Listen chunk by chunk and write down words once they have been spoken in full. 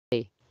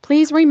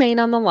Please remain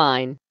on the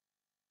line.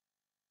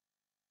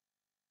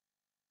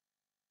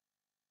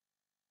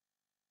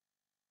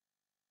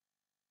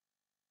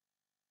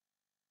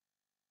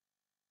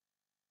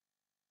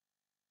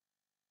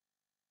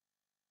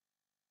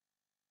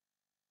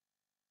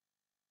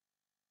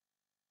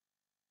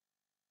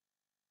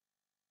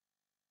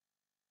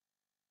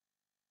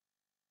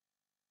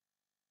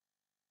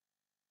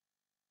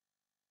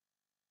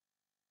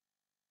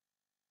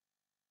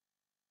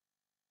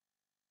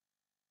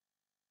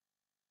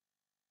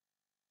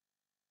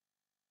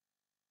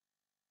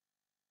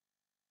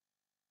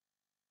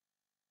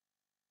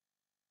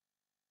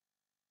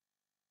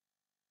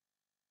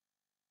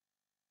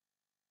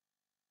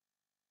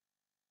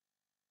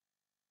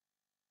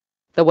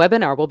 The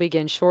webinar will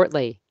begin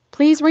shortly.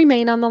 Please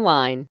remain on the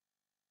line.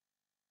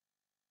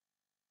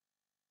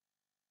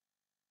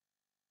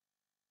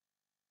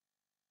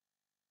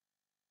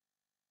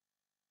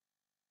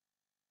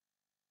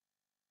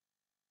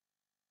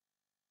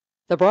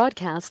 The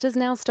broadcast is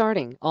now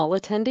starting. All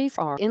attendees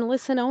are in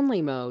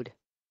listen-only mode.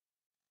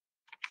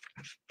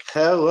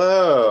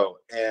 Hello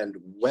and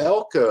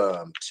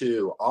welcome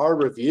to our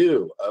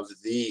review of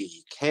the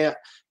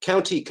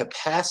County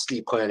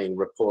Capacity Planning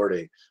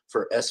Reporting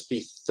for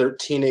SB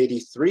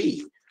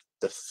 1383,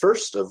 the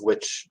first of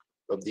which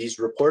of these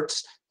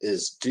reports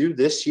is due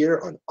this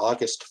year on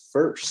August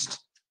 1st.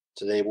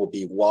 Today we'll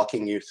be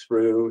walking you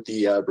through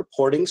the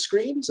reporting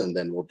screens, and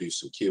then we'll do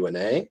some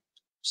Q&A.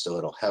 Just a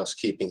little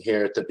housekeeping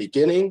here at the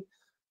beginning.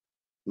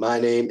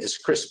 My name is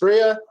Chris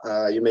Bria.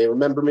 You may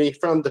remember me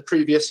from the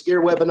previous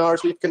year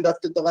webinars we've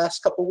conducted the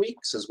last couple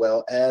weeks, as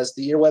well as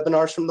the year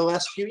webinars from the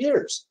last few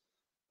years.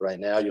 Right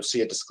now, you'll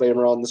see a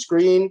disclaimer on the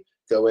screen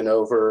going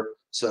over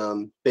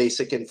some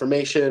basic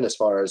information as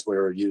far as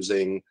we're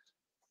using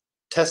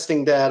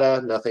testing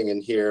data. Nothing in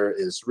here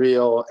is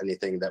real.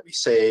 Anything that we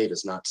save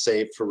is not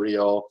saved for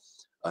real.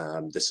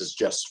 This is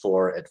just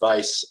for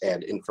advice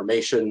and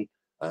information.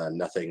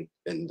 Nothing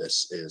in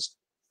this is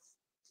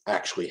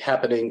actually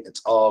happening.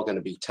 It's all going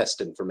to be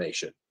test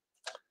information.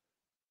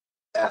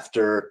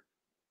 After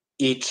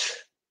each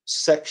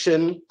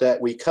section that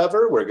we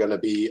cover, we're going to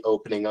be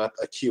opening up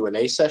a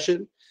Q&A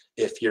session.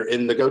 If you're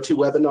in the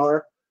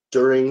GoToWebinar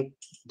during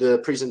the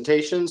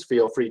presentations,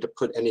 feel free to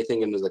put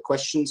anything into the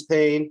questions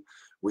pane.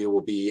 We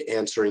will be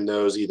answering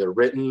those either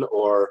written,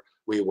 or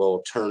we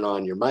will turn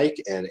on your mic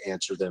and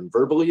answer them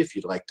verbally if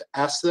you'd like to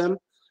ask them.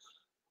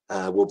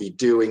 We'll be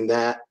doing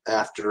that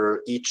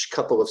after each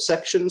couple of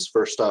sections.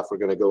 First off, we're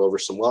going to go over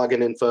some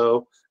login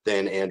info.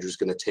 Then Andrew's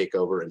going to take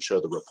over and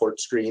show the report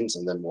screens,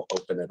 and then we'll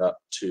open it up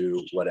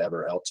to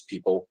whatever else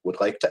people would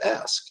like to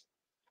ask.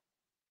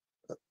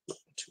 A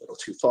little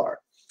too far.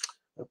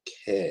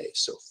 Okay,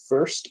 so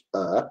first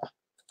up,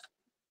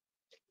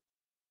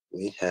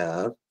 we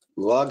have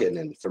login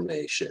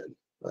information.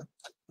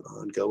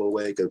 Go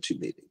away, go to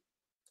meeting.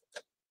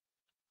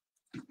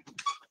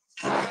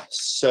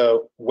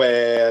 So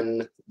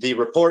when the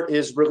report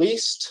is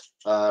released,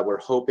 we're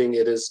hoping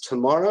it is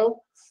tomorrow,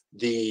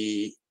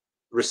 the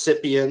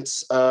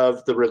recipients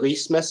of the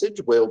release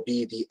message will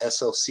be the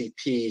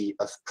SLCP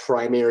of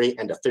primary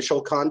and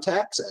official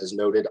contacts, as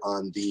noted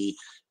on the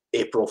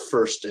April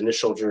 1st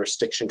initial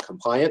jurisdiction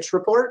compliance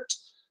report.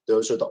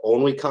 Those are the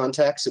only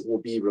contacts it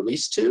will be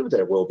released to.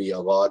 There will be a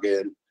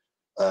login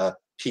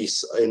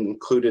piece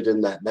included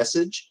in that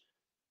message.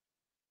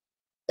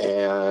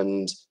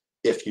 And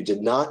if you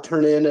did not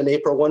turn in an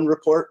April 1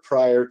 report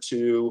prior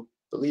to,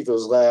 I believe it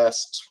was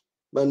last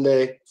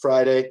Monday,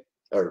 Friday,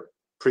 or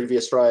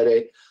previous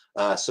Friday,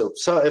 so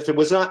if it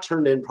was not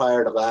turned in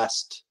prior to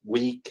last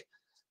week,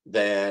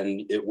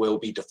 then it will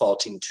be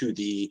defaulting to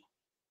the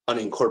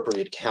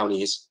unincorporated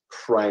county's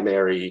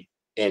primary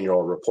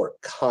annual report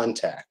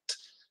contact.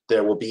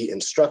 There will be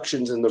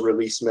instructions in the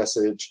release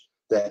message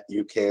that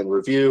you can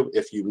review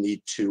if you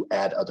need to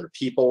add other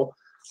people.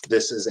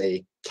 This is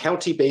a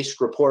county-based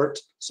report,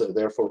 so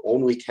therefore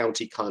only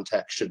county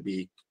contacts should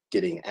be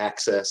getting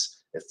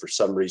access. If for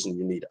some reason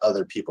you need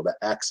other people to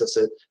access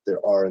it,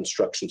 there are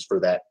instructions for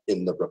that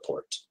in the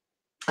report.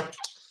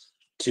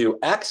 To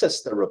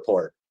access the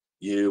report,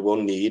 you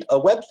will need a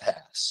web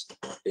pass.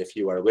 If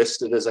you are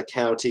listed as a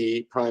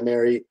county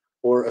primary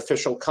or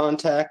official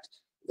contact,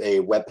 a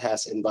web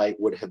pass invite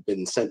would have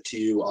been sent to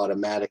you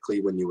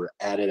automatically when you were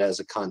added as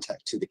a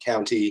contact to the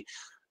county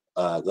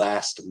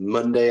last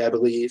Monday, I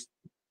believe.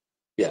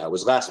 Yeah, it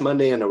was last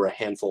Monday, and there were a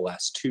handful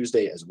last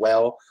Tuesday as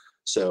well.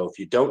 So if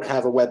you don't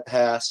have a web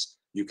pass,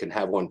 you can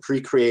have one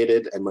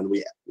pre-created, and when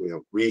we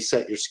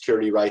reset your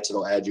security rights,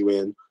 it'll add you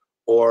in.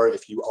 Or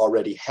if you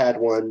already had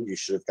one, you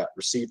should have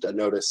received a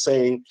notice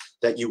saying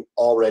that you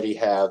already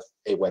have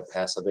a web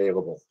pass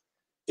available.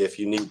 If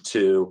you need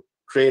to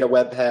create a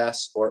web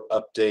pass or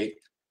update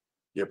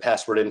your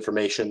password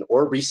information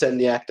or resend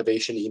the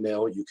activation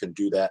email, you can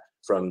do that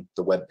from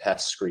the web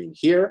pass screen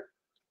here.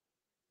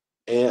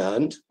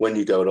 And when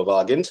you go to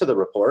log into the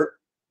report,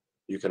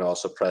 you can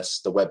also press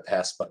the web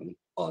pass button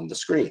on the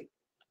screen.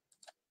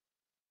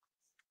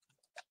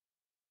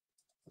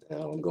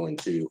 Now I'm going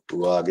to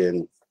log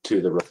in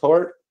to the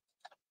report.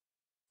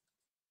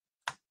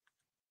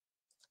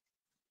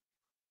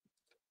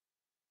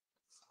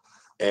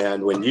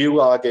 And when you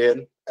log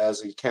in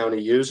as a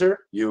county user,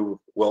 you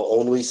will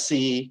only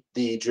see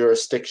the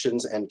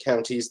jurisdictions and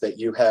counties that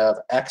you have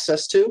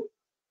access to.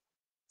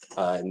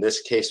 In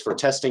this case, for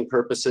testing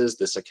purposes,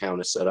 this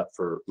account is set up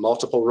for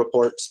multiple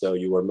reports, though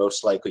you are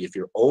most likely, if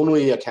you're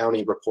only a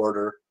county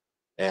reporter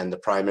and the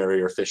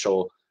primary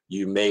official,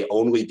 you may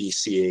only be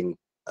seeing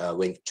a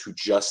link to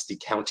just the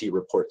county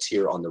reports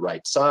here on the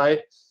right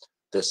side.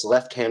 This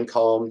left-hand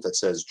column that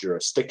says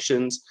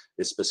jurisdictions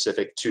is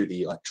specific to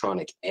the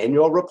electronic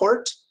annual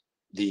report.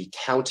 The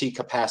county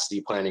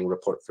capacity planning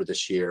report for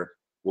this year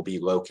will be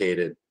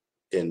located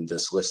in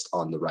this list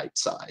on the right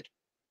side.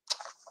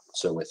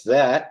 So with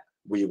that,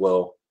 we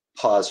will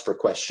pause for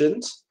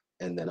questions,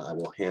 and then I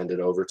will hand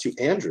it over to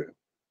Andrew.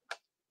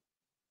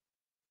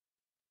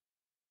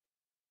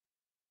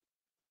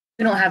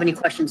 We don't have any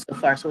questions so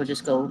far, so we'll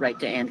just go right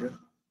to Andrew.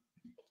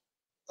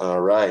 All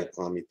right,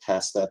 let me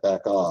pass that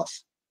back off.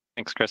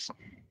 Thanks, Chris.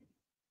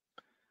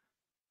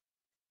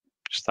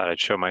 Just thought I'd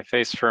show my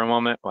face for a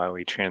moment while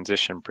we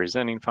transition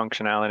presenting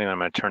functionality, and I'm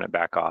going to turn it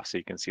back off so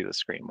you can see the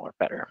screen more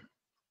better.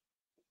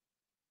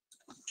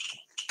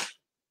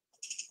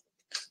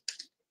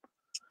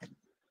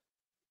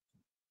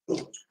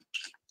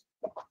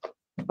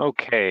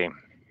 Okay,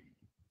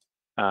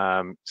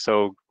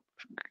 so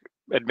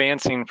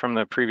advancing from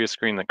the previous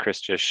screen that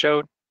Chris just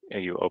showed,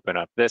 you open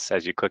up this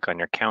as you click on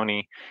your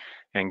county.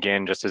 And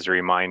again, just as a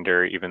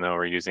reminder, even though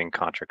we're using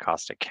Contra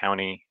Costa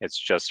County, it's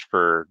just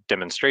for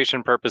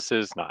demonstration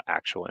purposes, not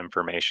actual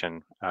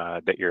information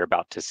that you're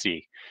about to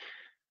see.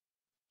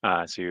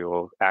 So you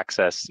will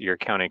access your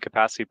county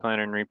capacity plan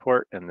and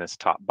report in this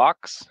top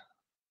box.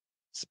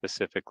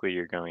 Specifically,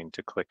 you're going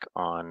to click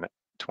on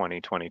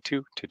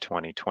 2022 to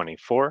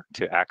 2024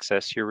 to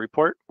access your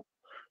report.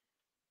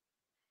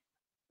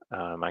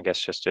 I guess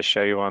just to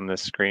show you on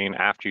this screen,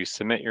 after you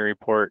submit your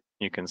report,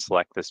 you can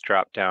select this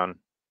drop down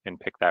and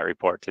pick that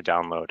report to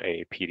download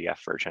a PDF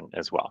version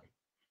as well.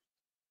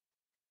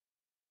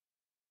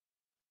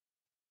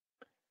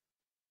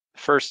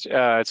 First,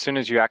 as soon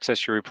as you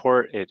access your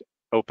report, it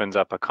opens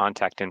up a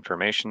contact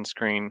information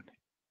screen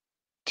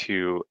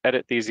to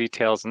edit these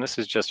details, and this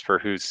is just for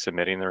who's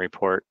submitting the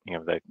report. You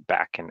have the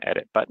back and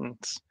edit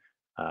buttons.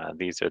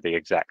 These are the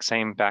exact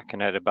same back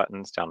and edit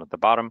buttons down at the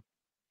bottom.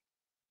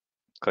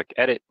 Click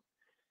edit,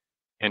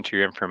 enter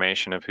your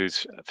information of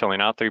who's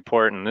filling out the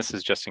report, and this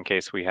is just in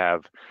case we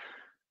have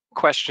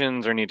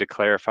questions or need to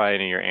clarify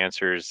any of your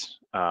answers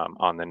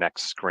on the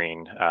next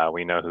screen.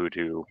 We know who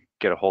to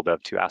get a hold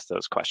of to ask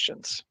those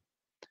questions.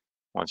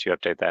 Once you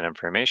update that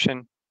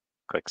information,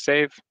 click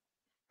Save.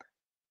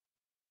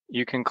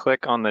 You can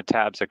click on the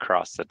tabs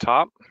across the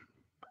top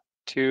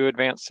to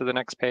advance to the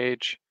next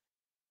page,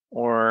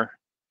 or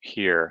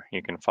here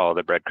you can follow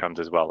the breadcrumbs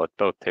as well. Let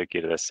both take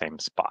you to the same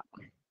spot.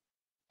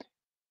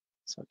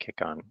 So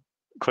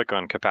click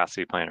on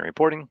Capacity Plan and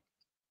Reporting.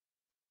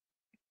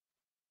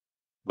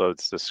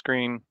 Loads the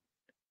screen.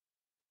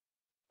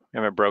 We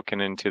have it broken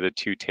into the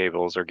two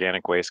tables,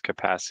 organic waste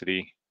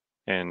capacity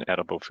and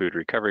edible food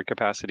recovery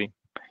capacity.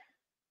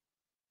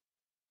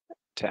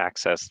 To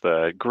access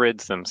the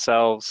grids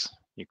themselves,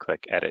 you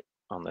click Edit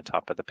on the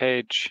top of the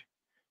page,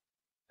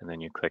 and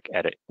then you click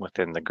Edit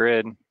within the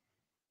grid.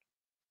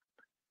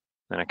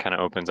 Then it kind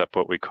of opens up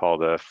what we call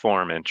the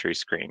form entry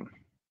screen.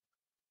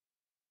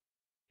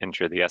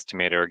 Enter the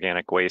estimated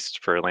organic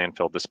waste for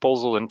landfill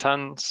disposal in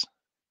tons,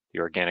 the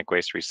organic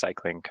waste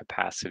recycling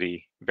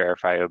capacity,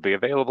 verify it will be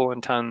available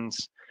in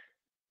tons,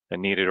 the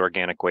needed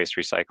organic waste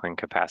recycling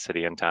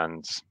capacity in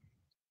tons.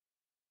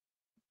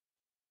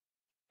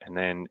 And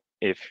then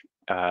if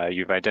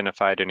you've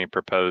identified any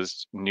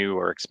proposed new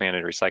or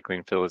expanded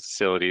recycling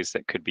facilities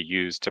that could be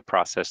used to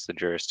process the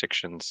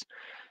jurisdiction's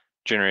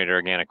generated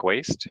organic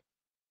waste,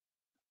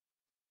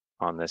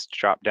 on this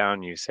drop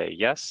down you say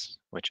yes,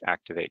 which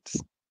activates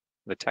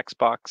the text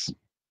box.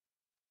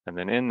 And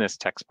then in this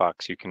text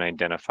box you can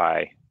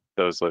identify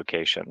those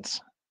locations.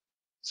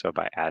 So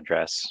by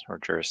address or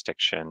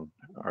jurisdiction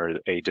or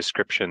a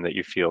description that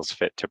you feel is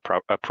fit to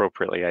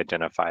appropriately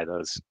identify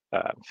those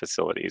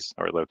facilities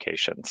or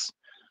locations.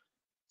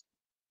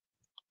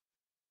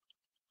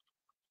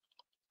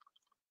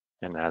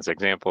 And as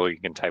example, you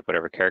can type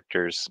whatever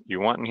characters you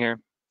want in here.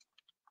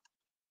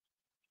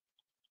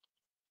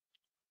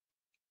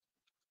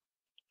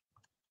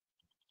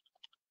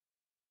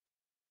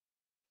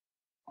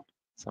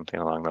 Something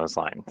along those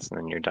lines, and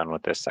then you're done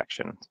with this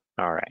section.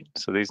 All right,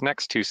 so these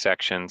next two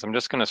sections, I'm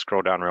just going to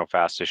scroll down real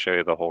fast to show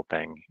you the whole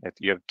thing.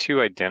 You have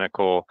two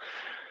identical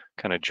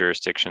kind of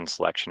jurisdiction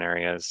selection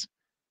areas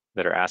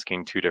that are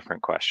asking two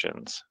different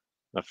questions.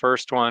 The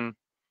first one,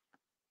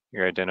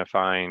 you're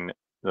identifying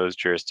those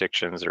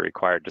jurisdictions are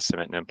required to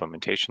submit an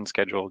implementation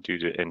schedule due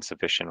to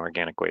insufficient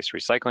organic waste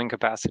recycling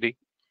capacity.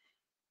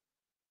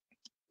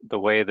 The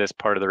way this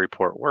part of the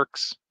report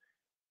works,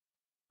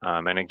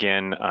 and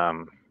again,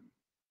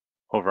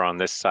 over on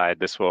this side,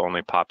 this will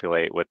only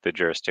populate with the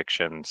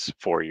jurisdictions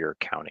for your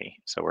county.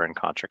 So we're in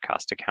Contra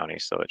Costa County,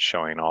 so it's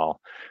showing all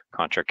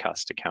Contra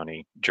Costa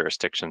County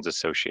jurisdictions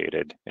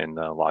associated in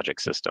the logic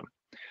system.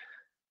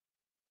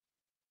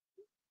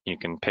 You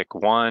can pick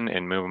one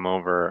and move them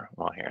over.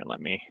 Well, here,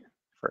 let me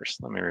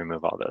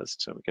remove all those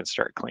so we can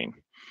start clean.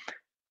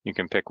 You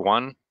can pick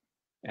one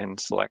and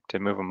select to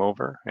move them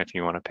over. If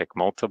you want to pick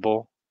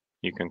multiple,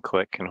 you can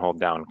click and hold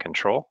down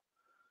Control.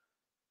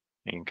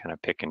 You can kind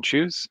of pick and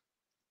choose.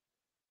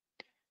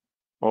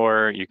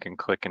 Or you can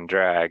click and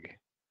drag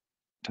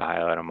to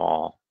highlight them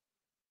all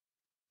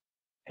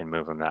and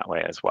move them that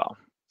way as well.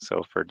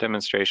 So for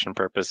demonstration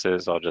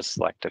purposes, I'll just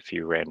select a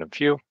few random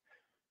few.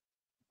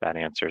 That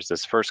answers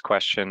this first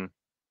question.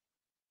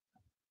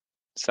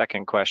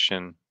 Second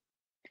question,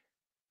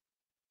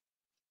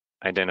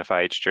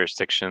 identify each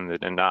jurisdiction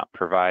that did not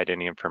provide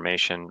any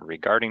information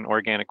regarding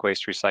organic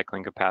waste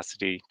recycling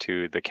capacity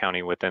to the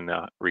county within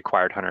the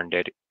required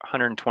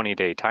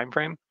 120-day time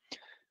frame.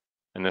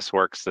 And this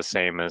works the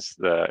same as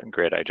the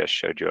grid I just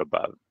showed you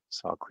above.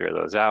 So I'll clear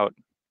those out.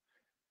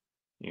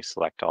 You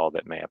select all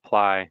that may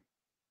apply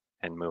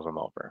and move them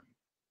over.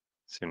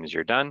 As soon as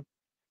you're done,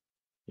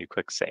 you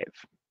click Save.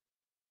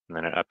 And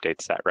then it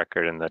updates that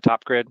record in the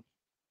top grid.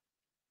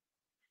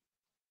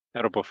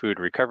 Edible food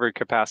recovery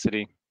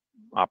capacity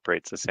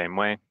operates the same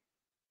way.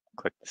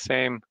 Click the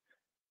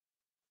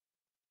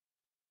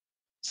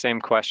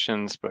same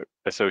questions, but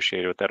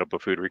associated with edible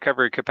food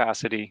recovery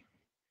capacity.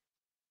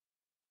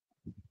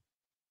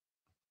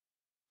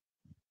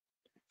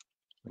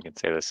 We can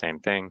say the same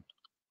thing.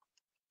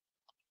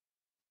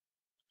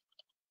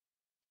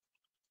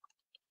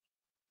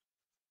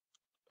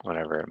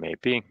 Whatever it may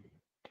be.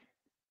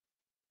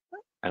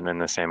 And then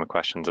the same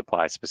questions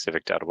apply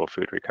specific to edible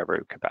food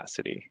recovery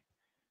capacity.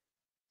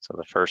 So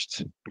the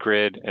first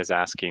grid is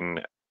asking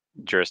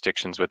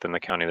jurisdictions within the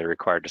county that are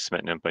required to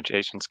submit an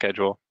implementation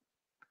schedule.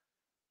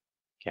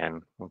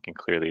 Again, we can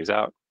clear these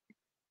out.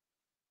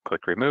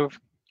 Click Remove.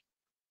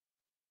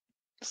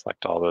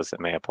 Select all those that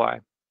may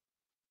apply.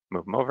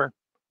 Move them over.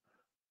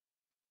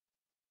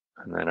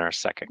 And then our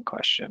second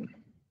question.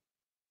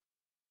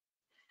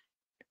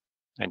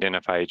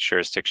 Identify each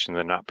jurisdiction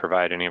that did not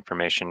provide any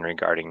information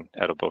regarding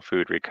edible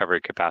food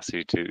recovery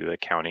capacity to the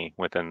county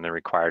within the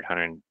required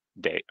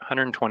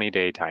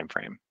 120-day time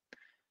frame.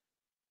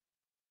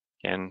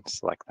 Again,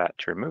 select that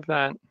to remove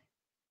that.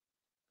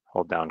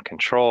 Hold down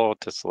Control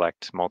to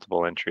select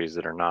multiple entries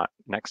that are not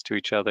next to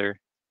each other.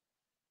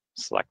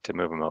 Select to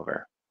move them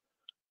over.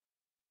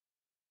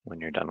 When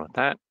you're done with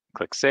that,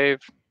 click Save.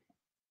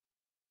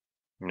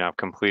 You've now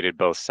completed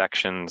both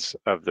sections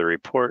of the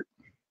report,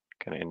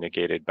 kind of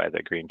indicated by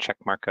the green check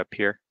mark up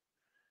here.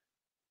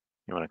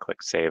 You want to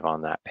click Save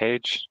on that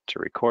page to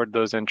record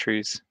those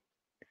entries.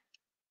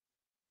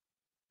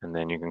 And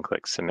then you can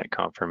click Submit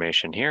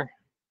Confirmation here,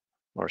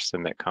 or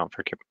Submit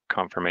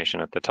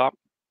Confirmation at the top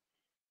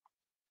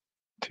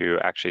to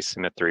actually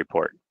submit the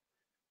report.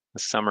 The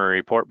Summary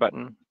Report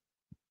button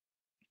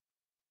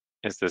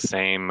is the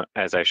same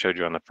as I showed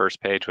you on the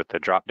first page with the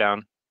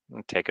drop-down.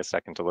 It'll take a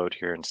second to load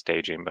here in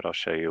staging, but I'll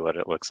show you what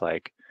it looks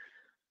like.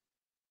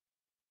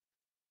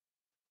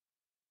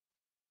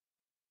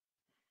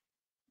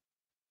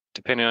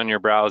 Depending on your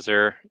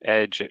browser,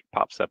 Edge, it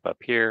pops up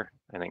here.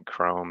 I think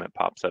Chrome, it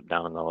pops up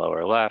down in the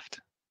lower left.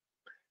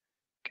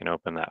 You can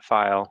open that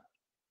file,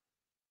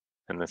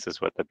 and this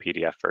is what the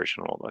PDF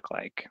version will look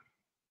like.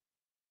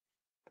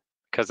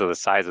 Because of the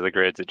size of the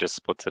grids, it just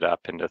splits it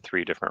up into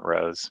 3 different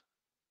rows.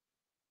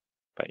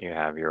 But you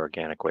have your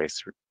organic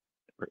waste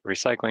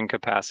recycling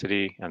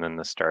capacity, and then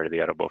the start of the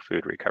edible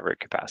food recovery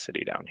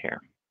capacity down here.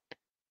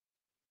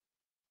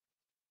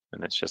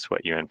 And it's just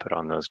what you input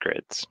on those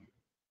grids.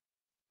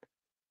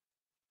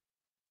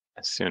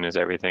 As soon as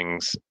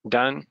everything's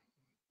done,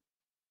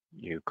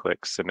 you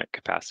click Submit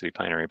Capacity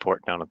Plan and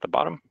Report down at the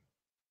bottom.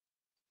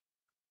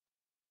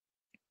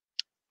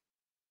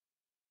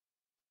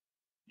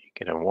 You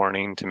get a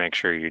warning to make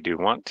sure you do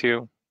want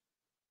to.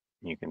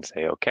 You can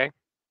say OK.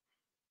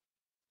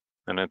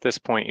 And at this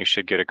point, you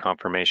should get a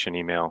confirmation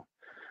email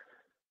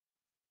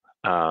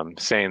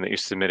saying that you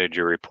submitted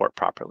your report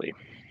properly.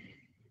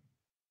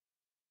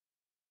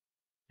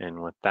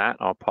 And with that,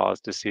 I'll pause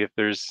to see if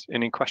there's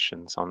any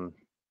questions on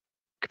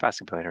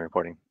capacity planning and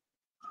reporting.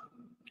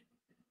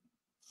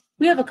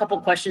 We have a couple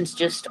questions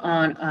just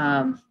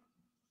on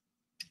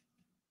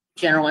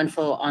general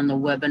info on the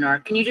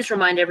webinar. Can you just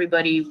remind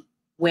everybody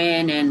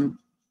when and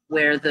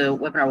where the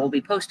webinar will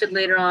be posted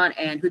later on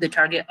and who the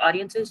target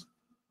audience is?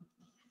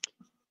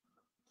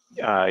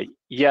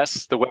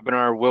 Yes, the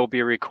webinar will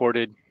be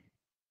recorded.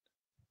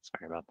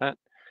 Sorry about that.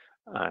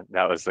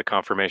 That was the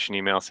confirmation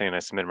email saying I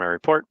submitted my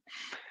report.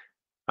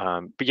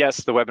 But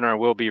yes, the webinar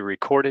will be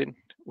recorded.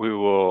 We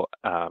will,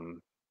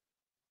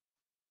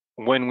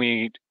 when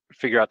we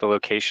figure out the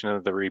location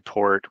of the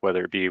report,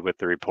 whether it be with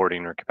the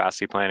reporting or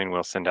capacity planning,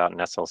 we'll send out an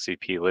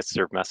SLCP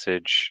listserv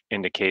message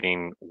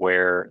indicating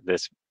where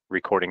this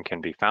recording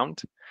can be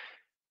found.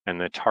 And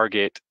the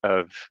target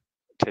of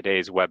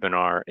today's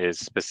webinar is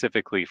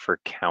specifically for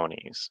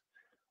counties.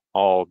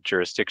 All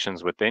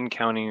jurisdictions within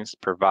counties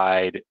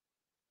provide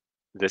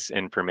this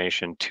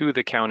information to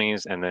the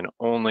counties, and then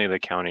only the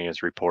county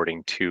is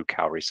reporting to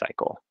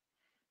CalRecycle.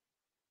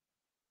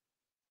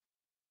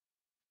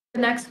 The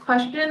next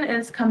question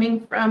is coming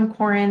from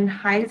Corin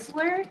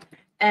Heisler,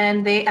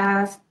 and they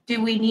ask,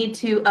 do we need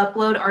to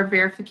upload our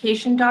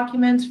verification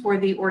documents for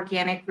the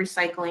organic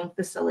recycling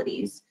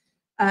facilities?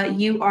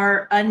 You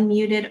are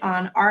unmuted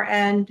on our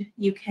end.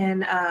 You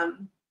can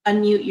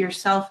unmute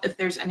yourself if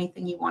there's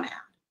anything you want to add.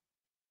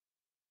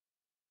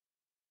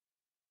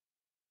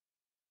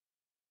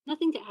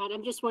 Nothing to add.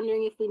 I'm just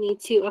wondering if we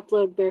need to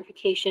upload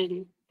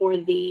verification for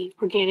the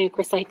organic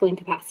recycling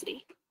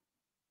capacity.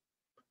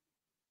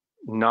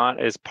 Not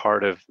as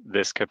part of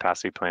this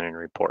capacity planning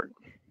report.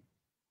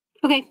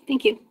 Okay,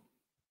 thank you.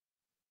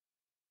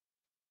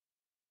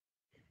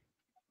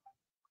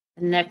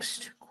 The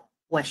next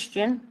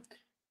question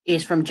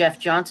is from Jeff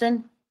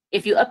Johnson.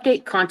 If you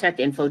update contact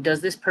info, does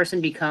this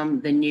person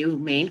become the new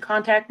main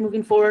contact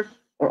moving forward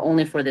or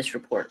only for this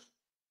report?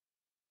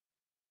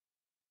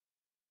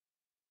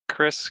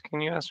 Chris, can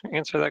you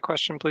answer that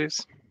question,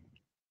 please?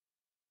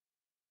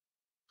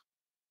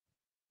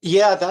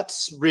 Yeah,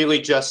 that's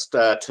really just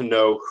to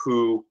know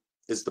who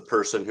is the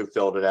person who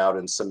filled it out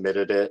and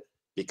submitted it,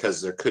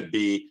 because there could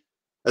be,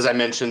 as I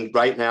mentioned,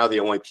 right now,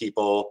 the only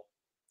people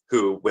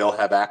who will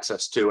have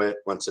access to it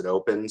once it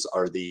opens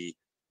are the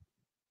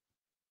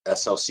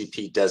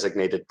SLCP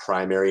designated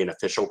primary and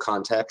official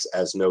contacts,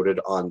 as noted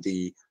on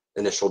the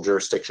initial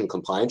jurisdiction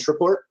compliance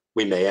report.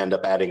 We may end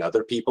up adding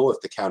other people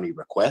if the county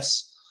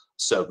requests.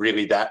 So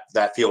really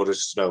that field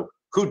is to know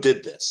who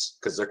did this,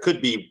 because there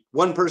could be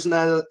one person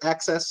that has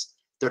access.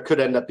 There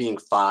could end up being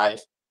 5.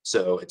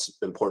 So it's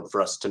important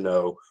for us to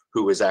know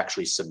who is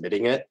actually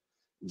submitting it.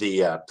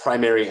 The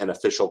primary and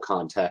official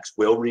contacts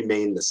will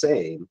remain the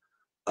same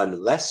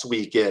unless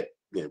we get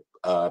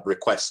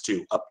requests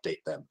to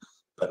update them.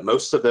 But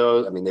most of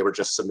those, I mean, they were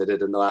just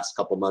submitted in the last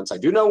couple months. I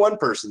do know one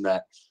person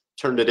that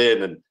turned it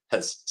in and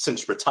has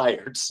since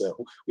retired. So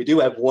we do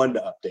have one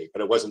to update,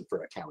 but it wasn't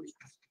for a county.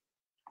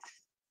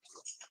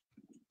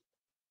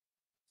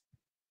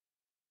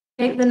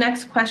 Okay, the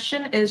next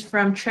question is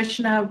from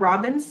Trishna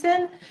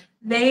Robinson.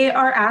 They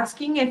are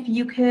asking if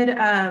you could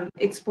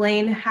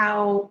explain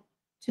how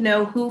to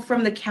know who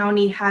from the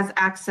county has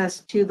access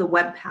to the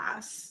web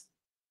pass.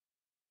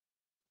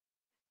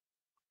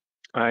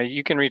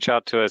 You can reach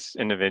out to us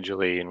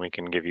individually and we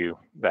can give you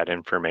that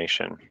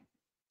information.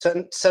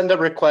 Send a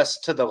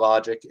request to the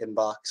Logic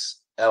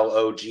inbox,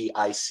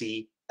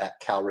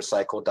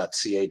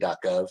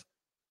 logic@calrecycle.ca.gov,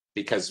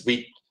 because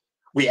we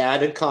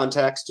added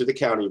contacts to the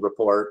county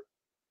report.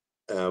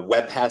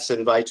 Web pass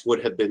invites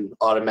would have been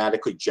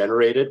automatically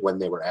generated when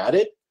they were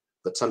added,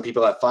 but some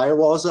people have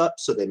firewalls up,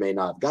 so they may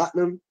not have gotten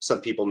them. Some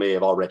people may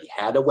have already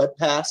had a web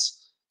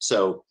pass.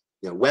 So,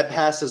 web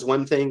pass is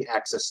one thing,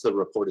 access to the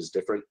report is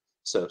different.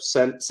 So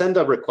send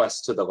a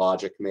request to the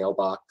Logic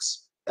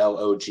mailbox,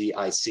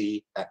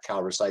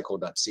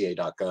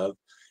 logic@calrecycle.ca.gov,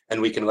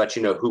 and we can let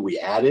you know who we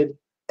added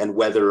and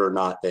whether or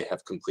not they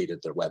have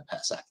completed their web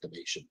pass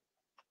activation.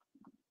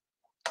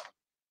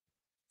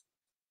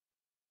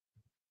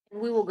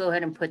 We will go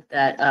ahead and put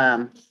that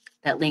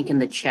that link in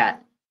the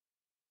chat.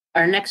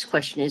 Our next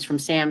question is from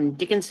Sam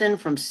Dickinson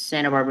from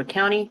Santa Barbara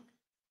County.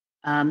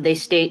 They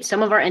state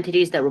some of our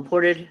entities that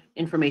reported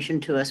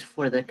information to us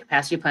for the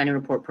capacity planning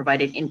report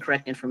provided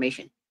incorrect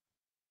information.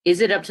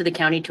 Is it up to the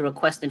county to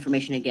request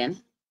information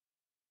again?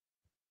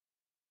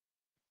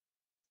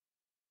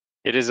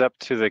 It is up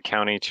to the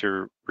county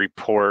to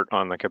report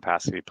on the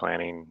capacity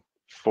planning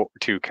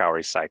to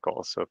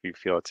CalRecycle. So if you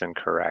feel it's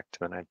incorrect,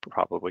 then I'd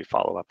probably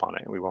follow up on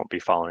it. We won't be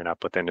following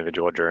up with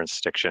individual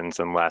jurisdictions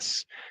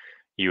unless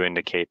you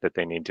indicate that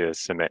they need to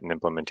submit an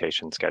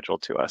implementation schedule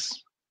to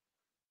us.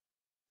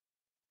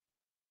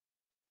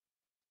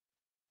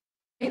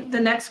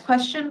 The next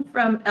question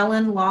from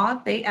Ellen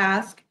Law, they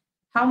ask,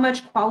 how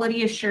much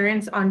quality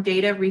assurance on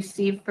data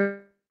received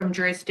from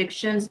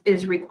jurisdictions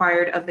is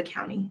required of the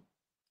county?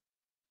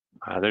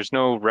 There's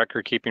no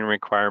record keeping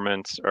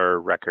requirements or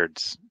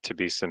records to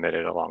be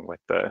submitted along with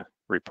the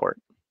report.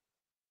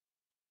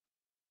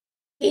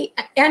 Hey,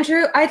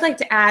 Andrew, I'd like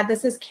to add,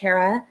 this is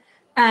Kara.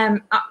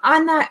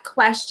 On that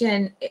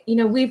question,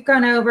 we've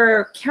gone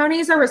over,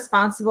 counties are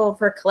responsible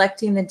for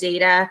collecting the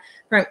data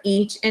from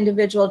each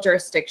individual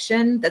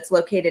jurisdiction that's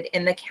located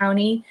in the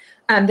county.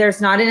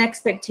 There's not an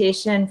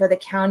expectation for the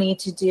county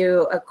to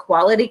do a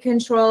quality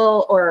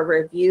control or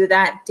review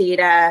that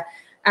data.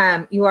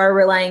 You are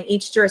relying,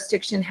 each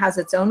jurisdiction has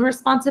its own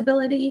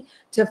responsibility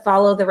to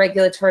follow the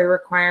regulatory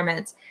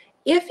requirements.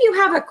 If you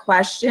have a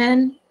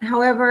question,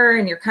 however,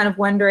 and you're kind of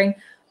wondering,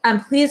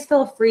 please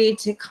feel free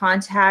to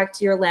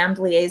contact your LAMD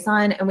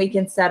liaison and we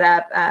can set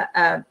up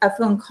a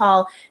phone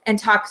call and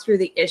talk through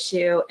the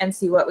issue and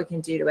see what we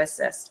can do to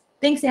assist.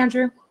 Thanks,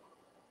 Andrew.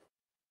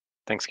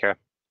 Thanks, Kara.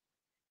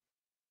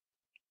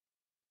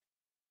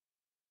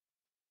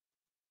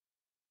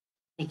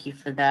 Thank you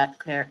for that,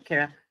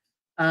 Kara.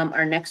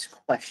 Our next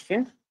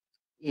question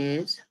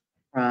is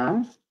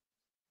from,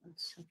 one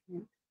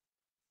second,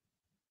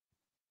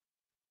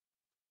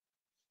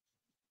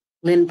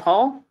 Lynn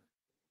Paul.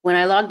 When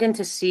I logged in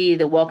to see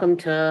the Welcome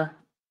to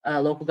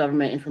Local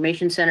Government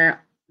Information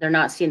Center, they're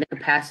not seeing the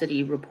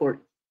capacity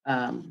report,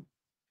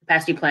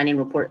 capacity planning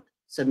report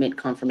submit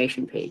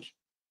confirmation page.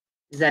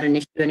 Is that an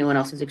issue anyone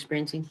else is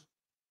experiencing?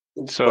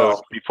 So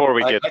Well, before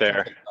we I get can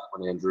there, take that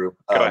one, Andrew.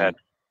 go ahead.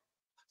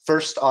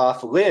 First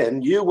off,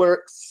 Lynn, you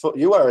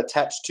are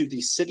attached to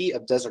the City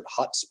of Desert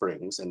Hot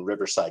Springs in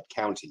Riverside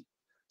County.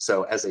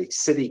 So as a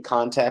city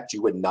contact,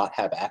 you would not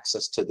have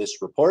access to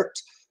this report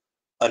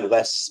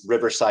unless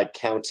Riverside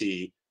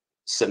County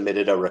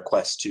submitted a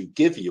request to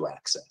give you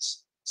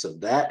access. So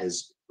that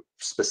is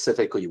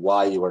specifically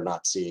why you are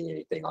not seeing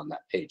anything on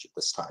that page at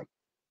this time.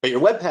 But your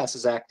web pass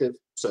is active,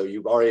 so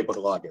you are able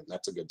to log in.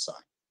 That's a good sign.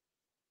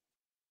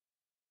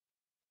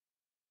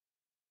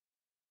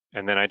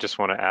 And then I just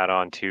want to add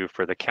on too,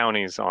 for the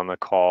counties on the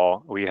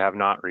call, we have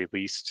not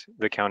released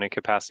the county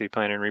capacity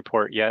planning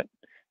report yet.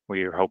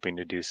 We are hoping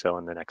to do so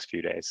in the next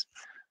few days.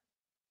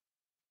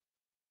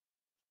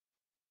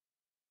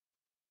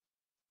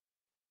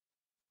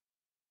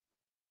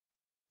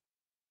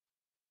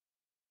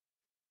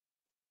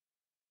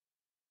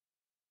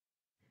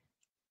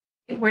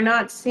 We're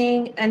not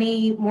seeing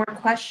any more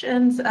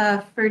questions.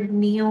 For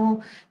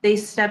Neil, they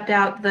stepped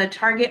out. The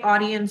target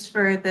audience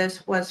for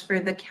this was for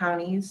the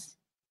counties.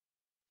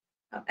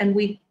 And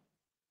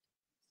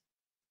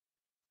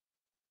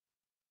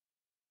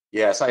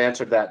Yes, I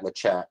answered that in the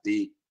chat.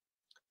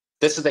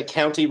 This is a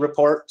county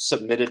report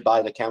submitted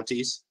by the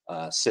counties.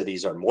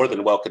 Cities are more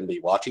than welcome to be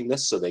watching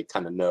this, so they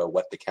kind of know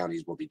what the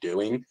counties will be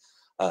doing.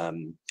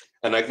 And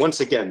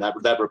once again,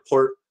 that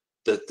report,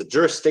 the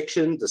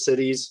jurisdiction, the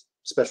cities,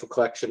 special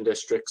collection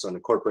districts,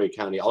 unincorporated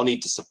county, all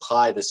need to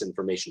supply this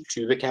information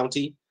to the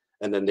county,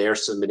 and then they're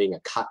submitting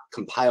a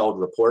compiled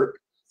report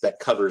that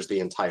covers the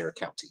entire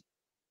county.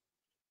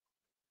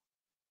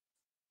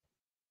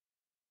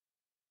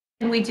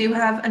 And we do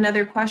have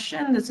another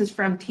question. This is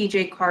from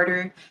TJ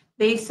Carter.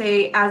 They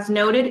say, as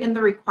noted in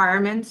the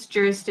requirements,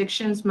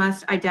 jurisdictions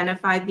must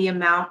identify the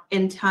amount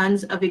in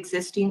tons of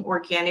existing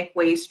organic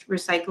waste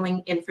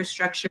recycling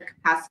infrastructure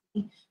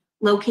capacity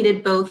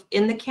located both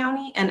in the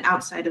county and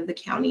outside of the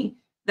county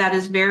that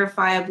is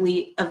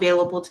verifiably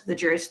available to the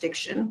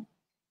jurisdiction.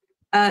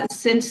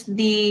 Since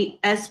the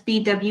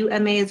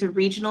SBWMA is a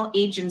regional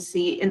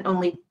agency in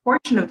only a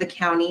portion of the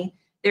county,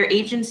 their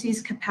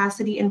agency's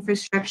capacity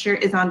infrastructure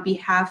is on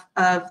behalf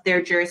of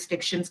their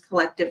jurisdictions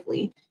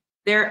collectively.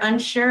 They're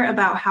unsure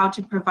about how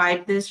to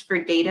provide this for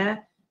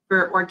data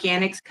for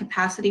organics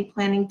capacity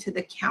planning to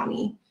the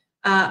county.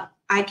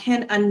 I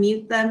can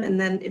unmute them, and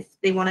then if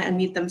they want to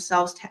unmute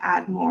themselves to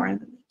add more,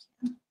 then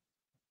they can.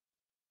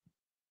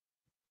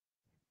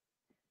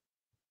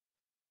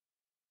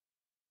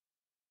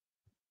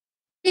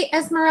 Hey,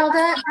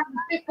 Esmeralda,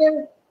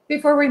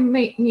 before we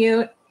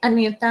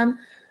unmute them,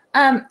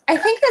 I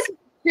think this is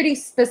a pretty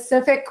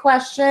specific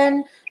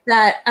question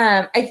that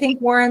I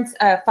think warrants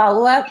a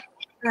follow-up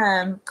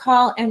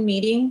call and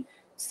meeting.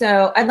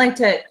 So I'd like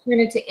to turn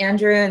it to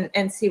Andrew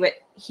and see what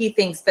he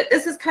thinks. But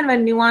this is kind of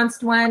a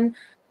nuanced one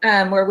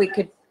where we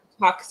could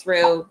talk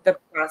through the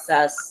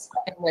process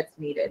and what's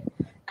needed.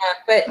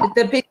 But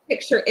the big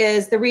picture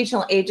is the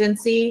regional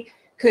agency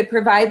could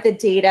provide the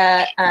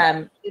data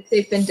if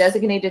they've been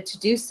designated to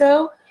do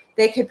so.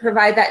 They could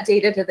provide that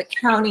data to the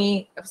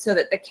county so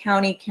that the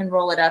county can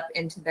roll it up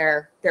into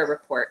their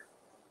report.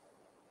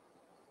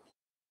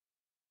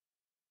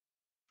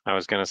 I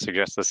was going to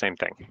suggest the same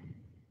thing.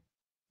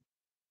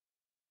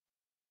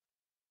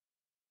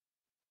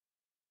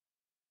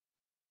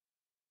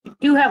 I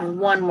do have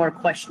one more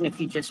question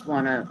if you just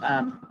want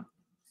to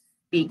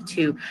speak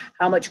to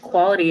how much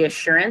quality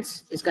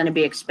assurance is going to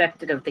be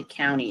expected of the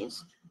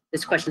counties.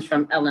 This question is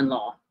from Ellen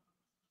Law.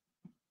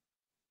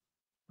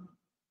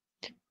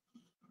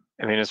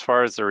 I mean, as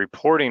far as the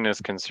reporting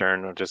is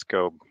concerned, I'll just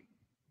go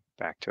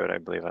back to it. I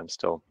believe I'm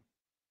still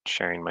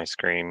sharing my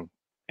screen.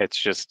 It's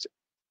just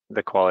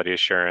the quality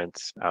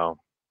assurance. Oh,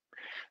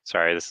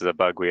 sorry, this is a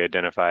bug we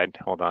identified.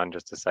 Hold on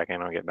just a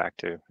second. I'll get back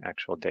to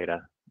actual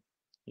data.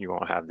 You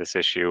won't have this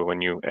issue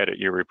when you edit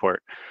your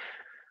report.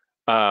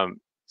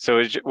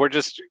 So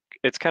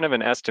it's kind of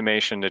an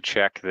estimation to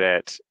check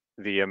that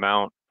the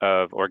amount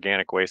of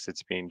organic waste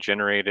that's being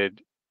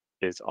generated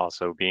is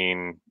also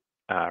being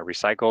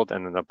recycled,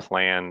 and then the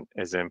plan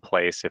is in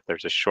place if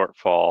there's a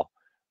shortfall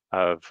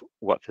of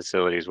what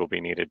facilities will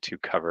be needed to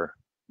cover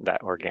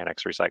that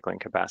organics recycling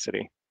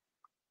capacity.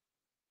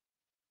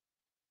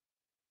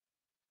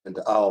 And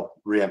I'll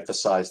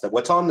reemphasize that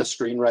what's on the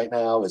screen right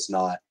now is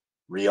not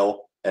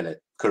real, and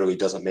it clearly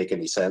doesn't make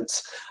any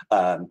sense.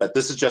 But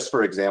this is just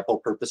for example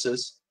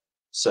purposes.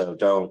 So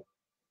don't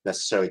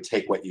necessarily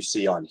take what you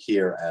see on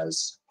here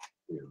as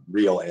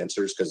real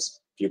answers, because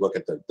if you look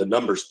at the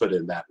numbers put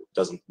in, that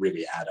doesn't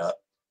really add up.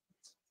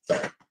 So,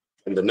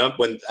 and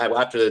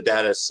after the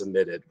data is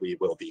submitted, we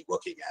will be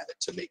looking at it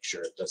to make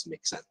sure it does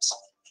make sense.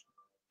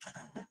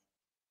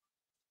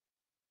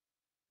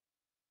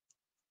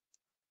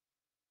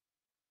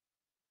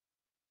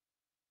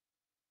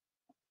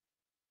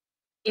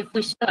 If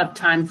we still have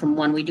time from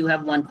one, we do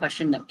have one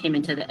question that came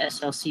into the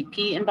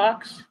SLCP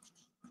inbox.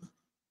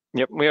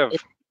 Yep, we have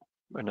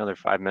another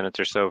 5 minutes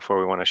or so before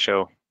we want to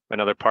show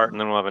another part, and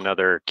then we'll have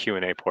another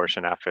Q&A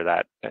portion after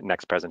that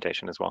next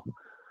presentation as well.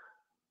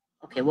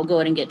 Okay, we'll go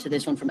ahead and get to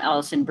this one from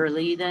Allison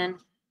Burley then,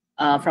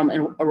 from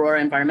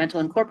Aurora Environmental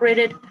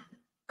Incorporated.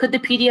 Could the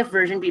PDF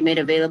version be made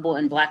available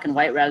in black and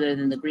white rather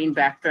than the green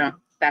background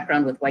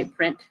with white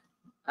print?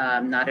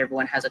 Not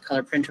everyone has a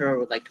color printer or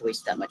would like to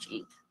waste that much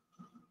ink.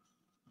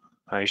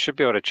 You should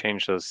be able to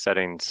change those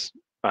settings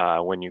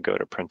when you go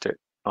to print it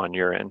on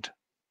your end.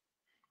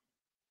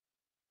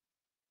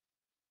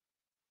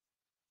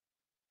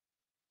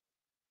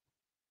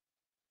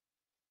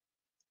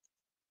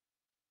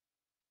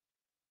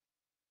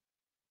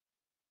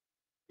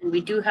 And we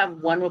do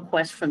have one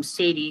request from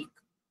Sadie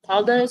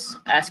Caldas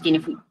asking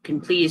if we can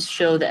please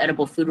show the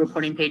edible food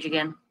reporting page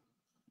again.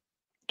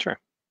 Sure.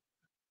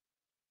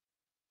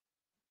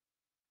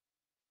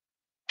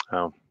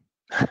 Oh,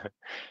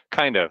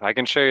 kind of. I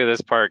can show you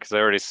this part because I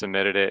already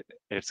submitted it.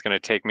 It's going to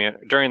take me,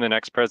 during the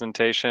next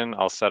presentation,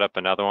 I'll set up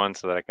another one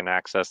so that I can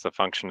access the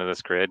function of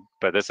this grid.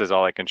 But this is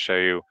all I can show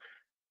you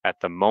at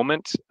the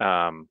moment.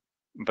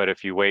 But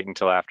if you wait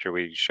until after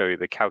we show you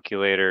the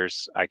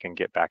calculators, I can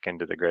get back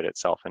into the grid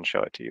itself and show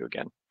it to you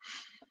again.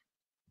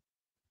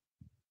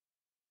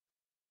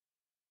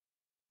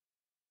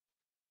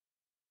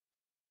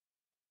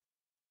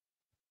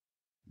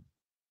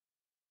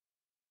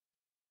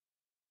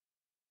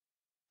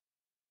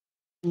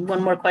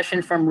 One more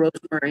question from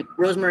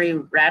Rosemary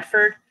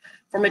Radford.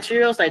 For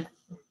materials like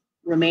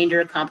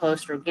remainder,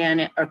 compost,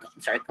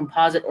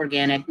 composite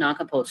organic,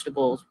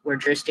 non-compostables, where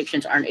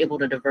jurisdictions aren't able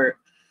to divert,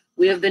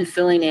 we have been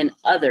filling in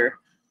other,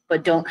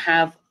 but don't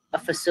have a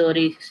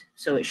facility,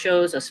 so it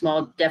shows a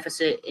small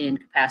deficit in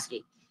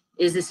capacity.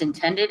 Is this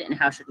intended, and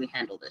how should we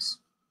handle this?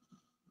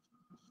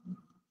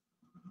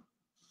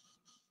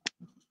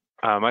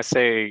 I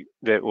say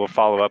that we'll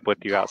follow up with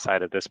you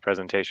outside of this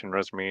presentation,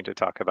 Rosemary, to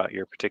talk about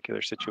your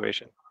particular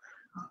situation.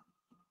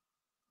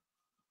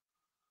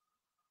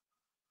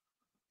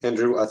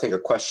 Andrew, I think a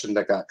question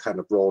that got kind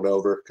of rolled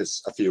over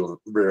because a few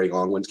very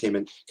long ones came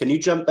in. Can you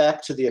jump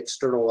back to the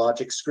external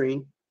logic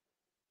screen?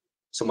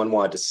 Someone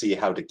wanted to see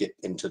how to get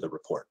into the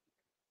report.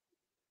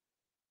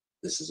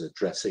 This is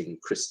addressing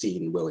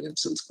Christine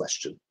Williamson's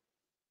question.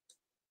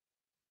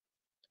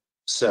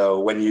 So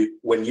when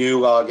you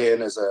log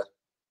in as a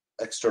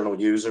external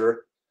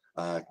user,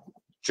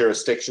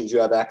 jurisdictions you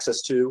have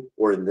access to,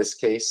 or in this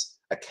case,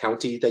 a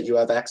county that you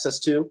have access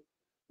to,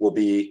 will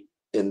be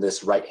in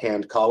this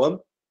right-hand column.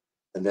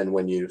 And then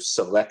when you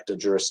select a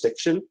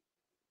jurisdiction,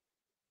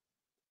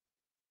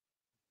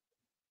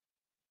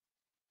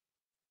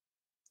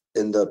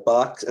 in the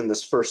box, in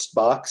this first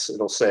box,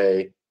 it'll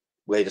say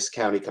latest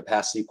county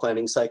capacity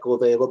planning cycle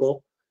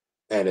available.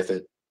 And if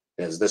it,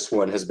 as this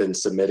one has been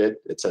submitted,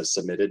 it says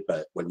submitted,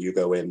 but when you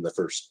go in the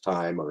first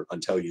time or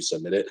until you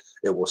submit it,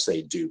 it will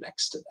say due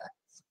next to that.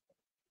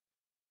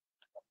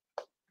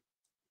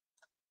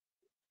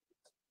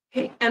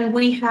 Okay, and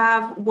we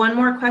have one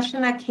more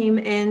question that came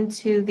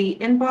into the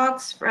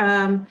inbox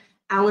from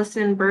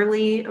Allison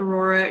Burley,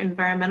 Aurora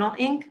Environmental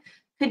Inc.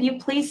 Could you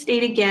please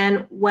state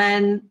again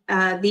when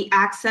the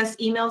access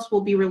emails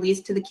will be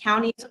released to the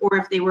counties, or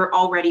if they were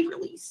already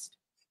released?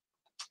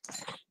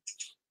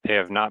 They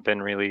have not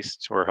been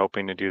released. We're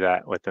hoping to do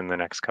that within the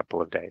next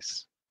couple of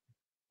days.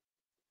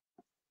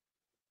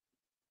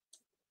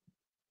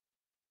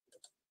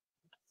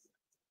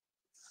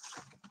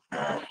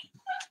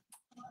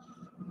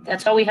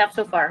 That's all we have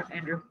so far,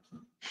 Andrew.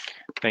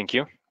 Thank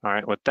you. All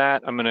right, with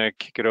that, I'm going to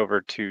kick it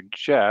over to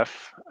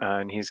Jeff,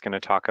 and he's going to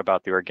talk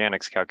about the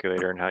organics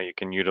calculator and how you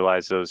can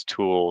utilize those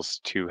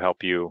tools to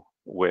help you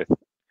with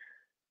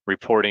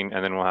reporting,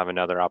 and then we'll have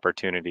another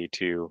opportunity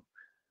to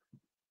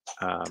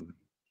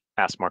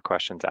ask more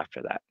questions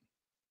after that.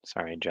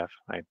 Sorry, Jeff,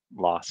 I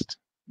lost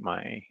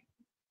my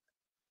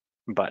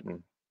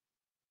button.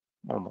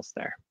 Almost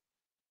there.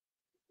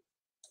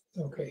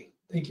 Okay,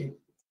 thank you.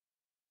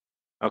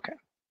 Okay.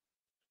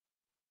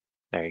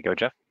 There you go,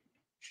 Jeff.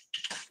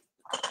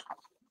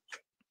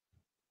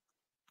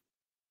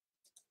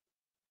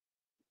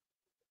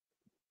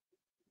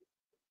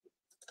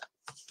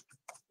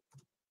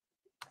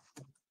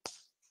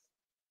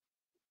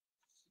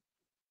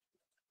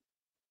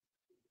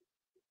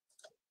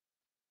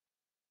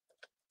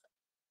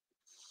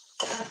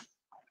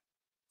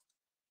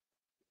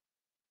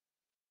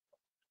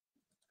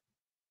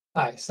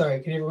 Hi, sorry,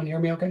 can everyone hear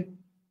me okay?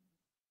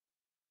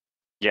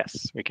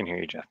 Yes, we can hear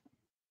you, Jeff.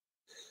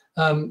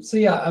 So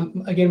yeah,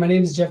 again, my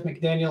name is Jeff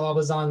McDaniel. I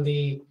was on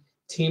the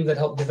team that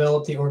helped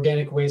develop the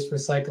organic waste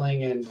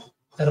recycling and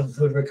edible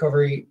food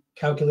recovery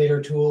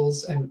calculator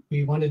tools, and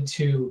we wanted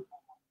to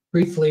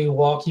briefly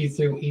walk you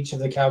through each of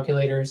the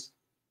calculators.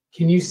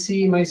 Can you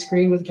see my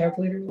screen with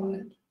calculators on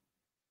it?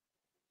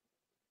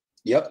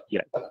 Yep.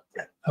 Yeah.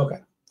 Okay,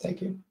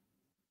 thank you.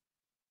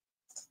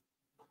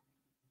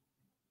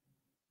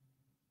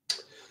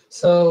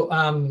 So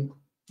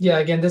yeah,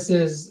 again, this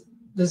is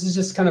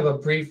just kind of a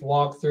brief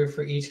walkthrough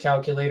for each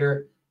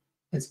calculator,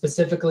 and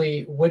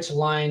specifically which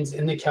lines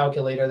in the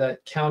calculator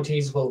that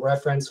counties will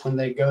reference when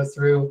they go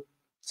through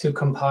to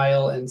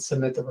compile and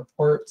submit the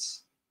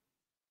reports.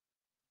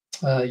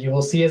 You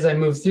will see as I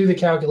move through the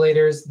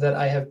calculators that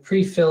I have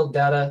pre-filled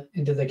data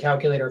into the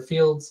calculator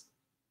fields.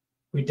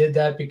 We did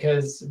that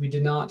because we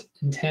did not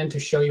intend to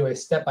show you a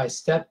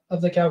step-by-step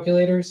of the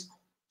calculators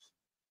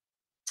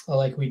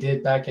like we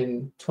did back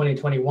in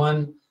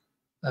 2021.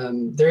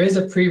 There is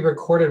a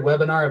pre-recorded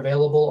webinar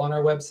available on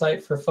our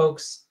website for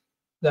folks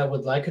that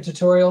would like a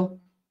tutorial.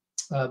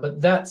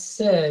 But that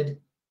said,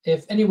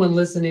 if anyone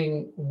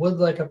listening would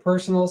like a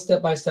personal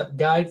step-by-step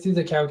guide through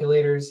the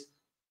calculators,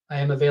 I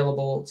am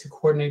available to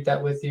coordinate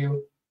that with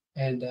you,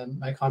 and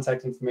my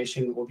contact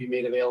information will be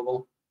made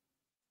available.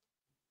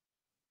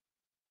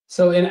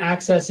 So in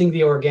accessing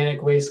the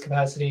organic waste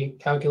capacity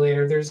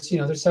calculator, there's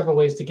several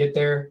ways to get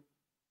there.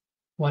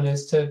 One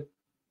is to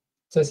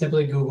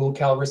simply Google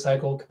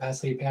CalRecycle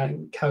capacity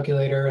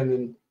calculator, and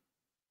then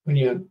when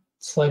you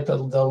select the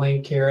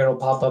link here, it'll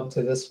pop up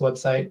to this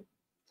website.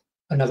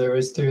 Another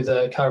is through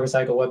the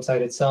CalRecycle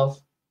website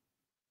itself.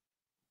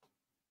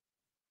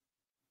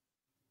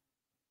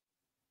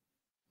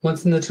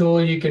 Once in the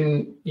tool, you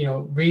can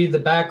read the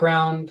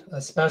background,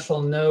 a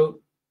special note,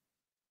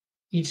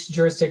 each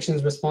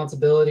jurisdiction's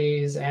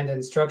responsibilities and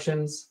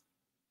instructions,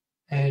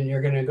 and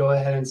you're going to go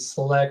ahead and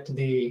select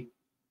the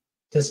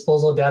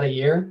disposal data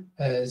year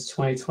as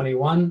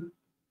 2021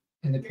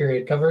 in the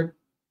period covered.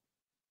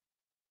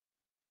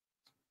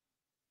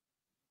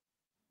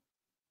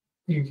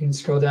 You can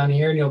scroll down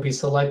here and you'll be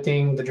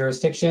selecting the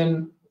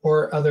jurisdiction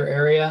or other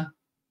area.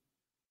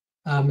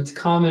 It's a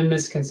common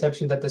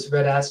misconception that this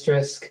red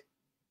asterisk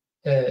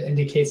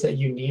indicates that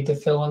you need to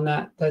fill in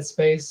that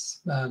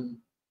space.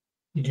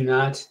 You do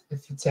not.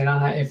 If it's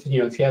if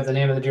you have the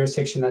name of the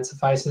jurisdiction, that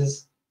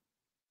suffices.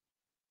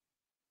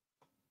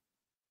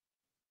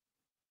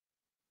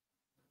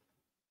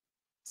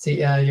 See,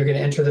 you're going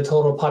to enter the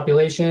total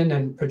population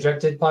and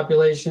projected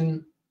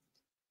population,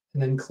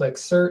 and then click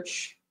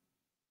search.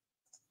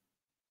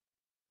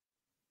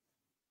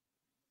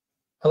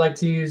 I like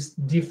to use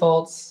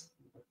defaults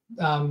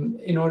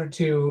in order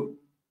to,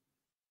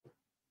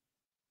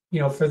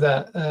 for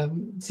the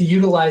to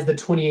utilize the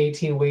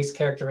 2018 waste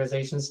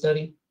characterization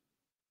study.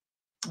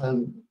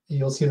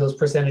 You'll see those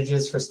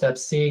percentages for step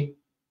C.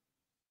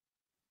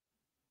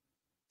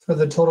 For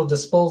the total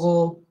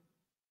disposal,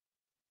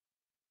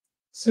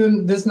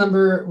 soon this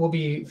number will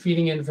be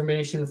feeding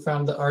information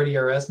from the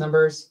RDRS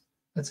numbers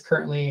that's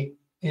currently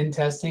in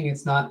testing.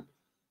 It's not,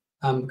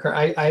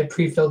 I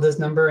pre-filled this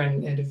number,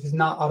 and if it's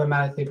not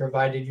automatically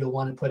provided, you'll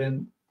want to put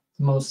in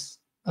the most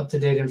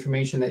up-to-date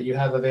information that you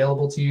have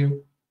available to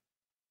you.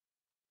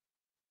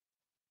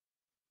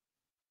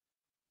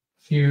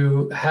 If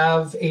you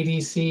have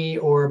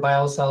ADC or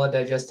biosolid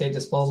digestate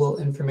disposal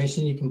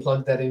information, you can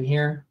plug that in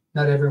here.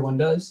 Not everyone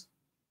does.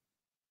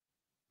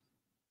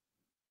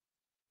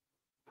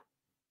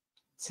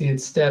 See, in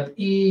step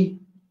E,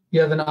 you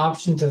have an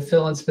option to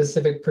fill in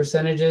specific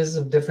percentages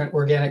of different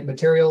organic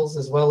materials,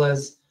 as well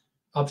as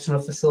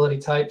optional facility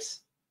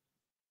types.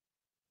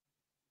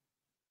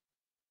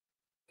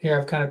 Here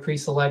I've kind of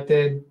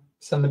pre-selected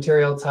some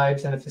material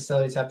types and a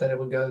facility type that it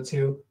would go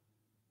to.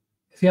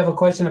 If you have a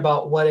question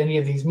about what any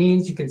of these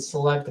means, you can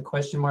select the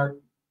question mark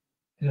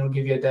and it'll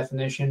give you a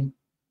definition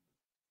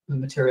of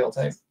the material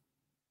type.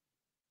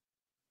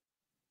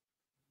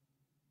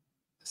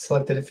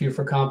 Selected a few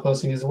for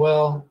composting as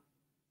well.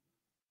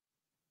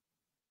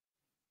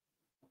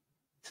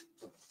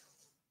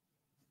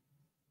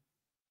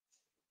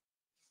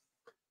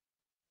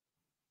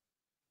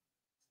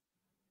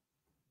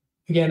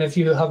 Again, if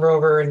you hover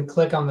over and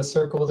click on the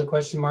circle with a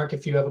question mark,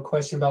 if you have a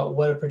question about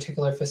what a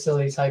particular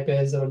facility type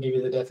is, it'll give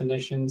you the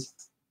definitions.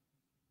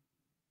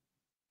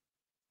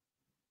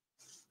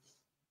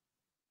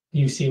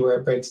 You see where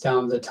it breaks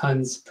down the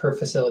tons per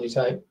facility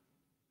type.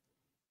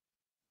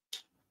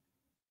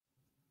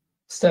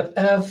 Step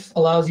F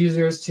allows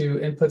users to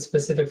input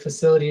specific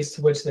facilities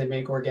to which they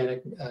make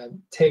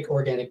take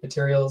organic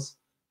materials.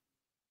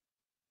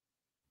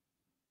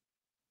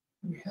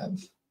 We have,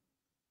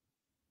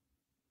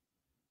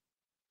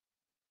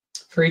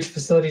 for each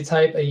facility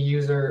type, a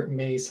user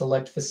may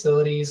select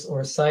facilities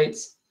or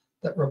sites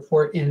that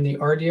report in the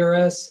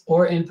RDRS,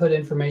 or input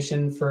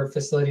information for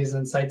facilities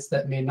and sites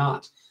that may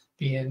not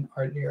be in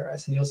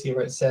RDRS. And you'll see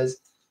where it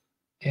says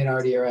in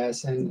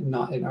RDRS and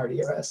not in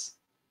RDRS.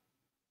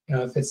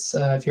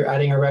 If you're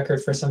adding a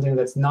record for something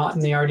that's not in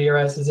the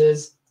RDRS as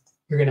is,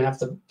 you're going to have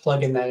to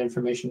plug in that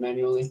information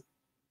manually.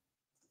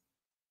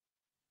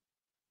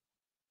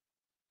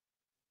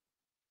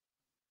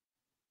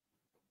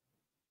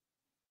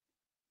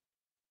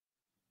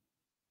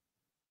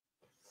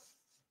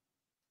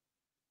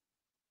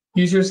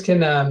 Users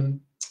can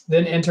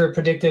then enter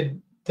the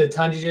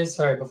tonnages.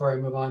 Sorry, before I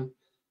move on.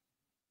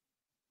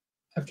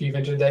 After you've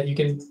entered that, you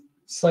can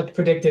select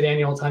predicted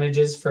annual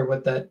tonnages for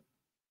what that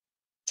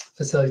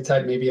facility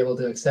type may be able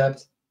to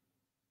accept,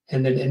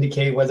 and then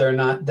indicate whether or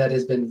not that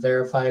has been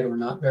verified or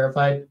not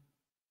verified.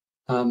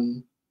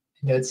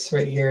 That's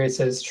right here. It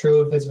says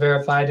true if it's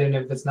verified, and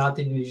if it's not,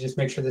 then you just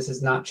make sure this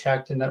is not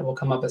checked, and that will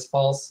come up as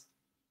false.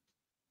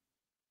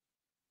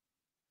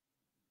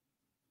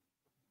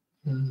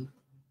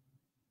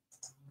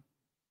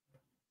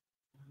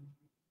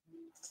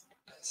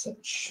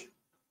 Such.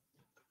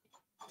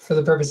 for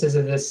the purposes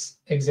of this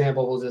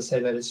example, we'll just say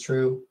that it's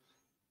true.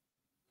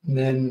 And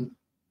then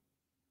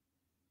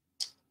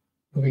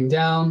moving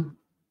down,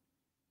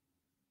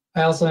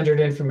 I also entered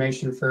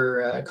information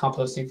for a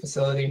composting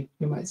facility.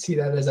 You might see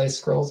that as I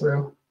scroll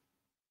through.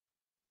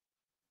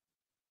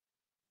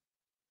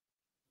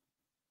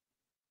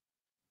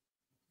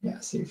 Yeah,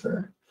 see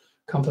for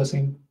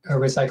composting or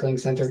recycling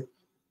center.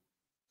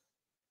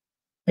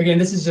 Again,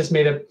 this is just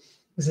made up.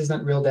 This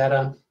isn't real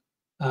data.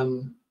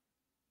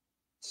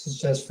 This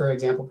is just for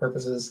example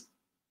purposes.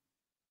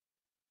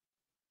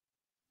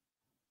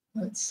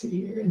 Let's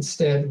see here.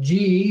 Instead of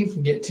G, if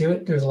we get to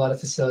it, there's a lot of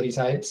facility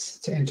types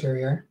to enter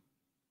here.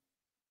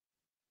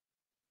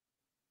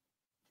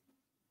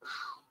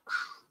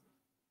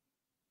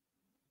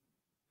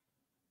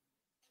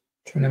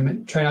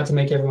 Try not to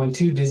make everyone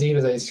too dizzy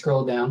as I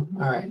scroll down.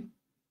 All right.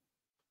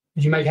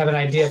 You might have an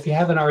idea if you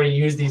haven't already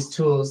used these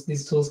tools.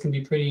 These tools can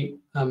be pretty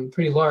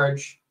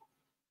large,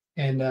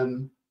 and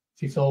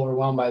if you feel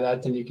overwhelmed by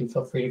that, then you can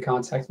feel free to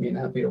contact me and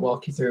I'll be happy to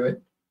walk you through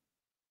it.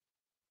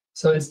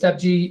 So in step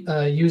G,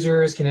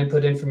 users can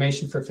input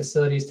information for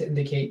facilities to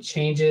indicate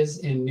changes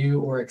in new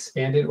or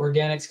expanded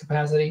organics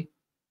capacity.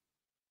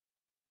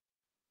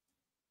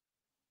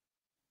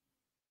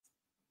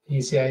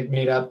 You see I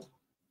made up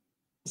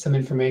some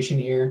information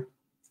here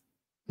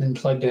and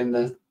plugged in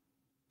the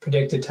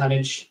predicted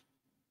tonnage.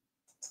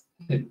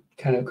 It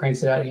kind of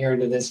cranks it out here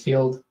into this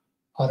field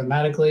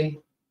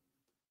automatically.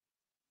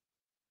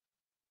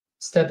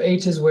 Step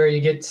H is where you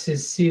get to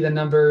see the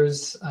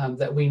numbers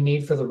that we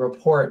need for the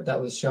report that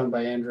was shown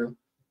by Andrew.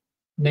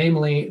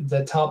 Namely,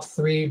 the top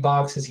 3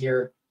 boxes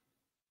here,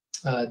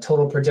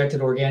 total projected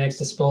organics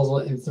disposal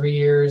in 3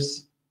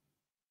 years,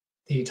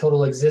 the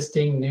total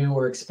existing, new,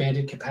 or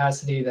expanded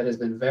capacity that has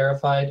been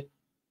verified,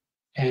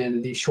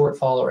 and the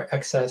shortfall or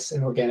excess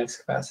in organics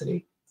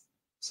capacity.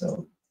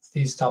 So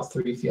these top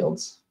 3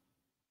 fields.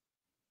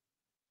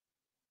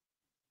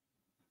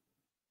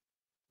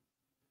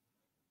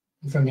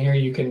 From here,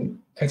 you can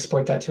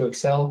export that to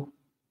Excel.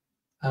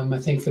 I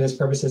think for this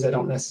purposes, I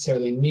don't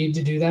necessarily need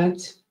to do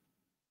that.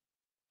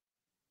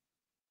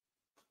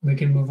 We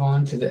can move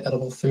on to the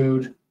edible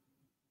food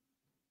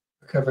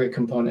recovery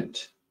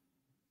component.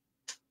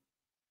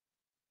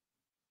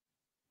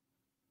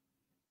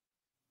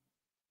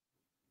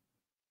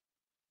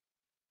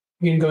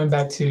 Again, going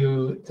back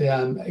to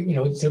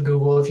the, to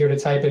Google, if you were to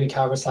type in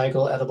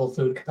CalRecycle edible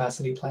food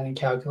capacity planning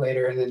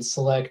calculator and then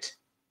select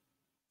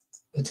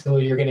the tool,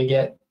 you're going to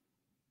get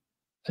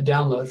a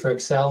download for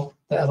Excel.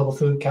 The edible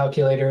food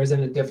calculator is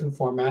in a different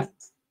format.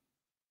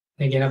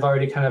 Again, I've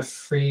already kind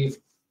of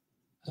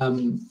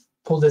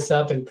pulled this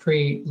up and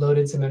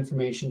pre-loaded some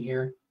information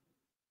here.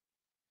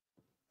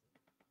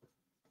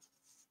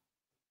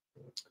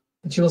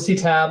 But you will see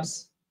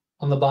tabs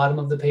on the bottom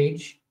of the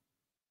page,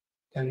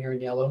 down here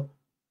in yellow.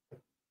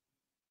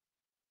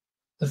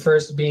 The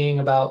first being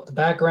about the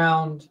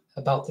background,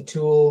 about the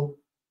tool,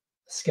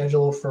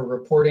 schedule for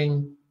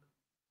reporting,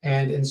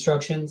 and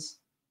instructions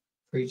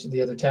for each of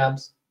the other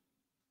tabs.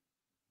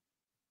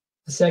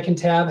 The second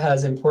tab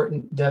has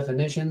important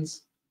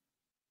definitions,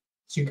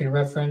 which you can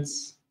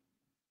reference.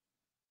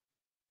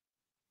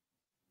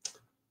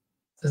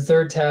 The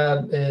third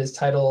tab is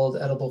titled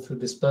Edible Food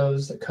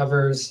Disposed. It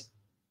covers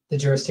the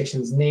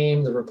jurisdiction's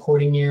name, the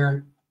reporting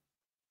year,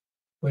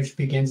 which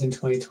begins in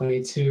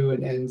 2022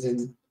 and ends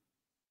in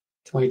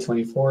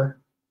 2024,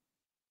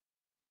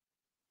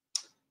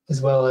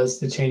 as well as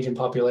the change in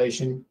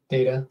population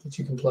data that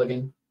you can plug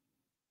in.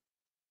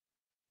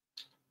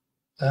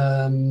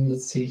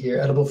 Let's see here,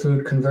 edible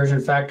food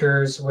conversion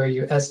factors, where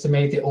you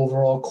estimate the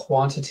overall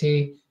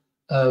quantity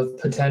of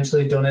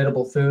potentially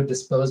donatable food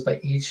disposed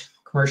by each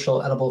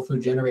commercial edible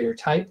food generator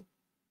type.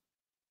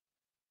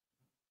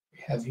 We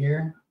have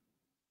here.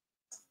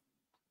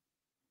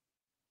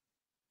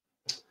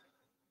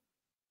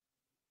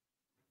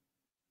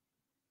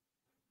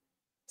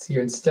 So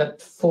you're in step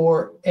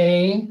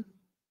 4A,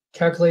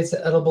 calculates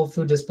the edible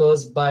food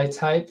disposed by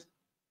type.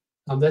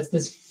 That's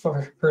this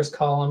first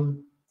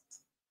column.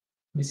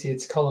 Let me see,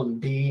 it's column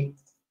B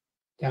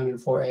down in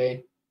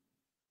 4A.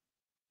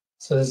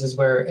 So this is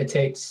where it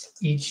takes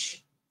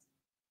each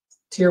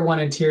tier 1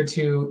 and tier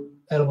 2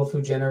 edible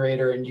food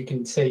generator, and you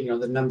can say,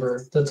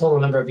 the total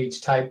number of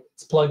each type.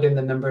 It's plugged in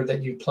the number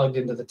that you plugged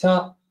into the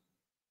top,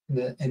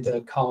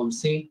 into column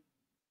C.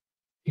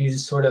 You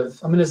just I'm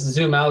going to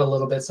zoom out a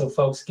little bit so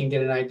folks can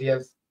get an idea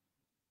of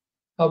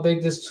how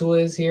big this tool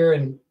is here.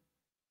 And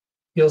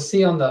you'll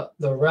see on the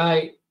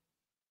right,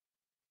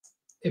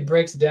 it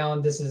breaks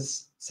down. This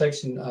is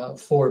section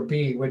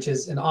 4B, which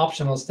is an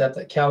optional step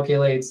that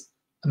calculates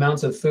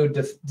amounts of food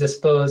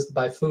disposed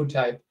by food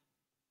type.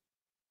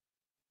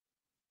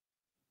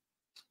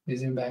 We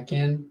zoom back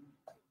in.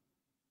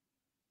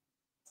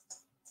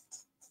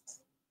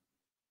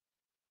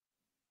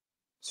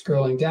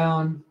 Scrolling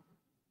down.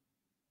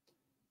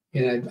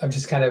 I've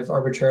just kind of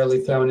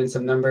arbitrarily thrown in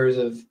some numbers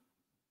of,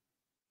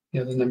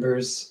 the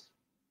numbers,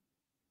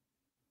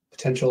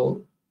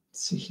 potential,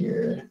 let's see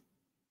here.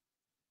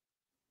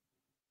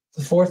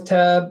 The fourth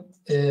tab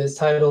is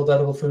titled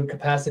Edible Food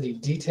Capacity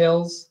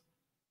Details.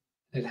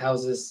 It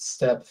houses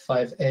step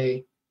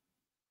 5A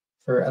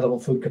for edible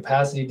food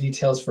capacity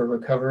details for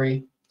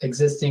recovery,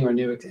 existing or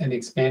new and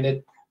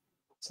expanded.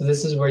 So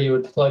this is where you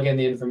would plug in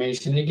the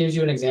information. It gives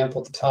you an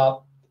example at the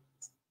top.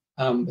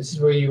 This is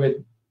where you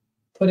would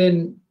put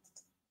in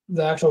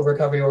the actual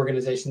recovery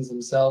organizations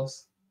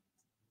themselves,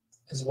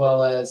 as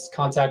well as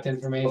contact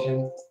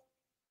information.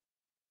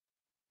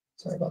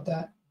 Sorry about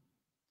that.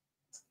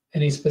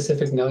 Any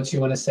specific notes you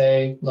want to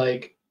say,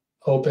 like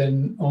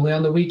open only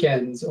on the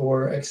weekends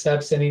or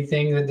accepts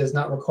anything that does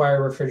not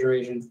require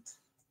refrigeration.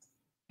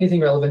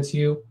 Anything relevant to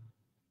you,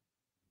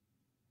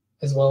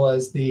 as well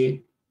as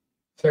the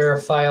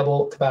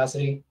verifiable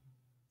capacity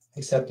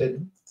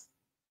accepted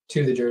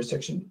to the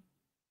jurisdiction.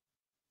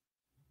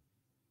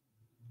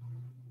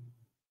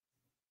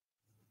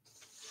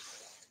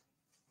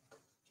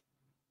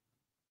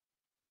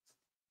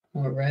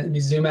 All right, let me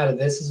zoom out of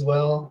this as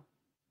well,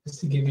 just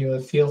to give you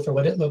a feel for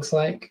what it looks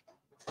like.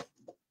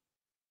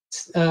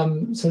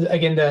 So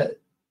again, the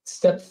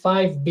step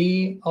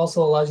 5B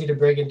also allows you to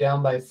break it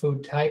down by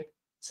food type.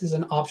 This is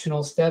an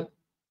optional step.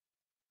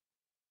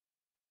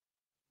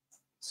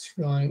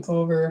 Scrolling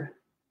over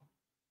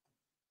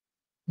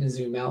and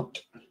zoom out.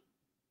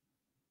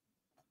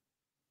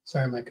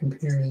 Sorry, my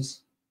computer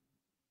is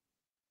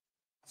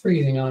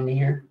freezing on me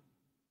here.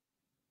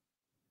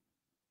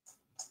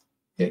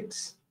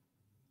 Yikes.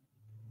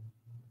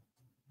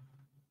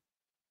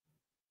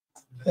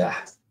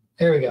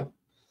 There we go.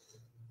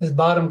 This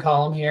bottom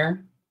column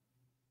here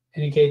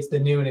indicates the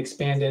new and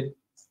expanded.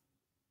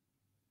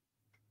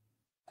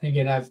 And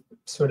again, I've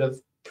sort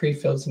of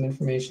pre-filled some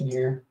information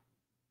here.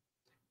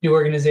 New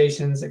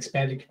organizations,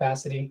 expanded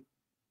capacity.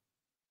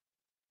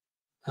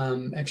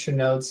 Extra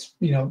notes,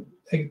 you know,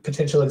 a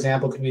potential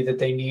example could be that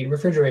they need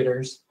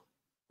refrigerators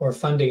or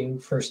funding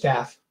for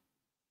staff.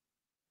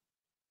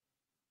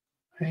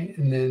 Right,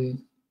 and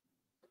then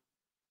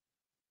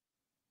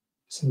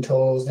some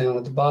totals down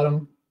at the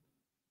bottom.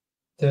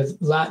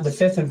 The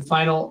fifth and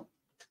final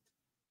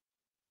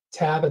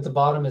tab at the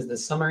bottom is the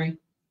summary.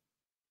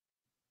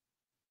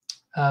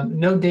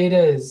 No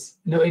data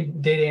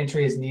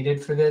entry is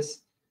needed for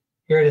this.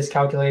 Here it is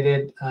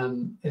calculated.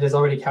 It has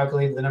already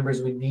calculated the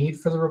numbers we need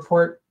for the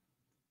report,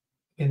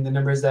 and the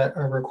numbers that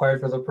are required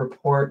for the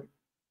report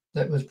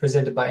that was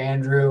presented by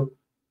Andrew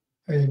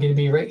are going to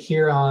be right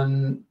here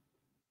on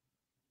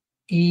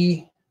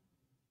E16,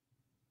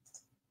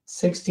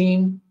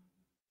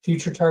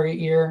 future target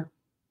year,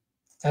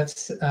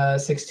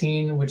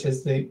 F16, which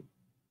is the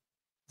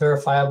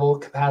verifiable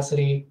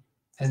capacity,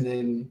 and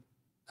then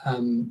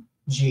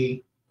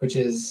G, which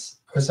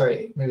is, or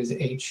sorry, maybe it's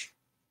H.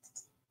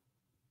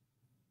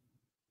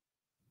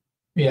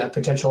 Yeah,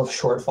 potential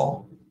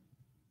shortfall.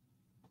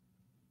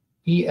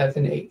 E, F,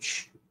 and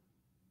H.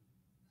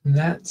 And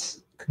that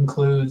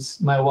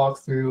concludes my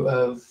walkthrough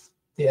of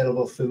the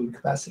edible food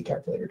capacity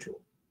calculator tool.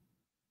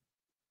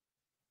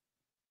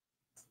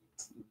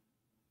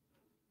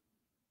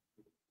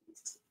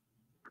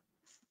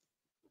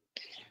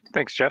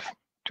 Thanks, Jeff.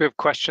 Do we have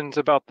questions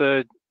about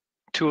the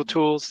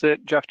tools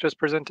that Jeff just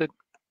presented?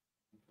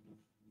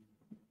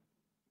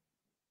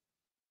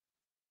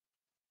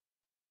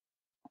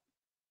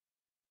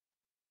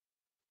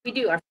 We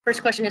do. Our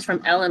first question is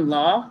from Ellen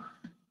Law.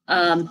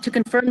 To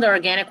confirm the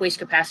organic waste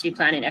capacity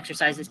plan and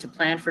exercises to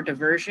plan for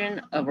diversion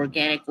of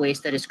organic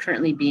waste that is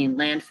currently being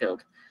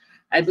landfilled.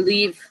 I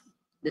believe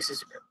this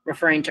is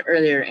referring to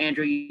earlier,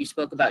 Andrew, you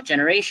spoke about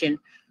generation,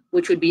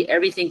 which would be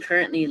everything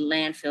currently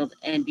landfilled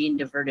and being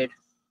diverted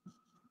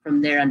from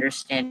their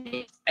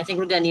understanding. I think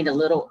we're going to need a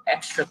little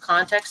extra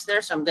context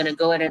there, so I'm going to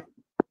go ahead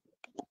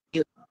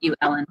and you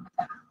Ellen,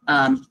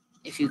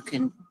 if you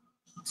can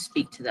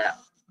speak to that.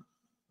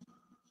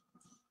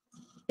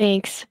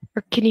 Thanks.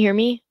 Can you hear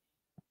me?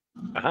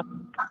 Uh-huh.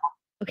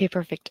 Okay,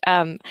 perfect.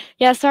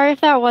 Yeah, sorry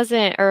if that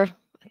wasn't, or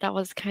that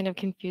was kind of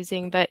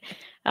confusing, but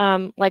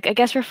like, I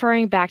guess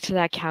referring back to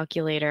that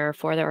calculator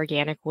for the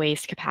organic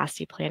waste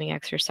capacity planning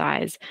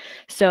exercise.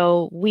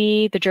 So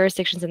we, the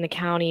jurisdictions in the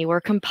county,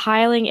 we're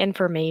compiling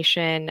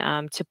information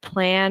to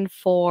plan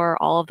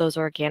for all of those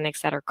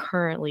organics that are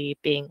currently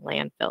being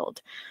landfilled,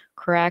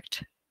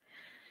 correct?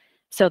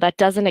 So that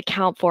doesn't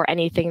account for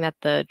anything that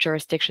the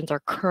jurisdictions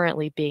are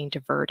currently being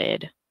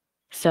diverted.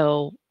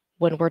 So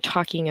when we're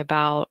talking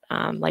about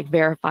like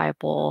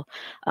verifiable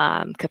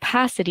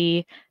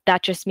capacity,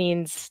 that just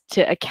means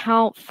to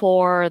account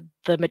for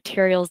the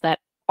materials that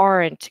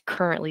aren't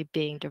currently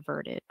being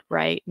diverted,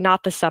 right?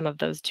 Not the sum of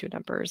those two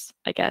numbers,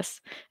 I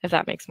guess, if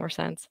that makes more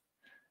sense.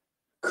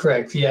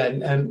 Correct, yeah,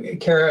 and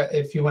Kara,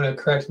 if you want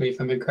to correct me if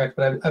I'm incorrect,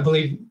 but I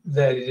believe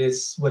that it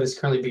is what is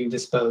currently being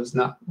disposed,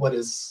 not what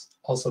is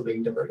also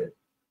being diverted.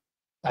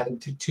 Adding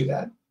to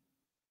that.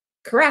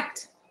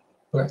 Correct.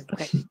 Correct.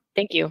 Okay,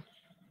 thank you.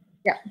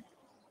 Yeah.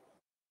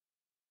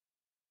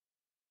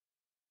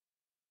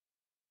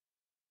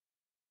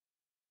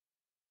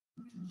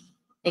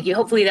 Thank you.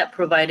 Hopefully that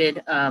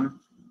provided a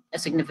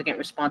significant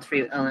response for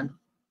you, Ellen.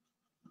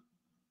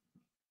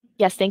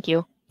 Yes, thank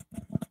you.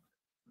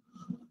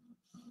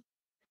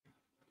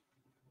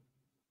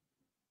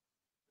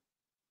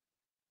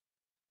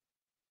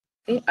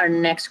 Okay, our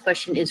next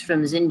question is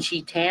from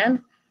Zinchi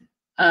Tan.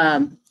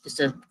 Just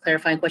a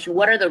clarifying question.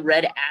 What are the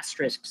red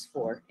asterisks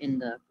for in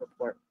the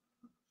report?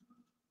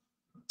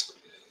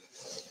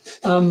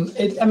 I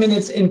mean,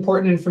 it's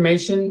important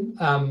information.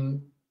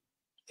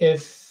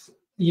 If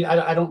you,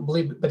 I don't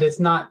believe, but it's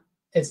not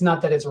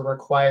that it's a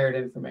required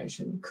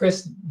information.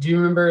 Chris, do you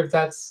remember if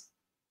that's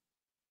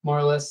more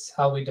or less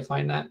how we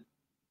define that?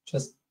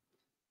 Just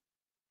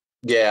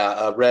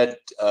Yeah, a red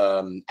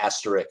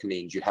asterisk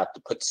means you have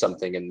to put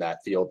something in that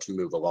field to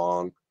move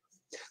along.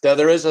 Now,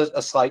 there is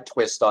a slight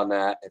twist on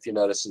that. If you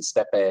notice in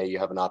step A, you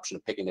have an option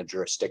of picking a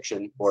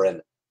jurisdiction or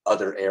an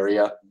other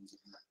area.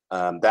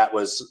 That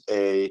was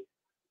a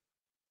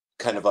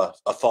kind of a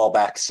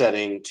fallback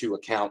setting to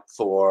account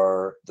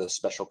for the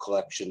special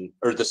collection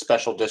or the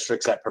special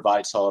districts that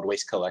provide solid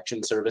waste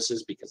collection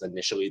services, because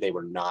initially they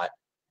were not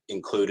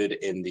included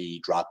in the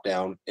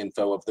drop-down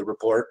info of the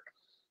report.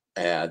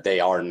 They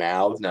are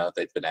now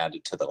they've been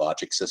added to the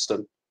logic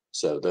system.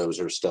 So those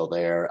are still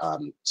there.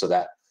 So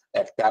that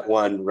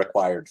one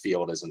required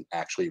field isn't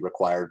actually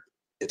required.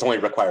 It's only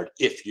required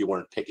if you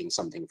weren't picking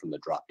something from the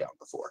drop-down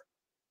before.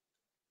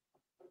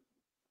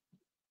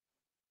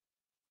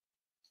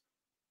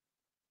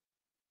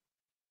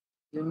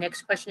 Your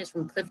next question is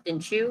from Clifton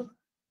Chu.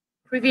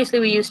 Previously,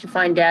 we used to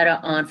find data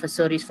on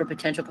facilities for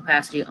potential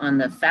capacity on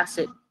the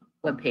Facet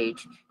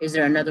webpage. Is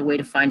there another way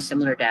to find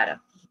similar data?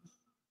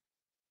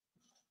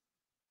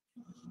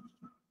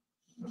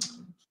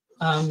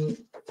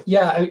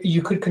 Yeah,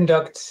 you could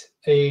conduct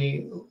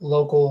a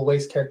local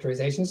waste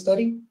characterization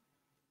study.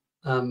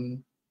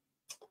 If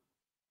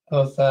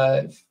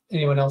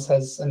anyone else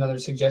has another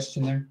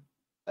suggestion there.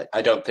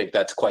 I don't think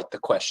that's quite the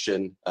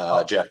question,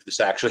 Jeff. This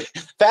actually,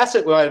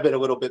 Facet might have been a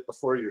little bit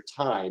before your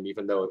time,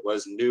 even though it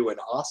was new and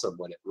awesome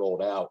when it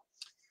rolled out.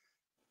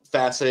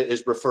 Facet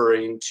is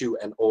referring to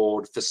an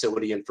old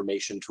facility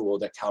information tool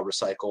that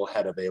CalRecycle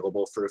had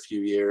available for a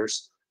few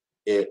years.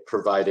 It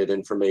provided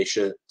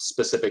information,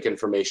 specific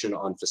information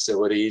on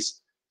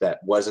facilities that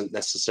wasn't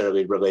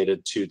necessarily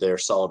related to their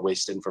solid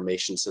waste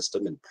information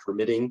system and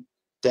permitting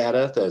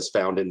data that is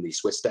found in the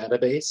Swiss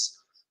database.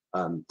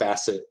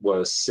 Facet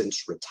was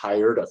since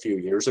retired a few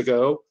years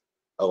ago,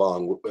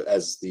 along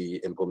as the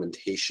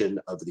implementation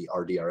of the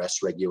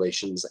RDRS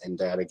regulations and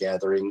data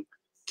gathering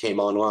came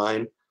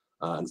online.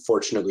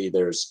 Unfortunately,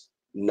 there's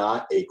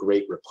not a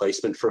great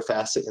replacement for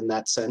Facet in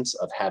that sense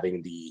of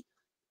having the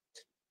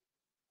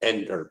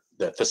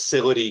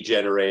facility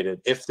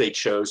generated. If they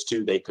chose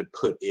to, they could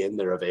put in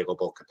their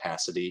available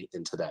capacity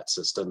into that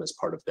system as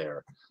part of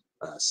their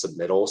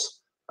submittals.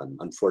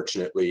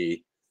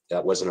 Unfortunately,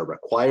 that wasn't a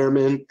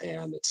requirement,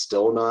 and it's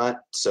still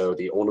not. So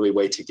the only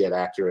way to get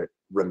accurate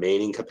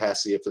remaining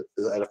capacity at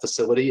a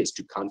facility is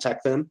to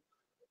contact them.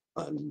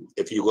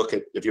 If you were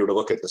to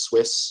look at the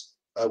Swiss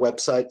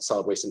website,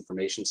 Solid Waste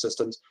Information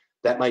Systems,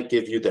 that might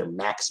give you their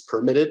max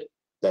permitted.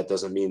 That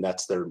doesn't mean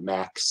that's their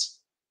max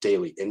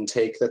daily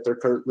intake that they're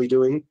currently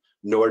doing,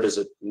 nor does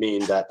it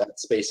mean that that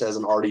space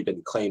hasn't already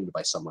been claimed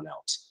by someone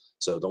else.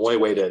 So the only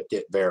way to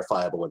get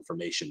verifiable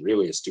information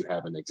really is to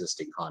have an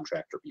existing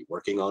contractor be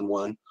working on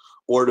one,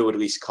 or to at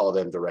least call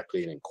them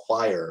directly and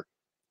inquire,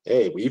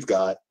 hey, we've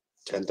got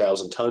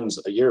 10,000 tons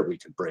a year we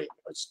could bring.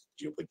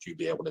 Would you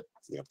be able to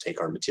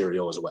take our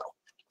material as well?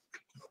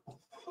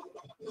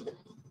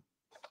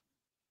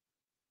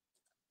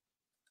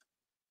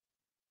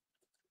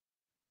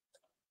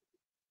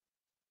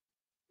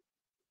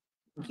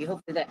 Thank you.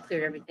 Hopefully that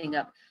cleared everything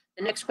up.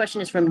 The next question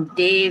is from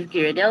Dave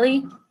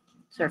Ghirardelli.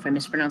 Sorry if I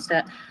mispronounced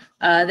that.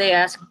 They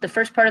ask, the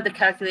first part of the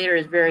calculator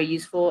is very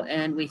useful,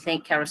 and we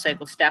thank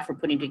CalRecycle staff for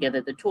putting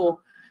together the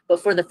tool. But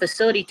for the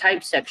facility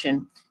type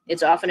section,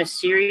 it's often a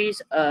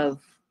series of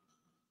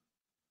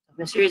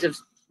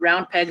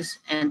round pegs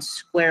and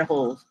square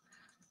holes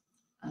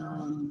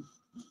to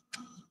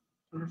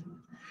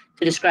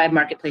describe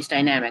marketplace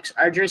dynamics.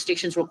 Are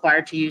jurisdictions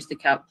required to use the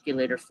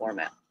calculator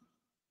format?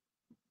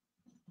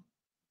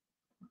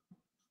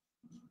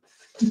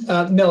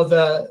 No,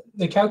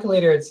 the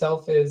calculator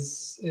itself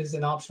is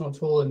an optional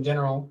tool in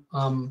general.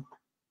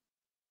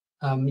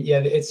 Yeah,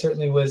 it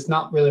certainly was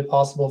not really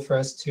possible for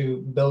us to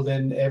build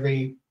in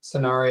every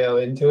scenario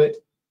into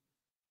it.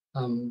 I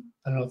don't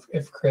know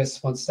if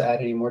Chris wants to add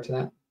any more to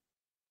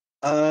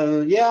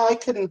that. Yeah, I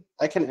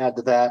can add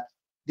to that.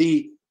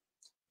 The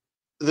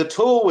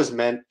tool was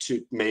meant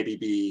to maybe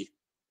be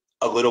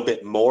a little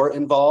bit more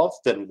involved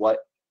than what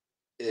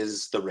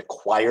is the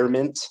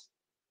requirement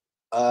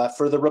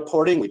for the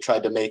reporting. We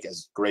tried to make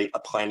as great a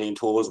planning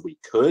tool as we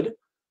could.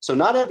 So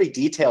not every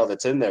detail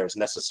that's in there is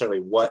necessarily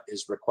what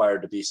is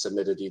required to be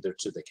submitted either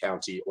to the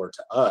county or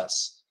to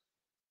us.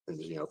 And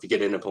if you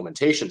get an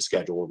implementation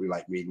schedule, we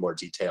might need more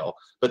detail.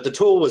 But the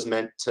tool was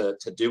meant to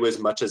do as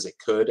much as it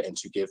could and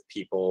to give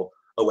people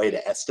a way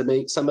to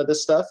estimate some of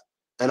this stuff.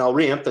 And I'll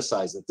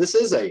reemphasize that this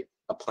is a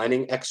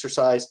planning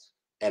exercise,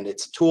 and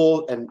it's a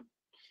tool. And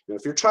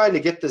if you're trying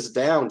to get this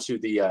down to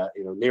the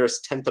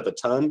nearest tenth of a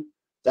ton,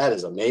 that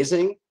is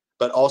amazing.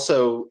 But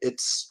also,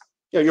 it's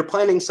you're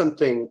planning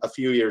something a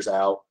few years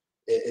out.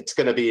 it's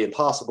going to be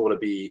impossible to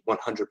be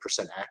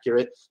 100%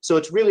 accurate. So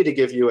it's really to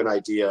give you an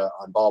idea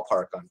on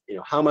ballpark on,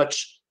 how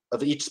much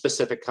of each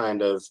specific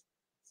kind of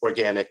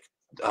organic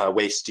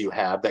waste do you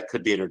have that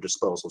could be in your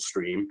disposal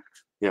stream.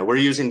 We're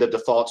using the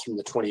defaults from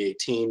the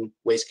 2018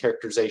 waste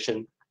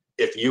characterization.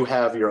 If you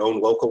have your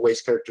own local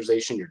waste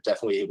characterization, you're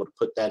definitely able to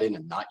put that in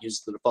and not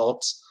use the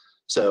defaults.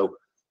 So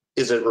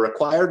is it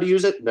required to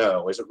use it?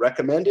 No. Is it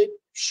recommended?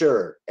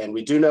 Sure. And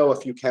we do know a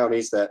few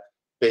counties that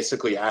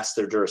basically ask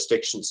their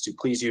jurisdictions to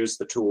please use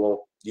the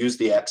tool, use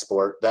the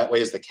export. That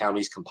way, as the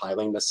county's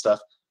compiling this stuff,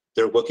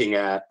 they're looking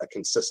at a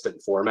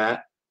consistent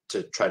format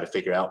to try to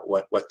figure out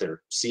what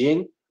they're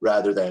seeing,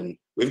 rather than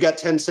we've got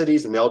 10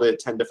 cities and they all did it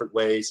 10 different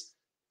ways.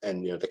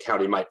 And the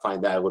county might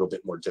find that a little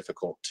bit more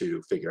difficult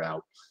to figure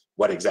out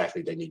what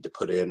exactly they need to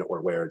put in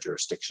or where a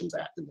jurisdiction's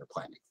at in their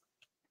planning.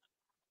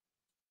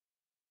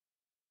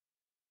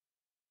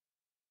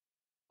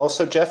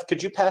 Also, Jeff,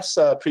 could you pass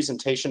a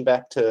presentation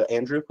back to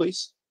Andrew,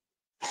 please?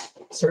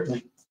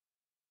 Certainly.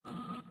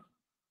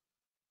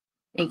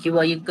 Thank you.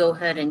 Well, you go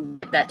ahead and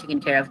get that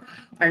taken care of.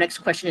 Our next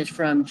question is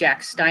from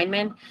Jack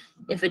Steinman.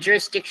 If a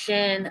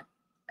jurisdiction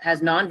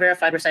has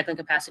non-verified recycling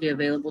capacity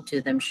available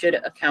to them, should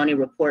a county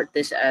report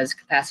this as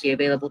capacity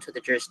available to the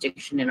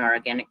jurisdiction in our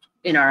organics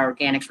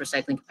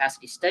recycling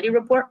capacity study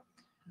report?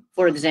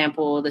 For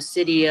example, the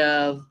city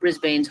of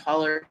Brisbane's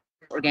hauler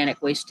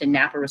organic waste to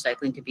Napa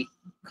Recycling to be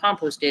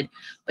composted,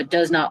 but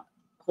does not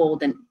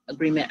hold an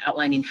agreement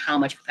outlining how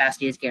much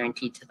capacity is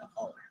guaranteed to the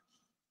hauler.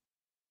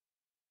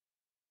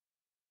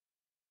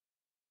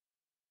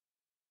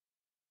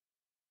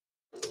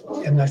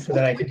 I'm not sure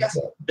that I can.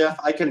 Jeff,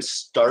 I can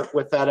start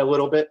with that a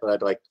little bit, but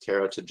I'd like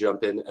Kara to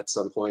jump in at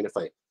some point if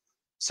I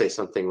say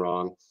something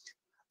wrong.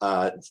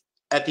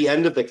 At the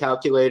end of the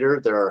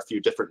calculator, there are a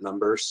few different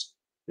numbers.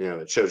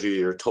 It shows you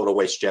your total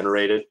waste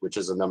generated, which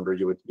is a number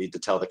you would need to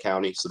tell the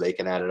county so they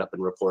can add it up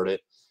and report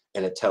it.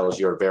 And it tells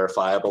your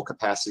verifiable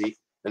capacity.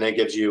 And it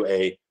gives you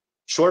a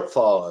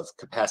shortfall of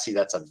capacity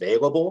that's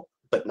available,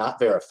 but not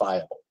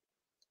verifiable.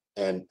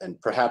 And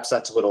perhaps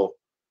that's a little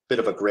bit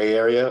of a gray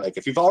area. Like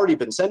if you've already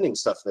been sending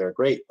stuff there,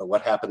 great. But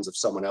what happens if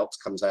someone else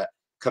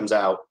comes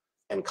out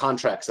and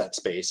contracts that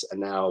space,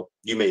 and now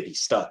you may be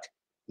stuck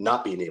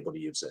not being able to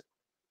use it?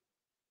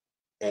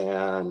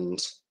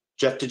 And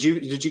Jeff, did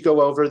you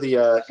go over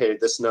the hey,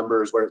 this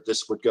number is where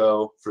this would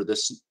go for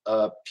this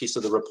piece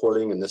of the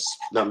reporting, and this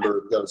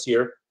number goes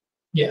here?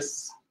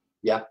 Yes.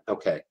 Yeah.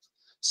 Okay.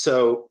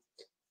 So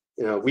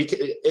we can,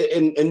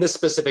 in this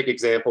specific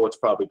example, it's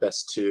probably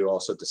best to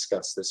also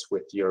discuss this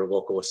with your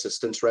local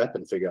assistance rep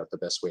and figure out the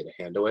best way to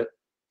handle it.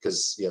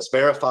 Because yes,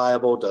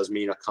 verifiable does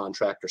mean a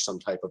contract or some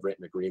type of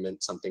written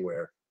agreement, something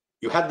where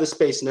you have the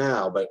space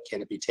now, but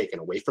can it be taken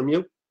away from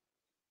you?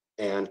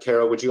 And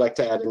Kara, would you like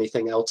to add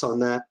anything else on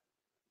that?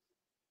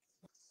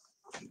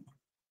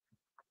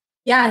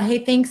 Yeah, hey,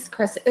 thanks,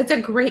 Chris. It's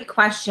a great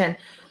question.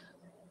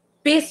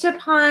 Based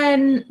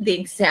upon the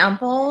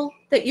example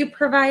that you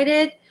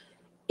provided,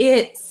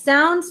 it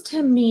sounds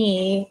to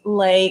me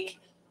like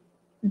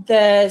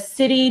the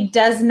city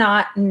does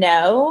not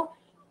know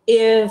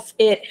if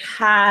it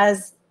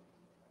has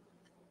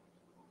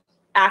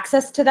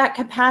access to that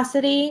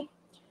capacity.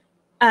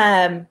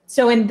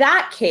 So in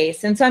that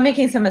case, and so I'm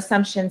making some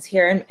assumptions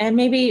here, and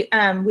maybe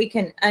we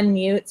can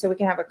unmute so we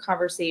can have a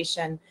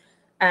conversation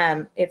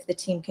if the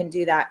team can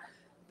do that.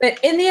 But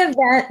in the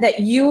event that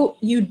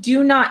you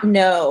do not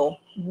know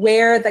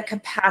where the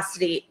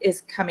capacity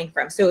is coming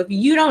from, so if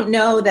you don't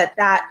know that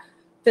that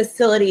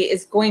facility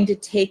is going to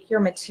take your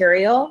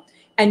material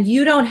and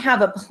you don't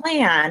have a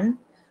plan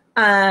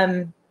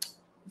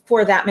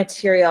for that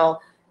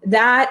material,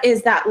 that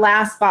is that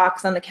last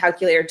box on the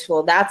calculator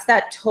tool. That's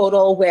that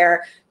total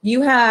where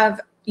you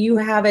have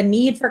a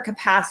need for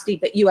capacity,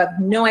 but you have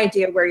no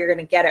idea where you're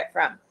going to get it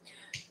from.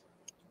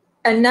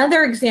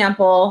 Another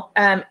example,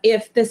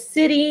 if the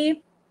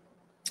city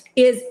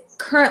is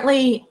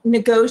currently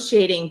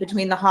negotiating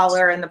between the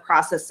hauler and the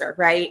processor,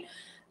 right?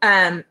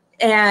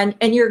 And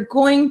you're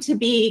going to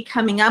be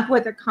coming up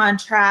with a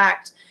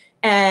contract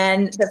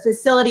and the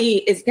facility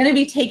is going to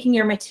be taking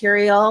your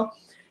material,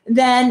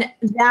 then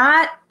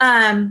that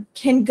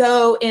can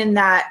go in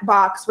that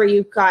box where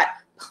you've got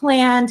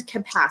planned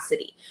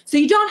capacity. So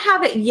you don't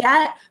have it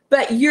yet,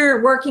 but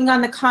you're working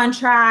on the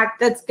contract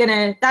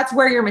that's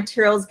where your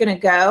material is going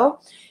to go.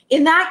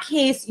 In that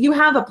case, you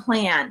have a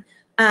plan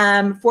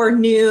for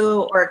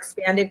new or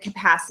expanded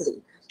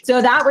capacity.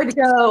 So that would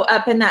go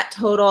up in that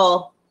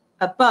total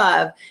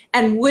above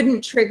and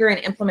wouldn't trigger an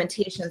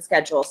implementation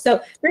schedule. So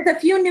there's a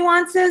few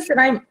nuances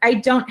that I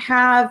don't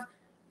have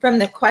from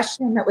the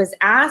question that was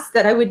asked,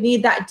 that I would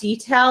need that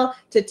detail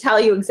to tell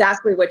you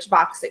exactly which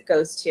box it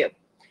goes to.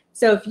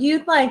 So if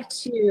you'd like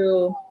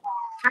to.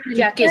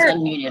 Jack is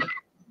unmuted.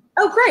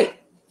 Oh, great.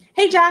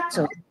 Hey, Jack.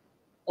 So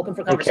open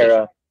for Hey, conversation.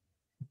 Kara.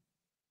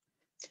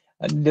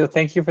 No,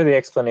 thank you for the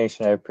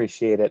explanation. I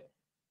appreciate it.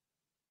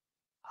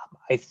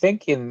 I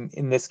think in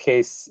this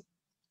case,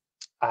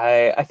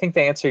 I think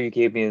the answer you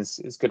gave me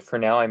is good for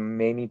now. I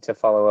may need to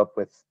follow up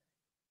with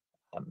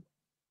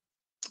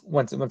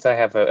once I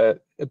have a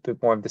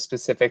bit more of the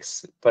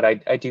specifics, but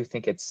I do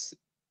think it's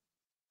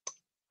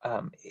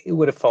it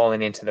would have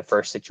fallen into the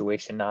first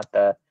situation, not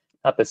the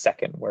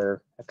second,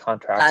 where a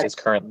contract is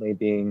currently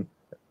being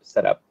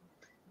set up.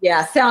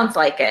 Yeah, sounds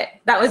like it.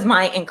 That was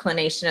my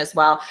inclination as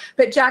well.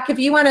 But Jack, if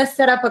you want to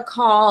set up a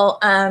call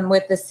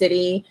with the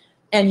city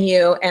and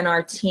you and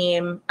our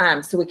team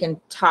so we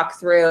can talk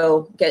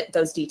through, get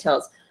those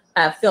details,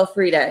 feel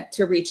free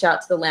to reach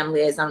out to the LAM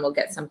liaison. We'll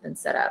get something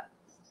set up.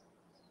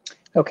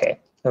 Okay.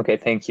 Okay.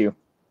 Thank you.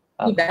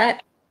 You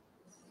bet.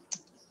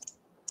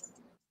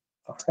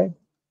 All right.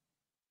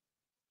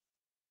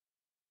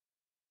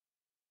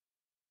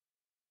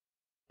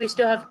 We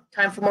still have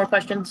time for more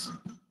questions?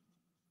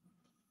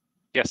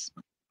 Yes.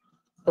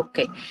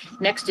 Okay,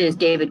 next is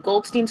David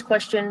Goldstein's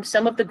question.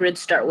 Some of the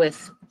grids start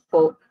with,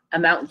 quote,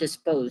 amount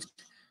disposed.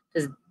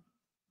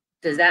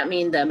 Does that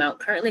mean the amount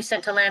currently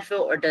sent to landfill,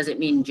 or does it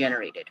mean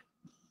generated?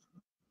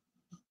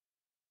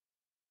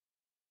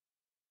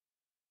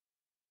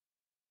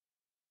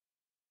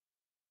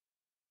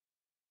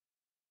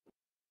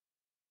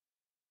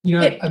 You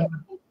know,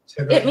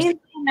 It means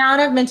the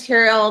amount of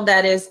material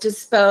that is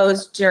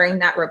disposed during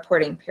that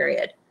reporting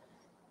period.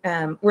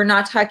 We're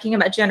not talking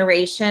about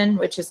generation,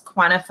 which is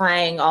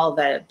quantifying all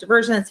the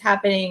diversion that's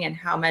happening and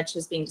how much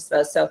is being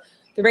disposed. So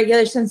the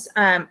regulations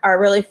are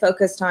really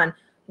focused on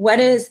what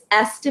is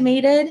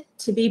estimated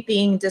to be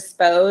being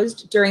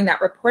disposed during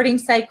that reporting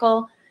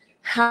cycle.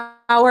 How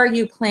are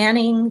you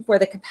planning for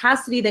the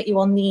capacity that you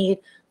will need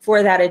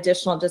for that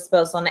additional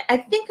disposal? And I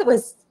think it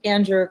was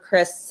Andrew or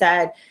Chris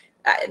said,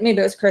 maybe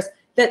it was Chris,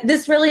 that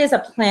this really is a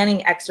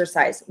planning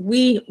exercise.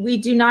 We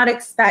do not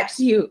expect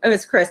you, it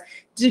was Chris,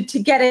 to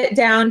get it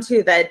down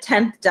to the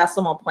 10th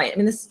decimal point. I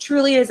mean, this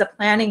truly is a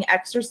planning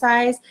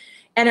exercise,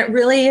 and it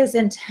really is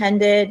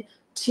intended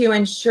to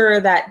ensure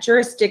that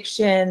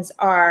jurisdictions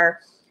are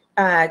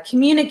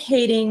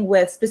communicating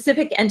with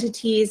specific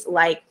entities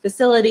like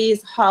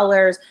facilities,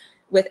 haulers,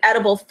 with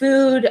edible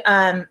food,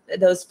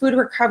 those food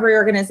recovery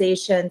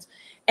organizations,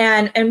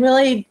 and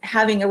really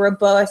having a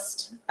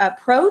robust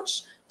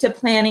approach to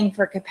planning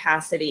for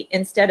capacity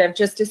instead of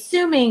just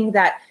assuming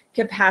that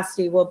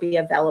capacity will be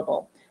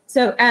available.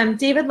 So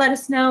David, let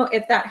us know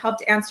if that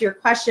helped answer your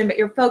question, but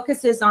your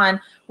focus is on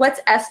what's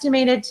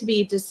estimated to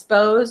be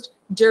disposed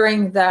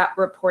during the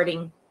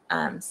reporting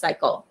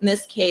cycle. In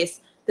this case,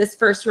 this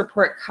first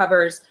report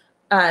covers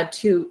a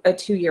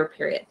two-year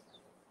period.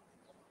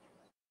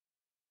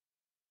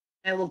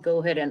 I will go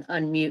ahead and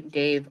unmute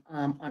Dave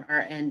on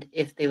our end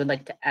if they would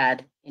like to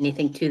add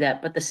anything to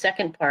that. But the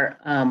second part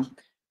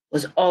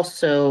was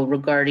also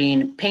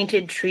regarding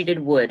painted treated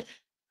wood.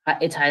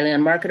 It's highly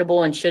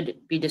unmarketable and should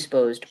be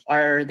disposed.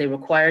 Are they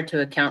required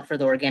to account for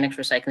the organics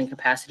recycling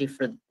capacity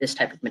for this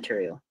type of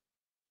material?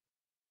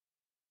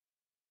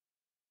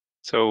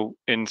 So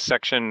in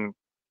section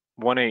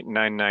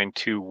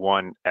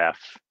 189921F,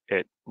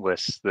 it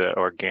lists the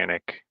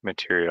organic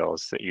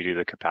materials that you do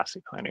the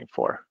capacity planning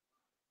for.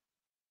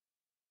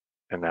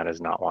 And that is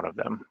not one of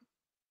them.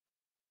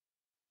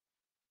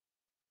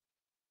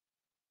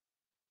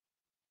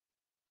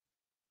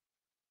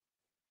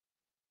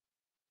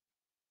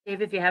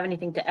 Dave, if you have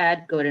anything to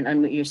add, go ahead and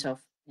unmute yourself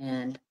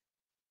and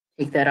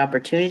take that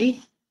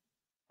opportunity.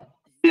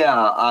 Yeah,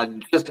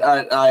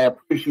 I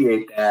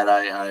appreciate that.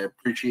 I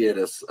appreciate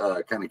us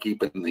kind of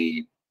keeping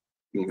the,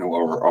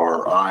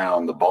 our eye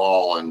on the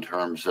ball in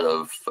terms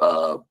of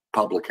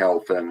public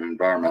health and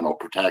environmental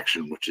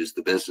protection, which is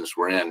the business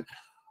we're in.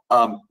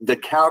 The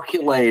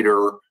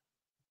calculator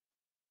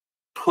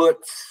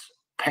puts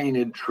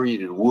painted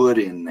treated wood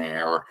in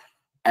there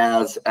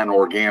as an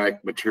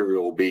organic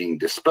material being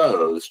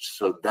disposed,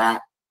 so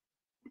that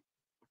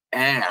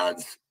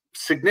adds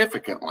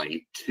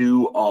significantly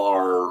to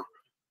our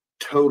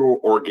total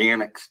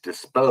organics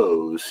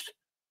disposed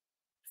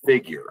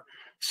figure.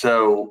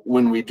 So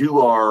when we do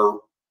our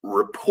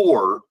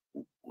report,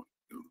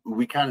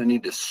 we kind of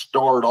need to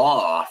start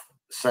off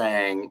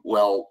saying,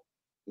 well,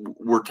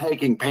 we're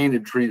taking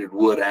painted treated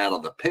wood out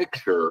of the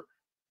picture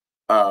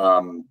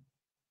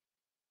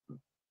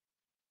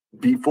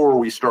before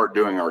we start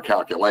doing our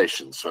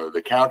calculations. So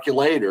the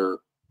calculator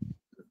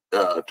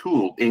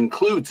tool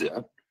includes it.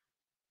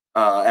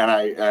 And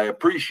I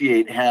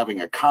appreciate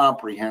having a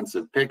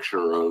comprehensive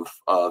picture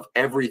of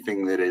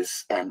everything that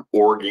is an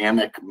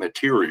organic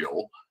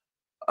material,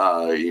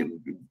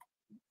 carbon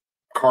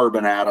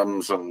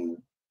atoms and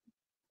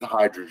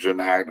hydrogen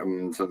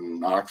atoms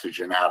and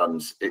oxygen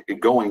atoms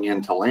going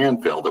into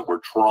landfill that we're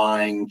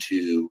trying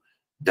to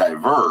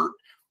divert.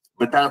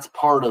 But that's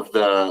part of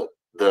the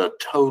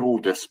total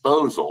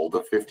disposal,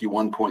 the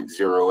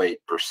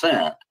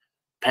 51.08%.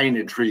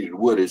 Painted treated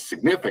wood is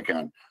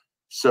significant.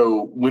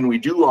 So when we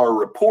do our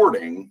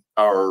reporting,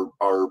 our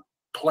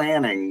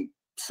planning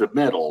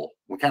submittal,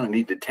 we kind of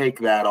need to take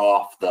that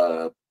off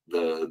the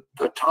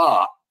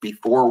top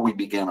before we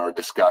begin our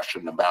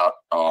discussion about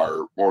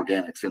our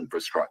organics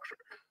infrastructure.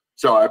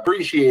 So I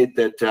appreciate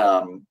that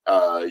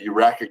you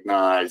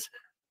recognize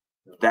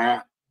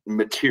that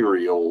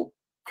material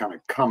kind of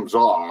comes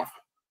off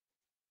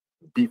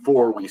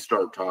before we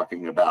start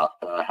talking about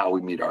how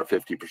we meet our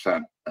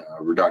 50%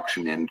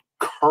 reduction in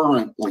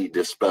currently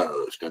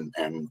disposed.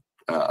 And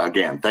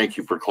again, thank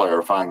you for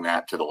clarifying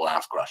that to the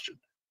last question.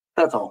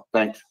 That's all.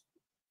 Thanks.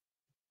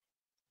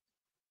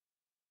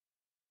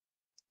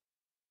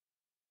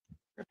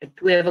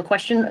 Perfect. We have a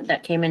question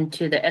that came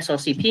into the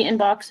SLCP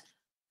inbox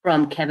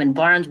from Kevin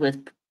Barnes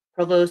with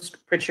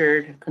Provost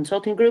Pritchard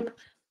Consulting Group.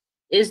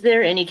 Is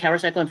there any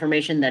CalRecycle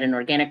information that an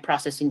organic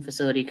processing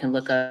facility can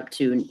look up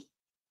to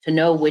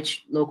know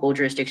which local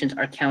jurisdictions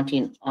are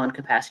counting on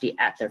capacity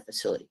at their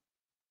facility?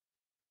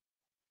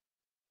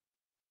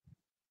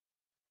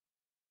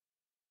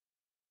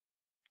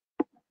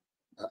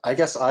 I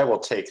guess I will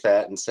take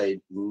that and say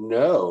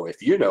no.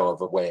 If you know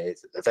of a way,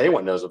 if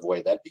anyone knows of a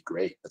way, that'd be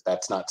great. But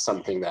that's not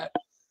something that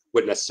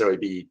would necessarily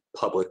be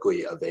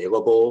publicly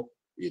available,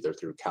 either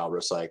through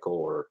CalRecycle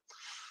or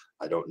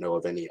I don't know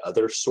of any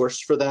other source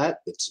for that.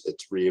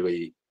 It's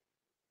really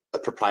a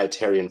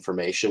proprietary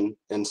information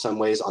in some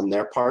ways on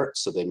their part,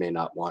 so they may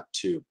not want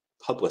to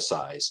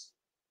publicize,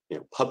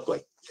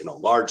 public,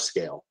 large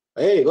scale.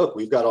 Hey, look,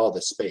 we've got all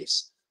this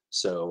space.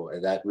 So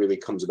that really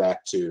comes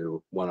back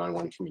to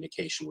one-on-one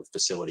communication with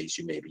facilities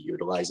you may be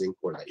utilizing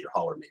or that your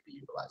hauler may be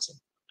utilizing.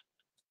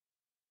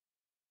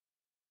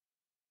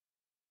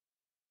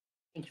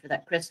 Thanks for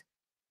that, Chris.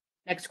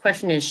 Next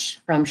question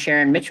is from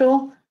Sharon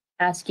Mitchell,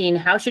 asking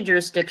how should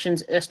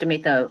jurisdictions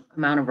estimate the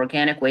amount of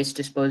organic waste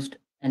disposed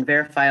and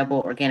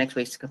verifiable organics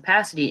waste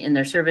capacity in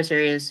their service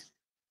areas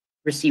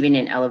receiving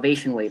an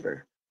elevation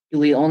waiver? Do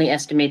we only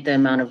estimate the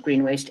amount of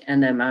green waste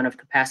and the amount of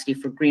capacity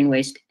for green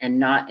waste and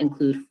not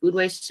include food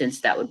waste,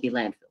 since that would be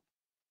landfill?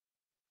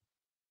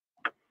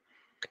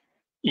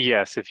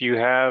 Yes, if you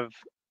have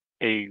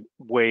a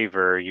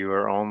waiver, you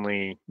are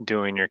only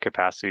doing your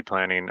capacity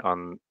planning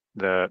on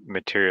the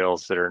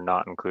materials that are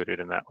not included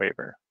in that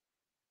waiver.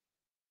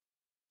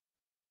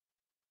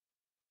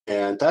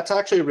 And that's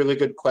actually a really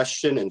good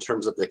question in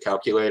terms of the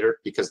calculator,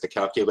 because the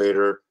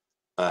calculator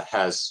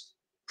has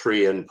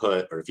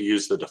pre-input, or if you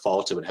use the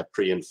default, it would have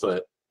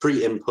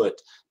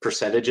pre-input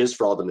percentages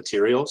for all the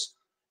materials.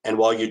 And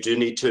while you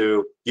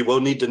will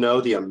need to know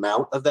the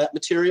amount of that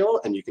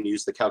material, and you can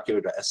use the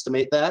calculator to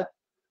estimate that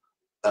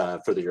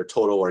for your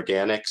total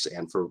organics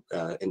and for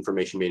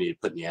information you may need to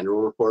put in the annual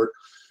report.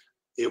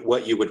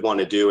 What you would want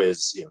to do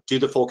is do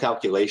the full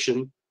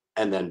calculation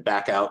and then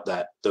back out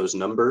those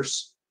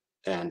numbers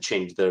and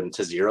change them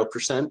to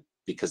 0%,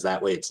 because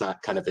that way it's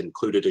not kind of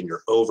included in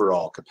your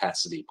overall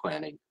capacity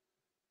planning.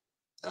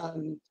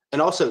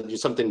 And also do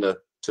something to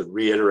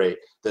reiterate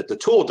that the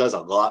tool does a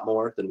lot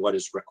more than what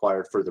is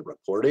required for the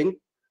reporting.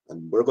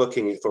 And we're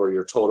looking for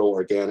your total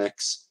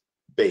organics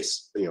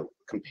base,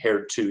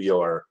 compared to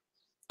your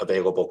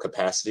available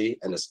capacity.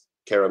 And as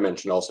Kara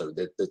mentioned also,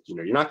 that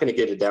you're not going to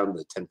get it down to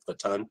the 10th of a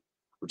ton.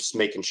 We're just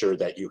making sure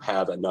that you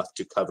have enough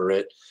to cover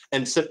it.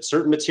 And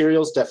certain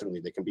materials,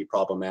 definitely, they can be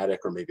problematic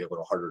or maybe a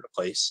little harder to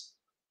place.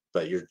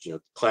 But you're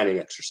planning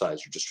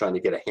exercise. You're just trying to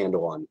get a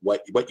handle on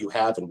what you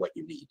have and what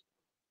you need.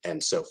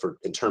 And so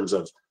in terms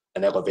of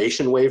an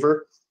elevation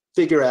waiver,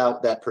 figure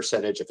out that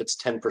percentage. If it's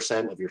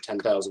 10% of your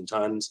 10,000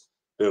 tons,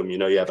 boom, you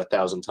have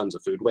 1,000 tons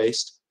of food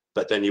waste.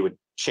 But then you would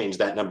change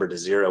that number to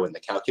 0 in the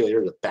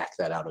calculator to back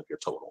that out of your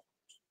total.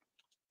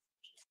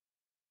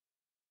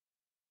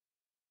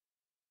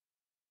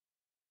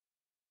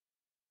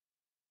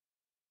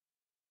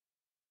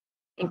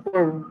 I think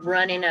we're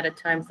running out of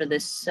time for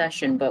this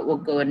session, but we'll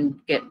go ahead and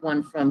get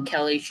one from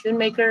Kelly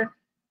Schoonmaker.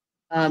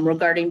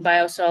 Regarding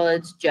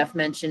biosolids, Jeff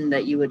mentioned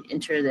that you would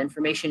enter the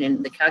information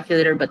in the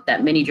calculator, but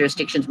that many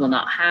jurisdictions will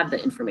not have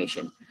the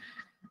information.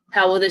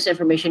 How will this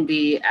information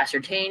be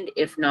ascertained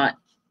if not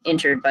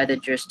entered by the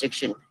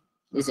jurisdiction?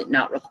 Is it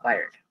not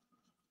required?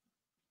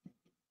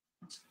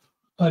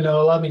 Oh,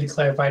 no, allow me to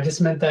clarify. I just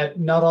meant that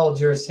not all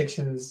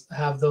jurisdictions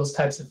have those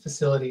types of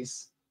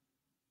facilities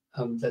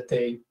that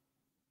they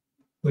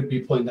would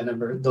be pulling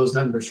those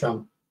numbers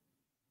from.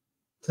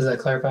 Does that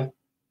clarify?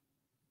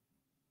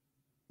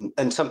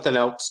 And something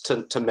else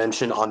to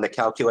mention on the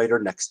calculator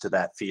next to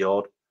that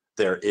field,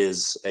 there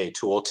is a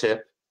tooltip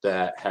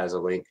that has a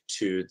link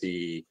to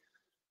the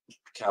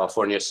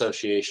California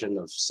Association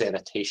of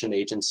Sanitation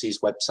Agencies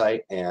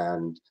website,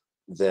 and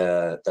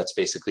that's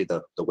basically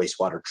the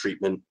wastewater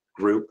treatment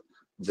group.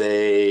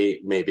 They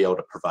may be able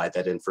to provide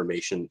that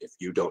information if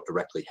you don't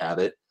directly have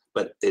it,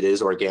 but it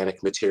is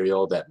organic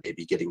material that may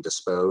be getting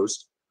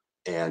disposed,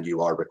 and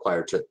you are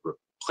required to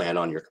plan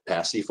on your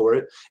capacity for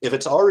it. If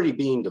it's already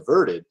being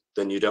diverted,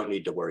 then you don't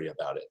need to worry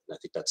about it. And I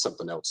think that's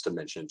something else to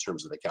mention in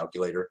terms of the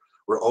calculator.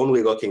 We're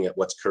only looking at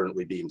what's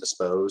currently being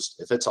disposed.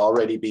 If it's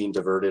already being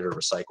diverted or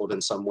recycled in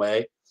some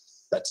way,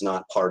 that's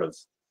not part of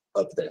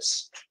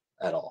this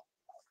at all.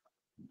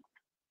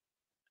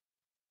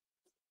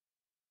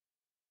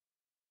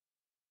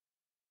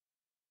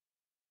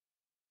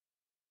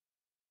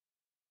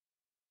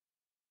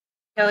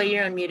 Kelly,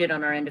 you're unmuted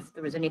on our end. If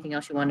there was anything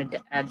else you wanted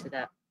to add to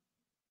that.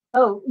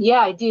 Oh,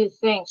 yeah, I do.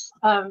 Thanks.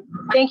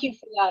 Thank you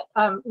for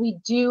that. We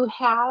do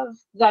have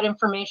that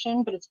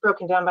information, but it's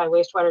broken down by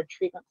wastewater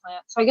treatment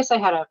plant. So I guess I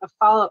had a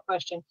follow-up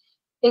question.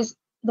 Is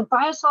the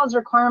biosolids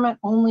requirement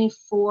only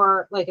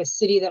for like a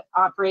city that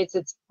operates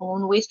its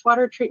own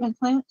wastewater treatment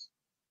plant?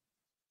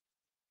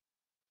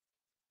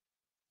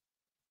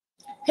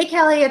 Hey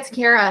Kelly, it's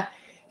Kara.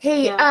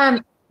 Hey,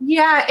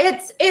 yeah,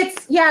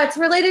 it's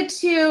related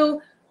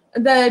to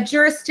the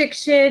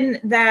jurisdiction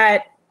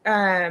that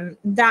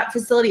that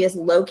facility is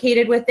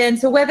located within.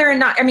 So whether or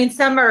not, I mean,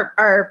 some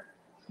are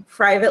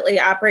privately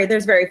operated.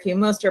 There's very few.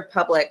 Most are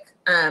public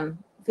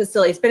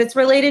facilities, but it's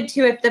related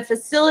to if the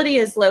facility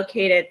is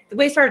located, the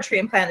wastewater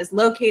treatment plant is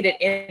located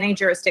in a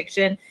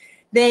jurisdiction,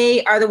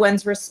 they are the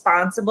ones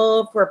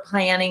responsible for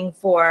planning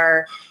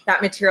for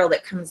that material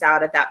that comes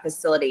out of that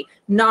facility.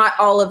 Not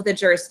all of the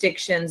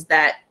jurisdictions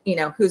that, you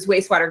know, whose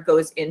wastewater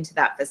goes into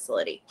that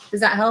facility. Does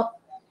that help?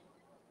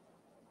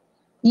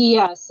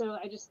 Yeah, so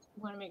I just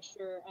want to make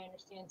sure I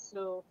understand.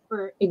 So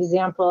for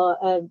example,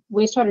 a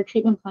wastewater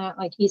treatment plant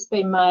like East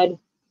Bay Mud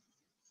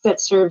that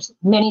serves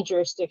many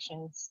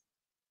jurisdictions,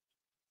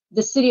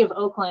 the city of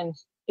Oakland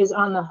is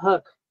on the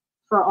hook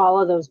for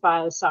all of those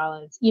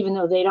biosolids, even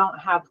though they don't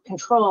have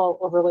control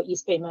over what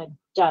East Bay Mud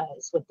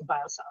does with the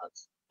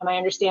biosolids. Am I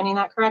understanding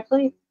that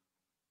correctly?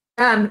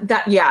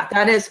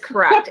 That is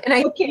correct. And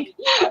I okay,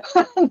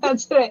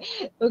 that's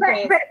it.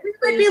 Okay, but we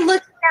would be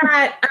looking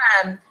at,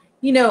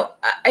 you know,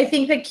 I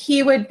think the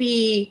key would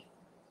be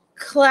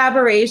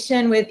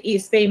collaboration with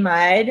East Bay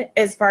Mud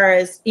as far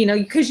as, you know,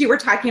 because you were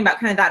talking about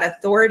kind of that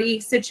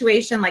authority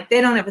situation, like they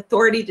don't have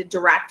authority to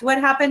direct what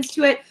happens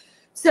to it.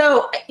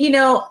 So, you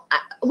know,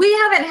 we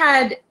haven't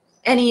had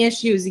any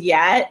issues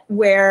yet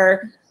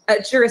where a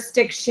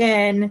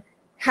jurisdiction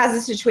has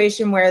a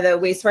situation where the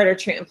wastewater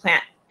treatment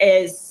plant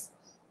is,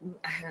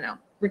 I don't know,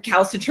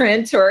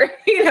 recalcitrant or,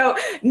 you know,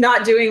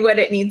 not doing what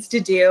it needs to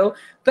do.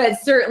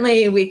 But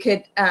certainly we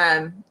could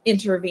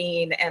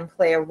intervene and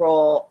play a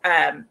role.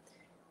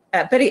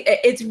 But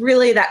it's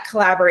really that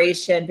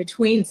collaboration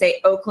between,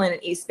 say, Oakland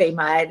and East Bay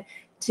Mud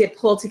to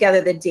pull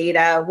together the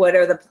data. What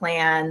are the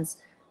plans?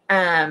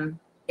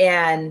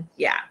 And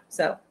yeah,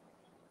 so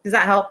does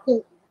that help?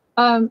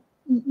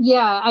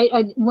 Yeah,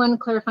 I one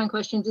clarifying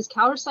question. Does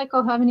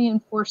CalRecycle have any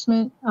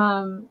enforcement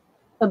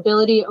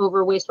ability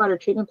over wastewater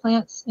treatment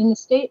plants in the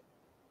state?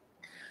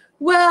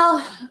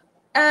 Well,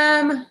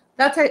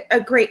 that's a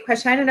great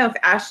question. I don't know if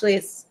Ashley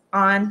is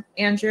on,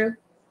 Andrew.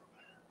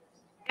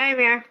 I'm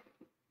here.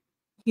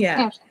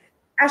 Yeah.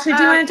 Ashley,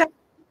 do you want to talk?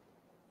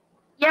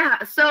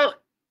 Yeah, so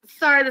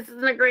sorry, this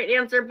isn't a great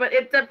answer, but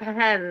it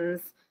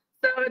depends.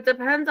 So it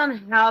depends on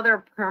how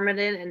they're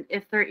permitted and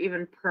if they're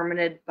even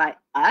permitted by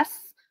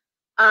us.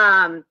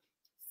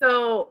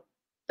 So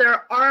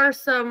there are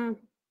some,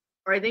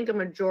 or I think a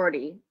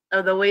majority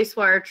of the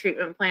wastewater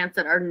treatment plants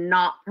that are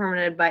not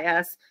permitted by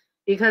us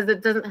because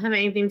it doesn't have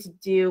anything to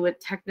do with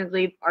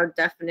technically our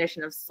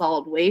definition of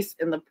solid waste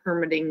in the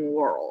permitting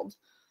world.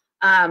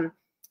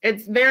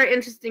 It's a very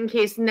interesting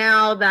case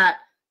now that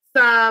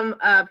some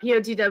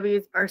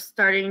POTWs are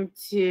starting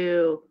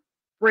to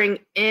bring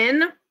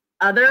in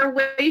other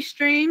waste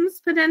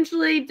streams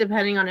potentially,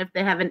 depending on if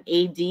they have an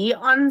AD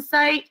on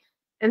site.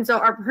 And so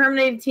our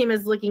permitting team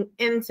is looking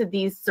into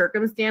these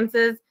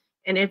circumstances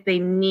and if they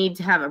need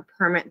to have a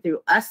permit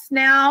through us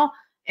now,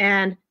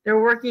 and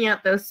they're working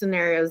out those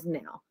scenarios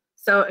now.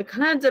 So it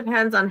kind of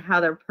depends on how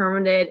they're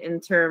permitted in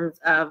terms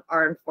of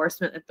our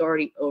enforcement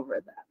authority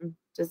over them.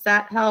 Does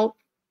that help?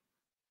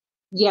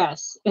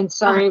 Yes, and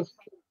sorry,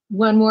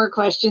 one more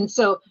question.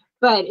 So,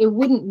 but it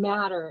wouldn't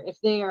matter if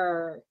they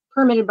are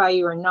permitted by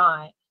you or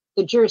not.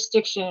 The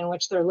jurisdiction in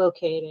which they're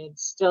located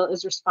still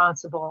is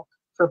responsible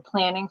for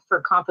planning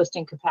for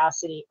composting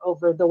capacity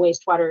over the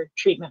wastewater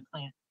treatment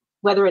plant,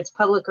 whether it's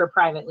public or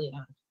privately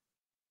owned.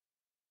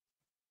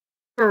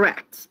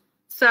 Correct.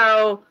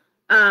 So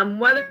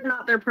whether or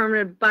not they're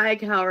permitted by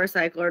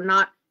CalRecycle or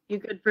not, you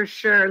could for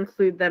sure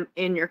include them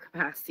in your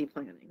capacity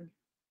planning.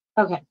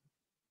 Okay.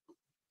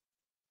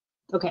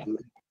 Okay.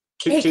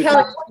 Hey,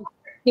 Kelly,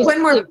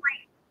 one more point.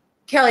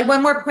 Kelly,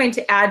 one more point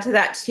to add to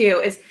that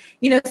too is,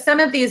 you know, some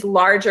of these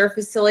larger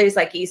facilities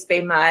like East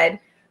Bay Mud,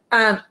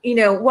 you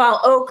know, while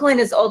Oakland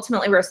is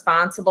ultimately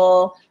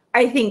responsible,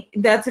 I think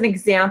that's an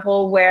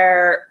example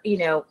where, you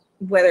know,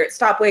 whether it's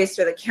Stop Waste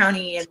or the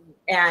county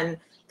and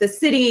the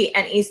city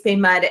and East Bay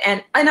Mud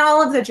and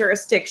all of the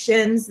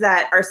jurisdictions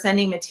that are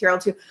sending material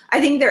to,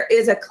 I think there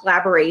is a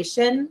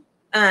collaboration.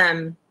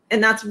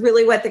 And that's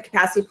really what the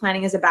capacity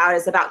planning is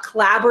about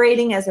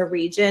collaborating as a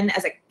region,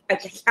 as a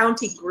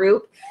county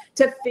group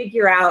to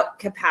figure out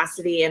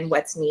capacity and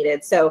what's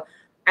needed. So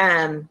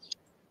I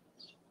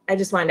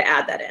just wanted to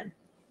add that in.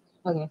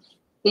 Okay,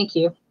 thank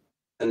you.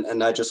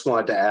 And I just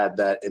wanted to add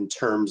that in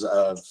terms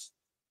of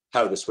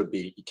how this would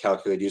be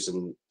calculated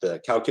using the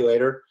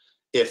calculator,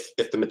 if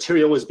the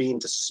material was being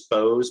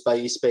disposed by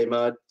East Bay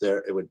Mud,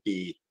 it would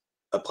be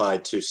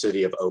applied to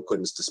City of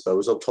Oakland's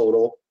disposal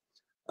total.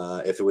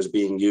 If it was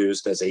being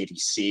used as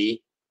ADC,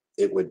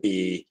 it would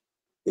be,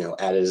 you know,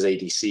 added as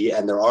ADC.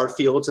 And there are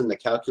fields in the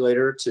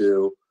calculator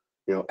to,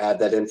 you know, add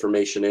that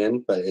information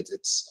in, but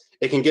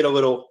it can get a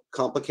little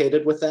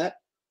complicated with that.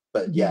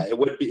 But yeah,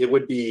 it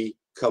would be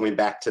coming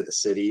back to the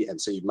city, and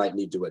so you might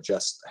need to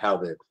adjust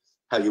how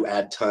how you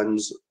add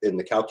tons in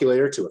the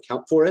calculator to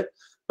account for it.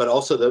 But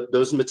also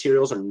those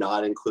materials are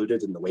not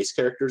included in the waste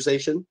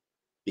characterization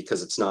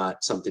because it's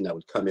not something that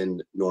would come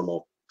in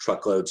normal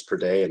truckloads per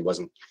day and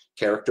wasn't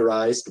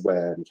characterized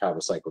when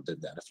CalRecycle did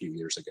that a few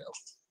years ago.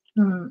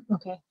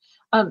 Okay.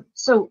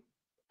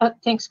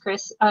 Thanks,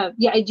 Chris.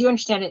 Yeah, I do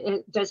understand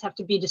it does have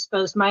to be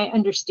disposed. My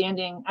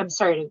understanding, I'm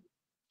sorry to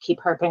keep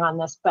harping on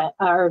this, but,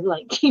 or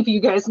like keep you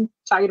guys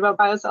talking about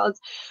biosolids,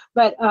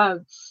 but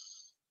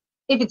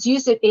if it's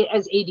used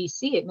as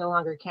ADC, it no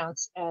longer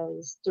counts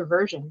as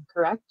diversion,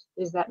 correct?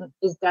 Is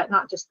that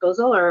not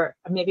disposal, or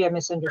maybe I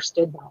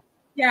misunderstood that?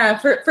 Yeah,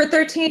 for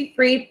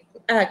 13.3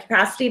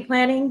 capacity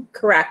planning,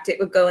 correct. It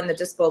would go in the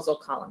disposal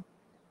column.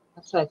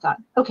 That's what I thought.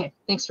 Okay,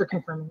 thanks for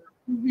confirming.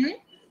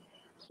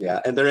 Yeah,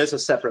 and there is a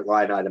separate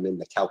line item in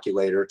the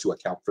calculator to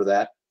account for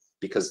that,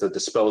 because the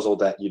disposal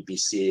that you'd be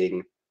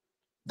seeing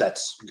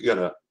that's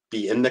gonna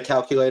be in the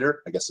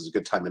calculator, I guess is a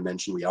good time to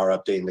mention we are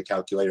updating the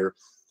calculator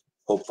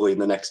hopefully in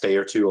the next day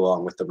or two,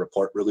 along with the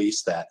report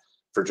release, that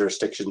for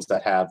jurisdictions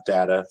that have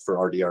data for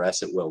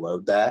RDRS, it will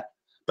load that.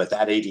 But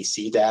that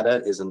ADC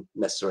data isn't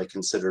necessarily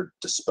considered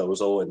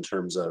disposal in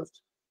terms of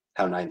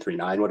how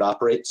 939 would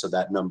operate. So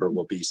that number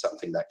will be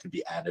something that could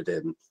be added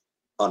in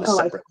on a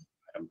separate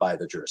item by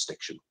the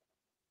jurisdiction.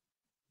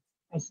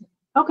 I see.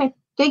 Okay,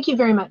 thank you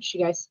very much,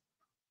 you guys.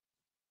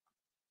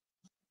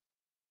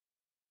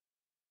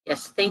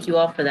 Yes, thank you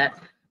all for that.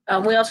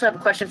 We also have a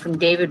question from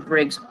David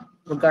Briggs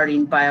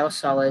regarding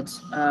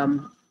biosolids.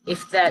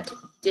 If that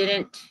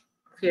didn't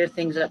clear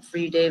things up for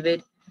you,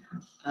 David,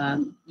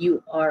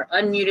 you are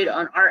unmuted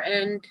on our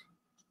end.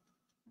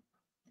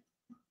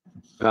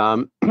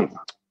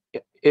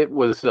 It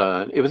was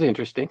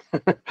interesting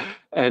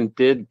and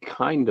did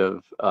kind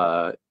of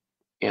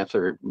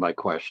answer my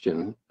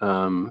question.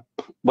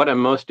 What I'm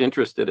most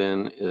interested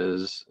in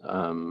is,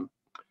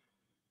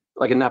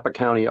 like in Napa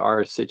County,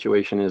 our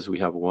situation is we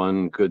have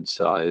one good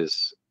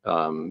size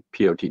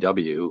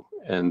POTW,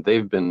 and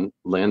they've been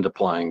land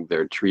applying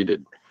their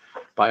treated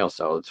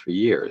biosolids for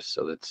years.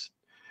 So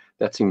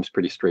that seems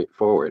pretty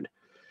straightforward.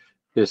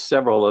 There's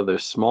several other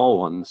small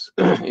ones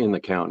in the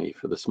county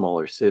for the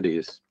smaller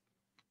cities,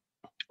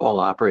 all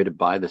operated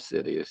by the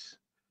cities.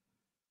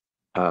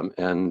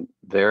 And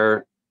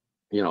their,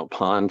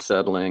 pond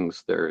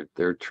settlings,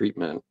 their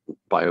treatment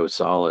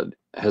biosolid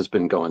has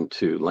been going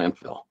to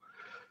landfill.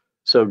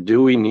 So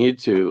do we need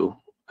to,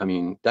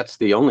 that's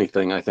the only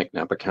thing I think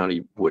Napa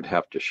County would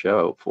have to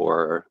show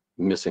for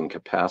missing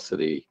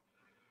capacity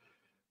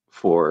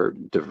for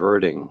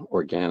diverting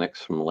organics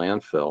from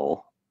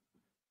landfill.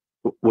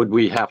 Would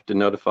we have to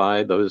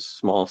notify those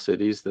small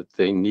cities that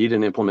they need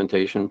an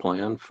implementation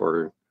plan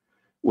for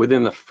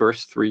within the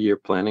first 3-year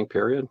planning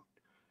period,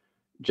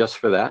 just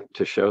for that,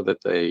 to show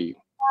that they?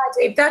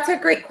 Dave, that's a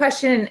great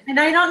question. And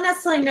I don't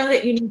necessarily know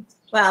that you need,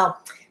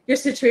 well, your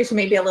situation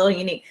may be a little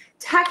unique.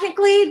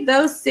 Technically,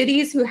 those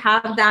cities who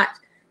have that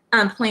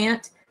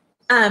plant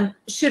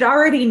should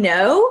already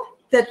know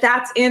that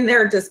that's in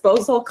their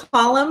disposal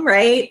column,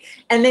 right?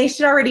 And they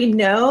should already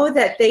know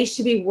that they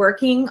should be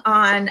working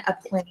on a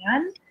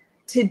plan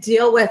to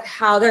deal with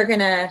how they're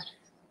gonna,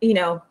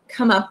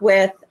 come up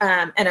with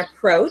an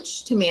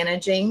approach to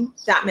managing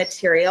that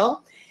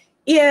material.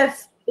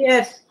 If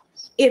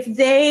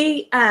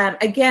they,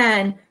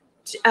 again,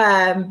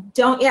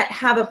 don't yet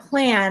have a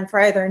plan for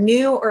either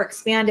new or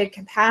expanded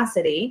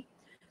capacity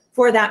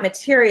for that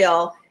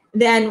material,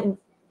 then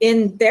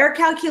in their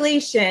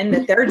calculation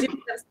that they're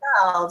doing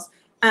themselves,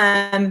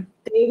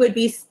 they would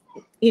be,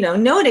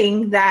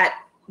 noting that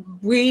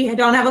we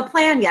don't have a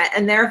plan yet,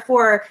 and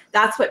therefore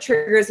that's what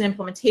triggers an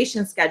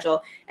implementation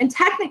schedule. And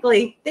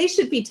technically, they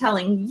should be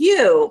telling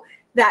you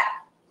that,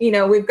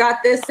 we've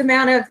got this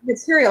amount of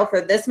material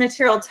for this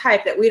material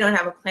type that we don't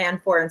have a plan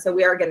for, and so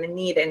we are going to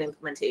need an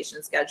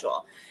implementation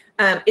schedule.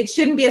 It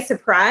shouldn't be a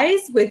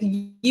surprise with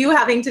you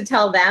having to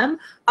tell them,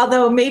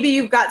 although maybe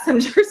you've got some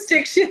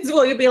jurisdictions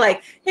where you'll be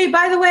like, hey,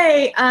 by the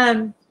way,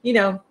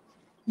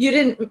 you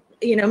didn't,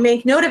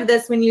 make note of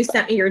this when you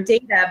sent me your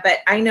data, but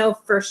I know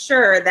for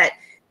sure that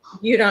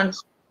you don't,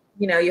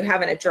 you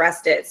haven't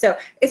addressed it. So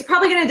it's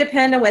probably going to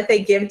depend on what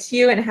they give to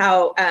you and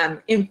how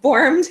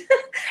informed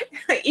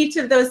each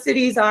of those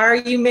cities are.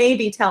 You may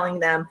be telling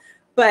them,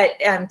 but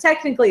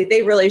technically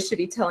they really should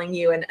be telling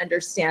you and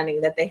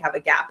understanding that they have a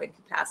gap in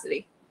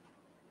capacity.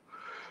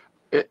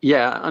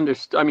 Yeah,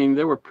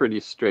 they were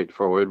pretty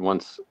straightforward.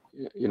 Once,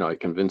 I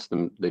convinced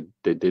them they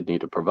did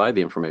need to provide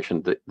the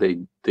information.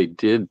 They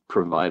did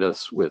provide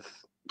us with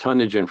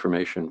tonnage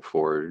information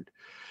for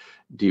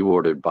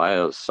dewatered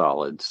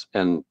biosolids,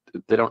 and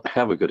they don't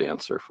have a good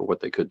answer for what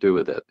they could do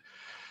with it.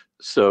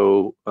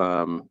 So,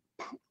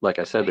 like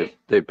I said,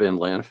 they've been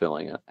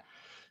landfilling it,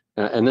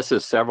 and this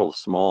is several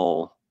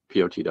small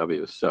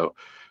POTWs. So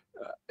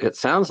it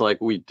sounds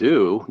like we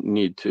do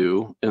need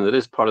to, and it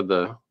is part of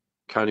the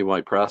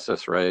countywide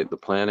process, right? The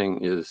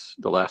planning is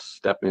the last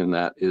step in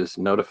that, is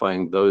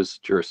notifying those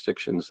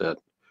jurisdictions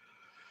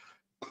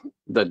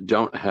that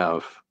don't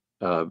have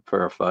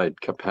verified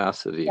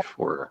capacity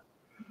for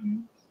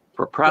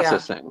for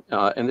processing.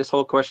 And this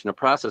whole question of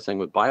processing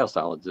with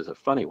biosolids is a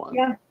funny one.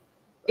 Yeah,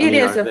 I it mean,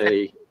 is. Are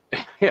they,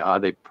 yeah, are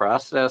they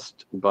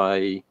processed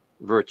by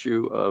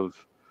virtue of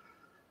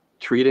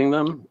treating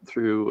them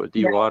through a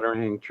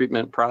dewatering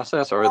treatment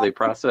process, or are they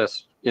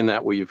processed in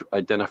that we've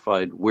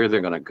identified where they're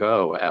going to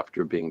go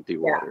after being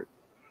dewatered?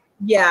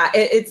 Yeah,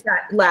 it's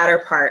that latter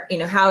part. You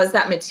know, how is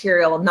that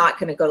material not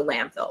going to go to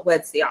landfill?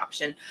 What's the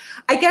option?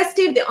 I guess,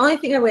 Dave, the only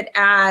thing I would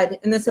add,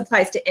 and this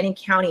applies to any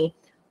county,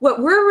 what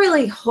we're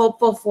really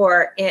hopeful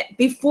for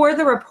before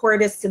the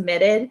report is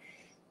submitted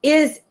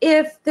is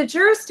if the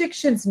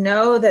jurisdictions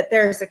know that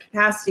there's a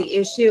capacity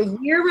issue,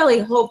 we're really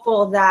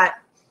hopeful that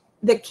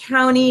the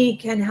county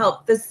can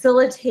help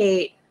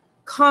facilitate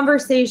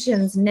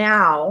conversations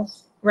now,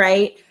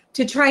 right,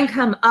 to try and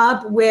come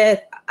up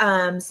with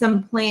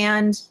some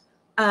planned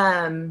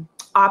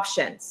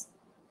options.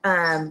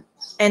 And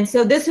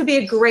so this would be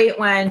a great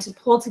one to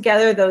pull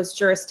together those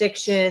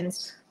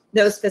jurisdictions,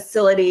 those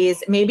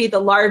facilities, maybe the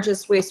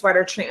largest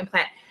wastewater treatment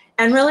plant,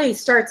 and really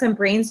start some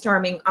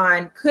brainstorming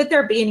on, could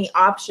there be any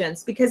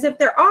options? Because if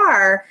there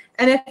are,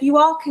 and if you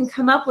all can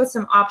come up with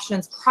some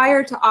options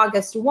prior to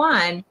August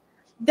 1,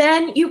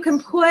 then you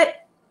can put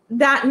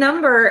that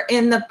number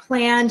in the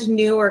planned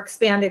new or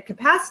expanded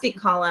capacity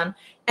column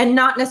and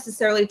not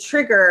necessarily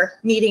trigger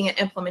needing an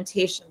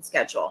implementation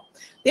schedule.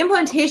 The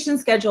implementation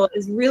schedule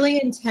is really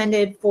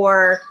intended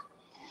for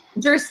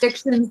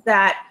jurisdictions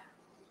that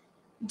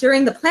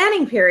during the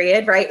planning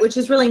period, right, which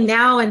is really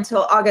now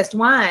until August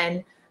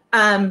 1,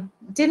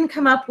 didn't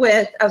come up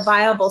with a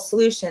viable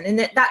solution. And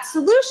that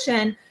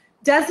solution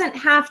doesn't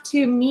have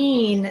to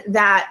mean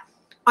that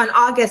on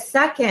August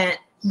 2nd,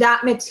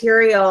 that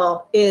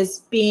material is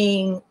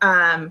being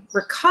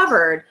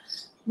recovered.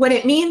 What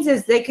it means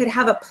is they could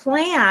have a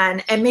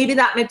plan, and maybe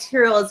that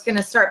material is going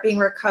to start being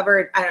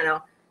recovered, I don't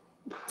know,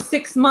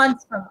 6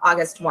 months from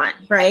August 1,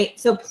 right?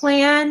 So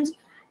planned,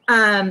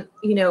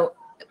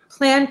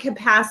 planned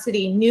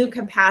capacity, new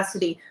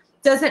capacity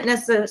doesn't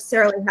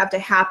necessarily have to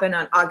happen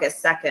on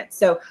August 2nd.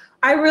 So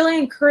I really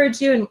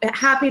encourage you, and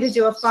happy to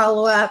do a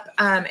follow-up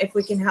if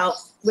we can help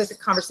with a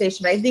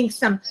conversation. But I think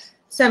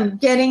some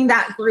getting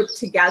that group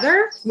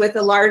together with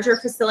a larger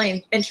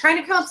facility and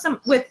trying to come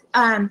up with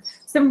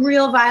some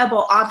real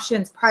viable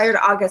options prior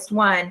to August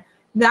 1,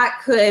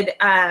 that could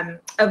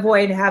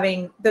avoid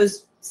having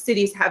those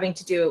cities having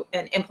to do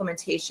an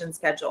implementation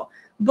schedule.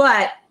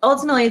 But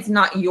ultimately, it's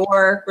not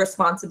your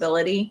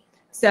responsibility.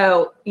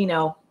 So,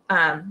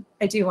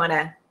 I do want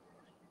to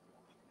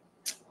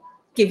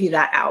give you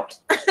that out.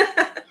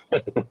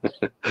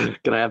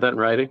 Can I have that in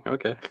writing?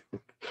 Okay.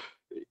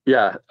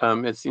 Yeah,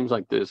 it seems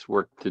like there's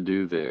work to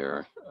do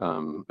there.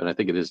 And I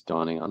think it is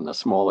dawning on the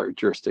smaller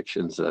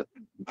jurisdictions that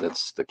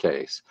that's the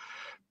case.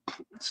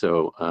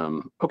 So,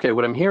 okay,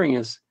 what I'm hearing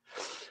is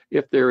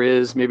if there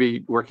is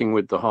maybe working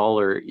with the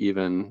hauler,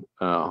 even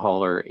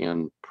hauler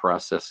and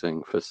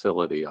processing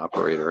facility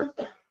operator,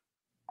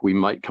 we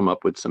might come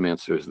up with some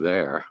answers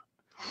there.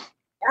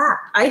 Yeah,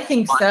 I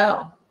think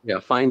so. Yeah,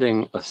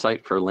 finding a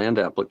site for land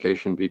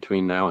application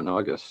between now and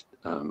August.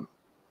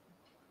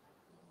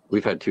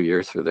 We've had 2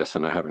 years for this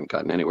and I haven't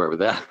gotten anywhere with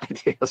that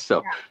idea.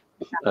 So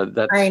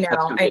that's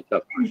gonna be a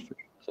tough question.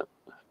 So.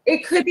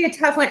 It could be a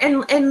tough one.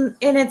 And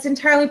it's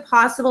entirely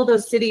possible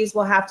those cities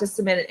will have to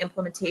submit an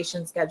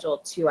implementation schedule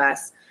to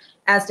us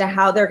as to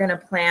how they're going to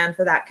plan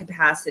for that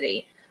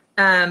capacity.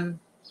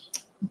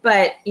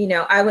 But,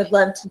 I would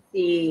love to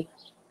see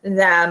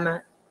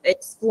them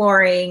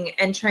exploring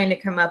and trying to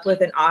come up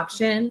with an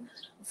option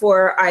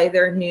for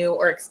either new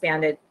or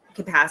expanded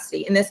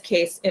capacity. In this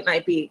case, it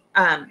might be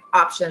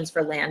options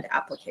for land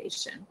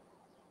application.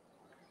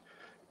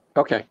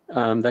 Okay,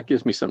 that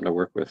gives me something to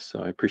work with, so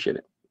I appreciate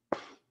it.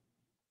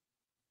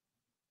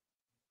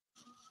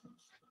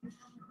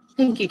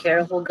 Thank you,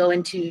 Kara. We'll go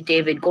into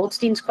David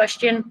Goldstein's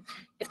question.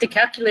 If the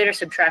calculator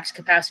subtracts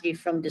capacity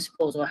from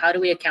disposal, how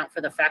do we account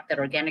for the fact that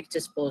organic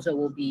disposal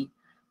will be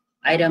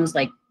items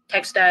like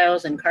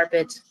textiles and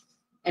carpets,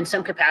 and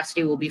some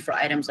capacity will be for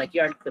items like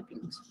yard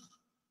clippings?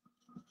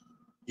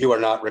 You are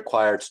not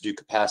required to do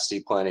capacity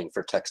planning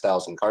for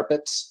textiles and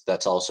carpets.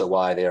 That's also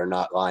why they are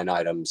not line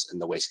items in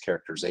the waste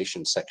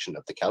characterization section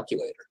of the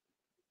calculator.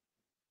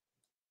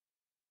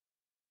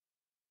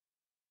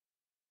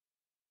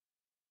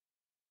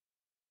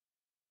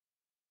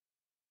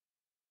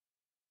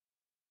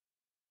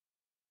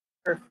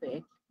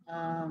 Perfect.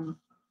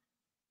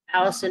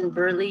 Allison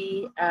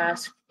Burley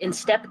asked, in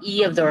step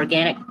E of the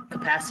organic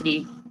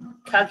capacity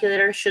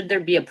calculator, should there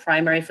be a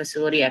primary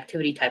facility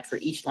activity type for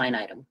each line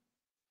item?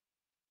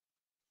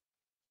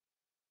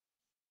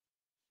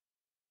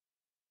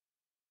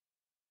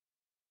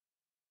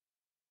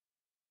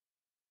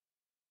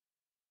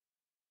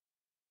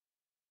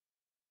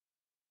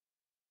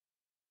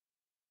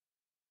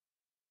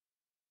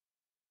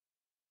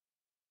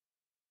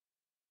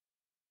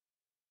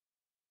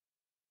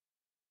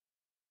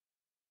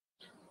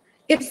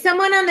 If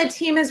someone on the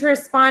team is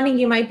responding,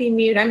 you might be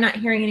mute. I'm not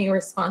hearing any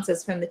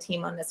responses from the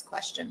team on this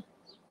question.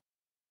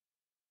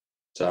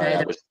 Sorry,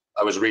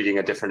 I was reading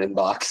a different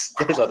inbox.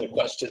 There's other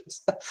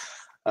questions.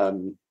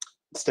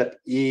 Step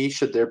E,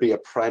 should there be a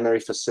primary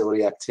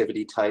facility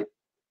activity type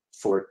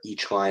for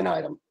each line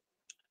item?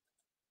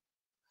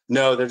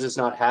 No, there does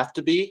not have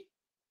to be.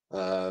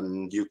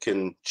 You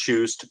can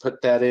choose to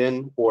put that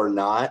in or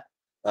not.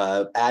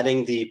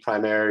 Adding the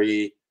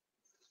primary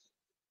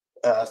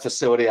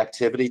facility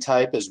activity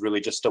type is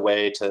really just a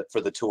way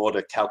for the tool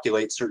to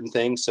calculate certain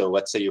things. So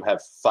let's say you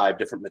have 5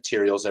 different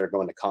materials that are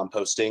going to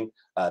composting.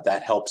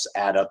 That helps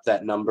add up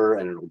that number,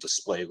 and it'll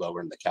display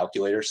lower in the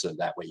calculator. So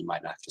that way you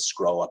might not have to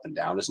scroll up and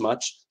down as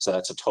much. So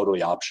that's a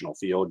totally optional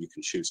field. You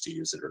can choose to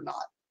use it or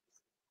not.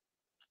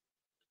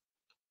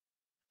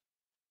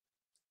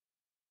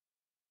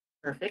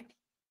 Perfect.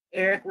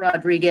 Eric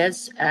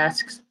Rodriguez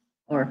asks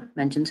or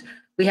mentions,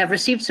 we have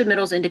received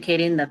submittals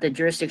indicating that the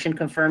jurisdiction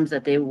confirms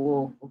that they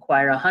will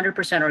require 100%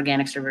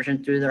 organics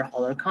diversion through their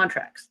hauler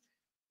contracts.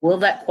 Will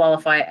that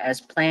qualify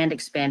as planned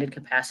expanded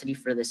capacity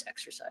for this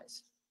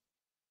exercise?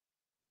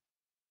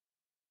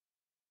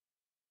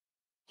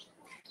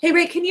 Hey,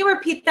 Ray, can you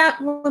repeat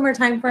that one more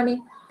time for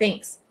me?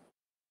 Thanks.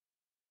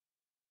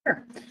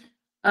 Sure.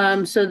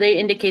 So they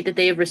indicate that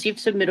they have received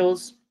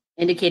submittals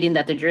indicating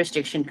that the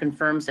jurisdiction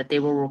confirms that they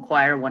will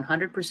require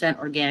 100%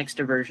 organics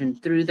diversion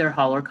through their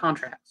hauler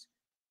contracts.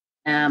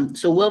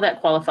 So will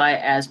that qualify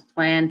as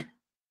planned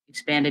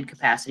expanded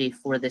capacity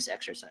for this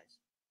exercise?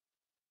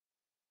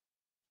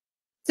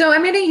 So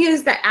I'm going to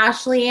use the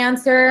Ashley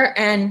answer,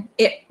 and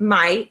it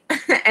might,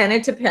 and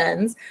it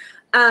depends.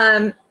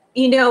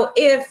 You know,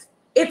 if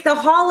the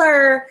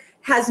hauler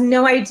has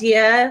no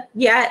idea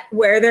yet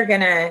where they're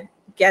going to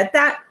get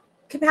that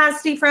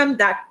capacity from,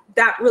 that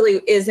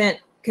really isn't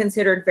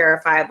considered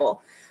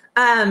verifiable.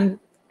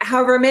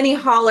 However, many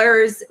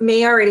haulers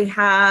may already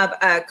have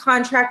a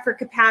contract for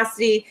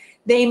capacity.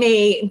 They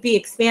may be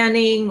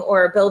expanding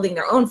or building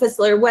their own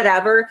facility or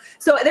whatever.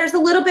 So there's a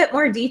little bit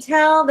more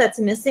detail that's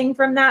missing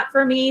from that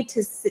for me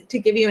to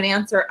give you an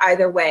answer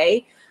either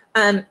way.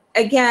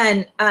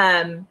 Again,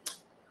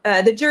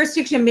 the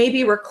jurisdiction may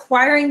be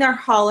requiring their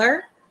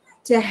hauler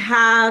to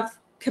have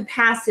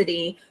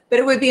capacity, but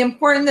it would be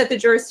important that the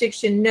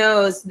jurisdiction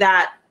knows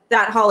that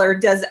that hauler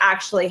does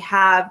actually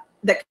have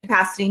the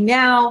capacity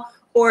now,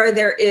 or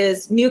there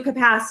is new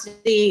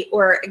capacity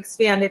or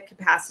expanded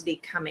capacity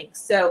coming.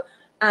 So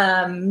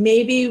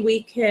maybe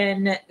we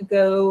can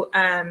go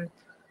to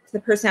the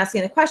person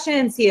asking the question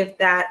and see if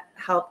that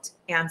helped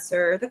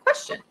answer the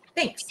question.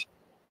 Thanks.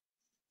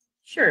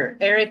 Sure.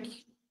 Eric,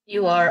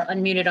 you are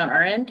unmuted on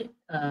our end.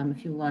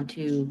 If you want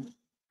to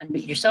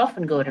unmute yourself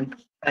and go ahead and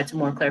provide some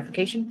more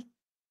clarification.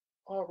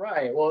 All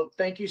right. Well,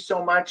 thank you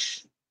so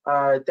much.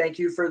 Thank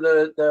you for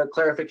the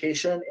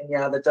clarification. And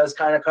yeah, that does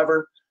kind of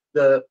cover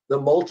the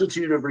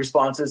multitude of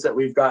responses that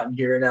we've gotten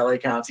here in LA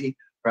County,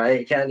 right?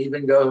 You can't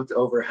even go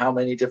over how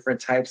many different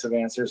types of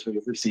answers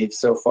we've received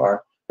so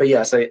far. But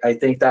yes, I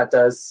think that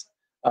does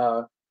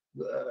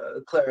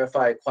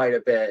clarify quite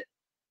a bit,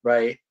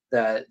 right?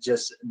 That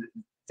just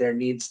there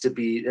needs to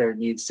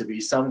be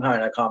some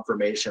kind of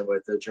confirmation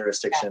with the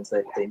jurisdictions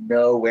that they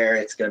know where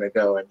it's going to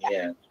go in the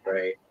end,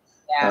 right?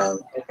 Yeah.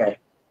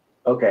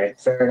 Okay,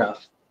 fair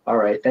enough. All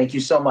right, thank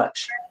you so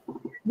much.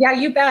 Yeah,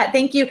 you bet.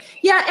 Thank you.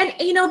 Yeah, and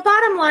you know,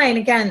 bottom line,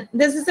 again,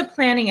 this is a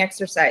planning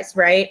exercise,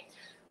 right?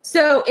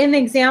 So in the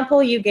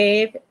example you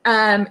gave,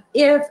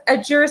 if a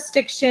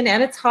jurisdiction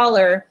and its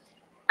hauler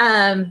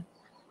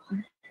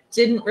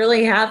didn't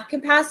really have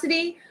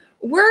capacity,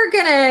 we're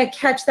gonna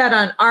catch that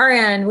on our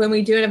end when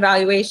we do an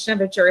evaluation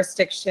of a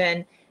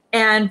jurisdiction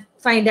and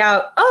find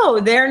out,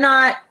 oh, they're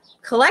not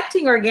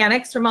collecting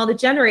organics from all the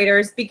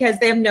generators because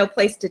they have no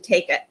place to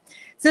take it.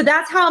 So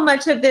that's how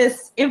much of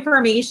this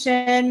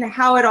information,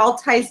 how it all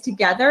ties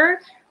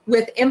together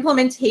with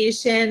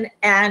implementation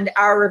and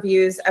our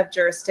reviews of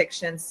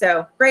jurisdictions.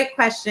 So great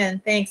question.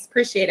 Thanks.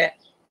 Appreciate it.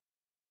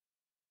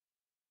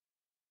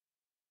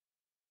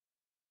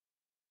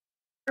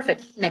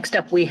 Perfect. Next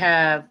up, we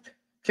have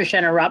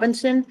Trishana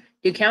Robinson.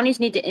 Do counties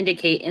need to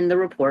indicate in the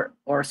report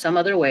or some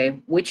other way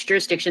which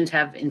jurisdictions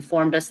have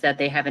informed us that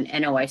they have an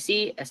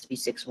NOIC, SB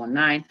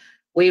 619,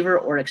 waiver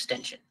or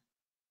extension?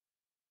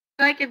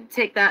 I could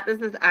take that.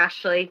 This is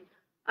Ashley.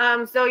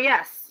 So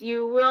yes,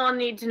 you will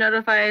need to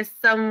notify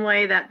some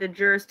way that the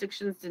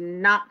jurisdictions did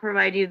not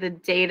provide you the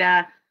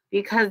data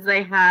because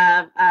they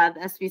have the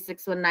SB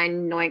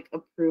 619 NOIC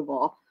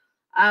approval.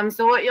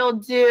 So what you'll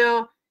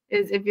do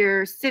is if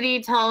your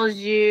city tells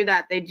you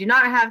that they do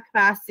not have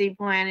capacity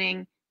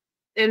planning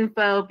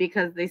info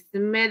because they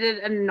submitted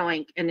a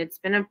NOIC and it's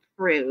been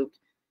approved,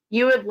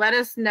 you would let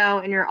us know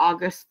in your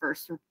August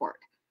 1st report.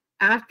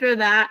 After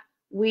that,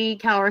 we,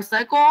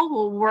 CalRecycle,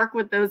 will work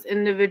with those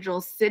individual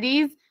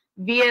cities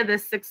via the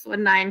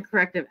 619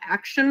 corrective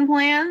action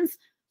plans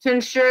to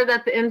ensure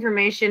that the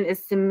information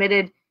is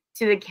submitted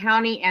to the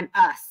county and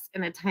us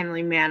in a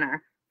timely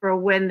manner for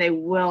when they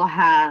will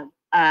have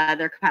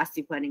their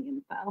capacity planning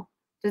info.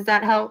 Does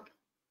that help?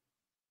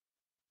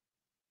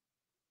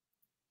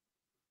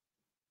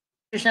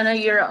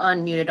 Trishana, you're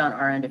unmuted on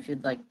our end if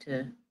you'd like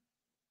to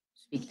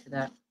speak to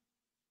that.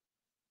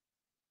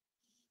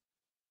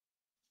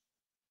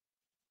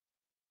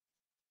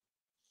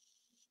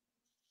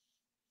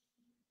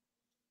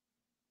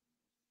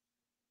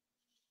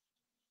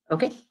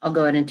 Okay, I'll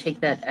go ahead and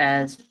take that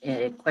as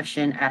a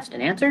question asked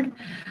and answered.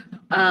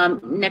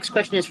 Next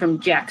question is from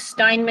Jack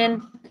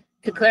Steinman.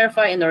 To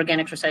clarify, in the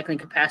organic recycling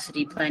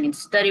capacity planning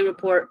study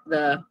report,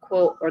 the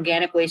quote,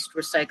 organic waste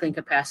recycling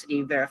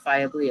capacity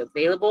verifiably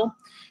available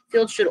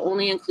field should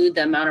only include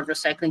the amount of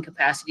recycling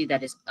capacity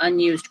that is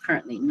unused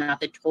currently, not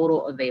the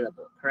total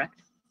available,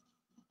 correct?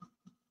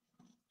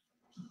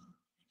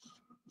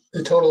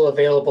 The total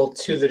available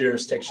to the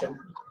jurisdiction.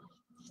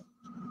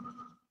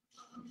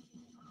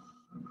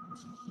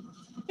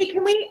 Hey,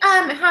 can we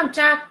have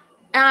Jack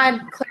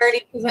add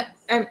clarity, because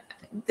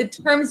the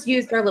terms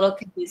used are a little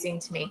confusing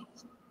to me.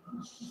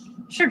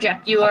 Sure,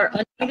 Jack, you are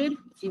unmuted.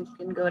 If you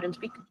can go ahead and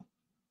speak.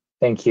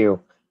 Thank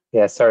you.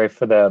 Yeah, sorry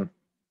for the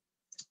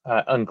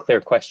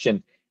unclear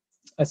question.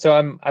 So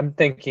I'm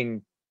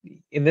thinking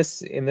in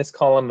this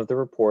column of the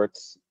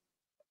reports,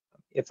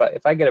 if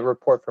I get a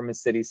report from a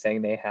city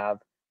saying they have,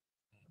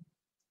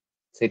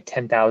 say,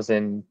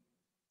 10,000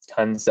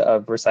 tons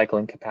of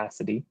recycling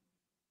capacity,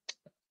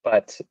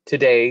 but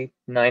today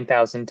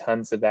 9,000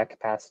 tons of that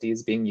capacity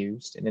is being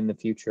used, and in the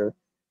future,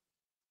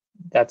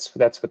 that's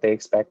what they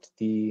expect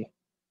the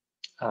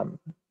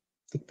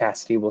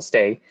capacity will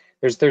stay.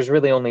 There's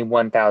really only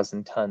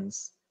 1,000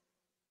 tons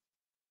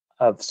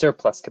of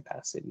surplus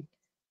capacity.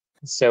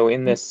 So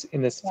in this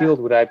field,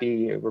 would I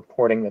be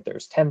reporting that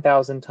there's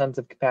 10,000 tons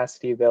of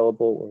capacity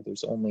available, or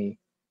there's only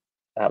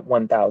that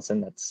 1,000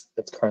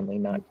 that's currently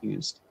not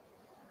used?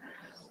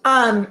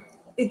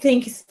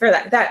 Thanks for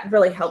that. That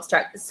really helps,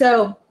 Jack.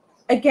 So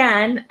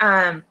again,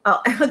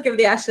 I'll give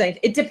the explanation.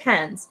 It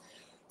depends.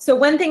 So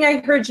one thing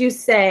I heard you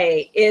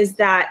say is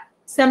that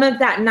some of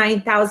that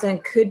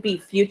 9,000 could be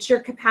future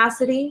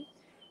capacity.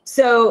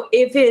 So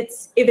if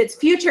it's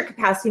future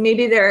capacity,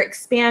 maybe they're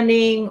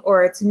expanding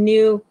or it's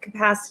new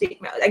capacity,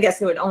 I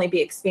guess it would only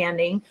be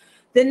expanding,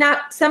 then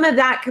that some of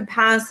that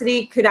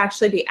capacity could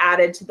actually be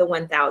added to the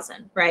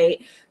 1,000,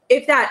 right?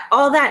 If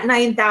all that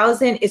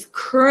 9,000 is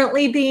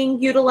currently being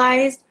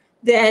utilized,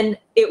 then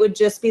it would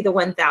just be the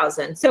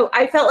 1,000. So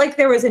I felt like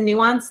there was a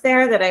nuance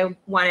there that I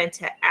wanted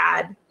to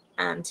add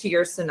to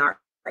your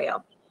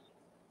scenario.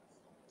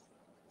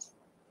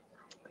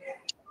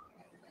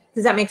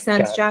 Does that make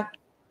sense, Jack?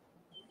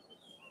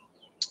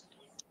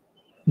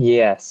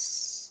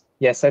 Yes.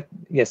 Yes,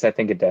 I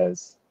think it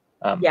does.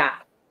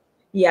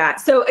 Yeah.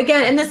 So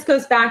again, and this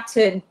goes back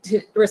to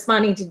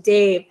responding to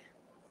Dave,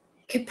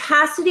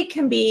 capacity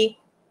can be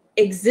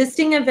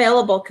existing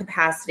available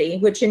capacity,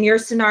 which in your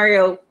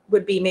scenario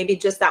would be maybe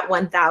just that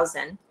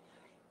 1,000.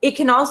 It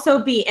can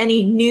also be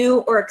any new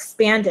or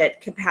expanded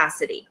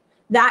capacity.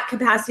 That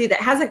capacity that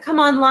hasn't come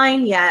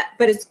online yet,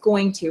 but it's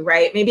going to,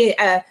 right? Maybe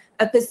a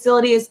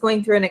facility is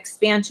going through an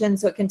expansion,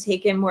 so it can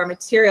take in more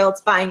material.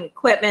 It's buying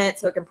equipment,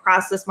 so it can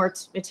process more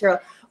material,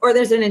 or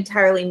there's an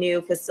entirely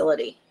new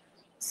facility.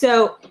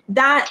 So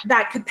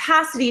that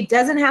capacity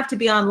doesn't have to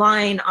be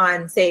online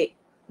on, say,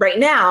 right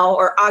now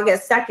or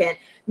August 2nd.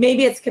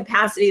 Maybe it's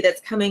capacity that's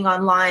coming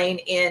online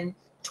in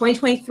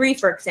 2023,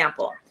 for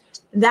example.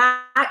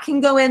 That can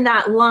go in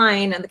that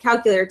line on the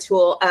calculator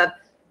tool of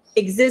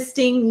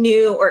existing,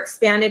 new, or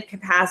expanded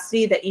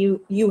capacity that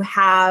you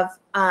have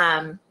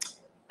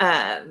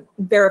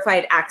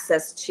verified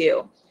access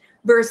to.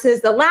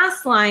 Versus the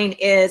last line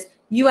is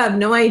you have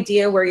no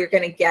idea where you're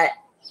going to get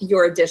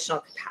your additional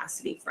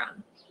capacity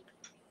from.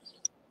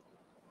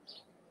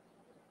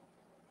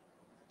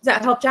 Does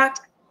that help, Jack?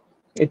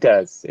 It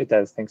does. It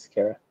does. Thanks,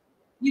 Kara.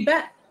 You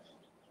bet.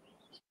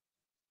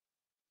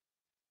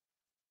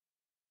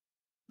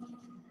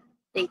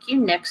 Thank you.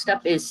 Next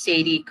up is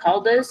Sadie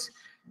Caldas.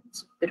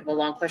 It's a bit of a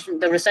long question.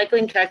 The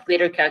recycling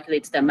calculator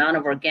calculates the amount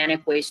of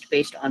organic waste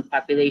based on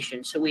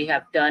population. So we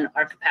have done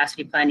our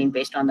capacity planning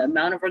based on the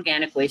amount of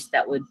organic waste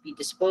that would be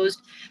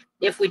disposed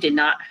if we did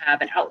not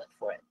have an outlet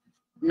for it,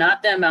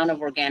 not the amount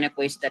of organic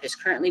waste that is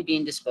currently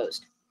being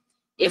disposed.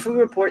 If we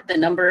report the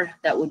number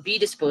that would be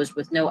disposed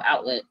with no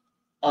outlet,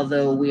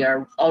 although we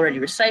are already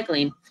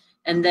recycling,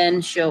 and then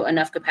show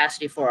enough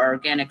capacity for our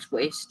organic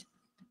waste,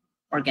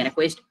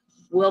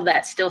 will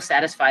that still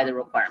satisfy the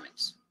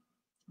requirements?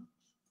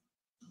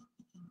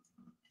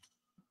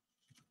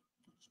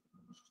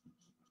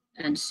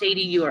 And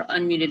Sadie, you are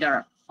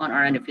unmuted on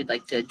our end if you'd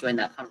like to join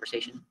that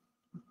conversation.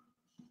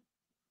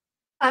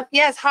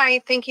 Yes, hi,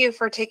 thank you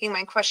for taking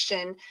my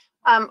question.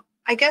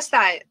 I guess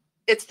that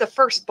it's the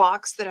first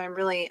box that I'm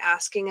really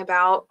asking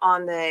about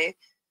on the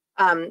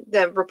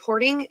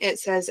reporting. It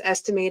says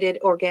estimated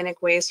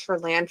organic waste for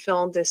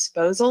landfill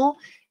disposal.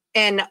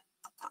 And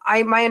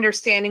my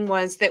understanding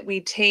was that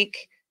we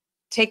take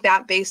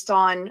that based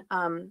on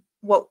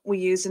what we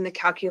use in the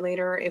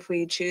calculator if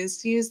we choose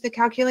to use the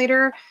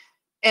calculator,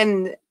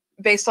 and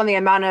based on the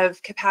amount of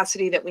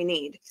capacity that we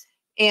need.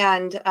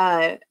 And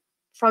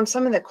from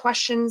some of the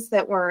questions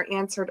that were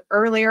answered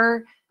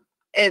earlier,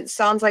 it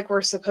sounds like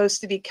we're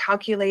supposed to be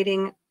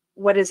calculating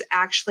what is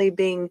actually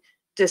being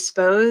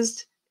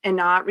disposed and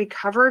not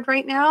recovered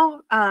right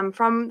now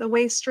from the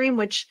waste stream,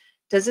 which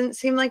doesn't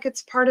seem like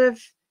it's part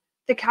of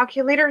the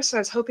calculator. So I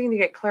was hoping to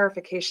get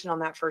clarification on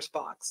that first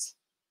box.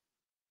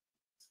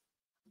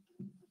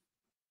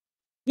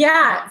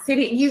 Yeah,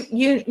 Sadie,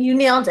 you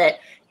nailed it.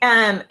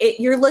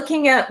 You're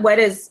looking at what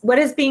is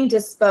being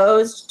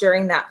disposed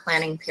during that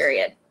planning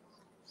period.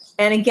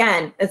 And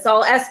again, it's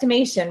all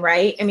estimation,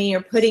 right? I mean,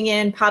 you're putting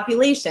in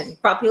population.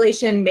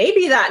 Population may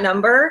be that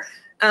number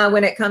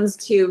when it comes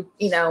to,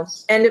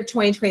 end of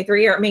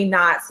 2023, or it may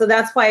not. So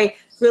that's why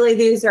really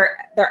there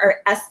are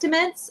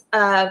estimates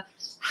of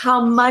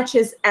how much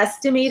is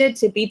estimated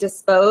to be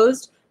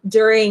disposed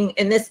during,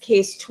 in this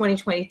case,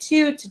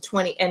 2022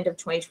 to end of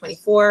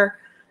 2024.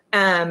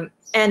 And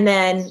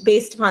then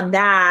based upon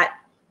that,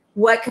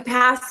 what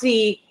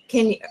capacity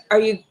do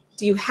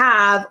you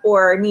have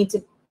or need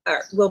to,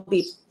 or will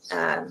be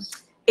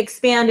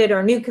expanded,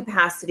 or new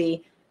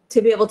capacity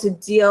to be able to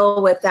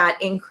deal with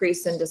that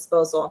increase in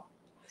disposal?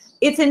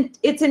 It's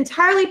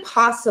entirely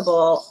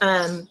possible.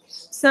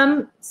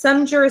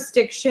 Some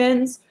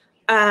jurisdictions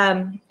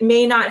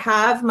may not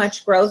have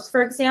much growth,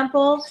 for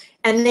example,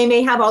 and they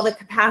may have all the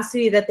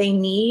capacity that they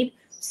need.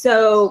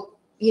 So,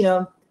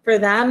 for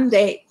them,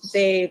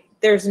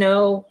 there's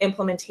no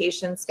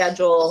implementation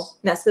schedule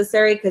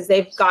necessary, because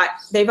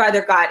they've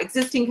either got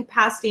existing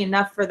capacity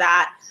enough for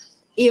that,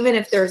 even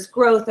if there's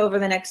growth over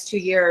the next 2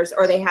 years,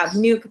 or they have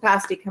new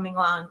capacity coming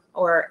along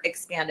or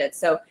expanded.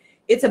 So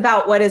it's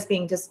about what is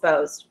being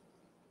disposed.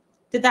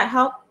 Did that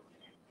help?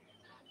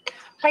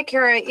 Hi,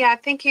 Kara. Yeah,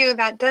 thank you.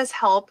 That does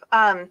help.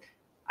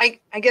 I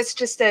guess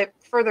just to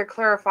further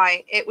clarify,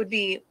 it would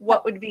be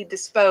what would be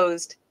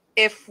disposed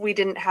if we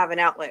didn't have an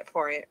outlet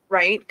for it,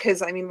 right?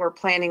 Because I mean, we're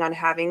planning on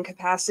having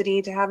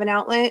capacity to have an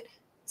outlet.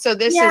 So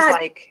this is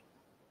like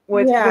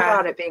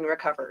without it being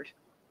recovered.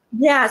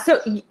 Yeah,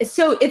 so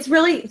it's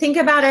really, think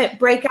about it,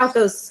 break out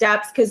those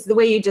steps, because the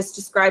way you just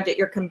described it,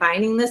 you're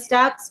combining the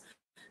steps.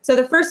 So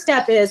the first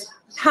step is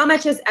how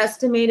much is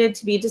estimated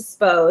to be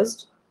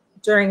disposed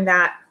during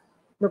that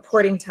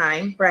reporting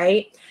time,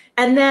 right?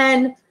 And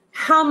then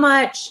how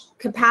much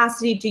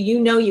capacity do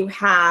you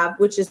have,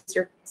 which is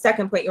your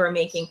second point you were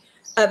making,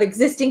 of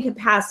existing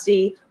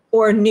capacity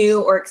or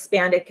new or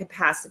expanded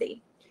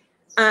capacity.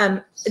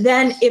 Then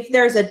if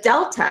there's a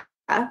delta,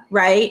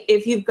 right?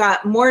 If you've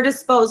got more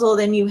disposal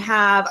than you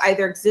have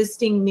either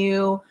existing,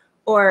 new,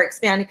 or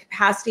expanded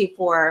capacity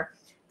for,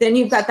 then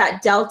you've got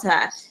that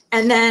delta.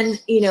 And then,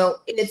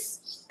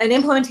 it's an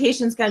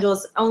implementation schedule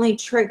is only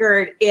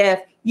triggered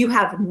if you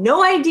have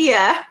no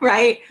idea,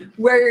 right,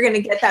 where you're going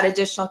to get that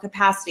additional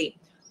capacity.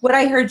 What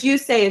I heard you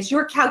say is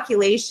your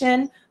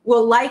calculation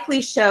will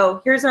likely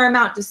show, here's our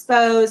amount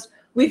disposed,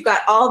 we've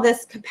got all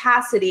this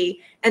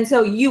capacity, and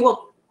so you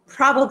will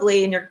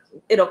probably,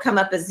 it'll come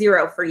up as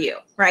 0 for you,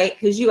 right?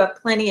 Because you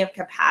have plenty of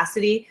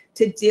capacity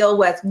to deal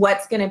with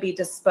what's going to be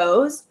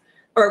disposed,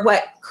 or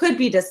what could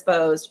be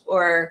disposed,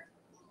 or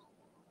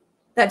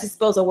that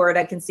disposal word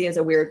I can see as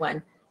a weird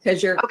one,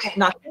 because you're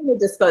not going to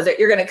dispose it,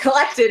 you're going to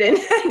collect it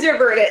and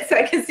divert it. So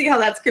I can see how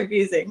that's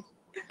confusing.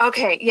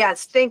 Okay,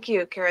 yes, thank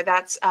you, Kara.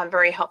 That's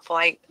very helpful.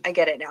 I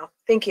get it now.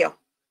 Thank you.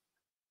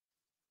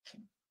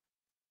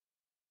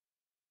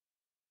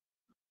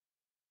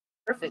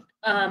 Perfect.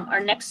 Our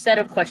next set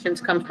of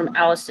questions comes from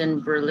Allison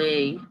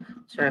Burley.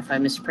 Sorry if I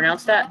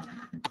mispronounced that.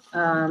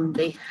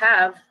 They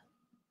have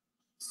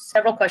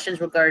several questions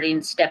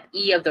regarding step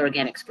E of the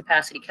organics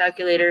capacity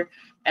calculator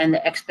and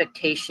the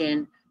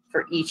expectation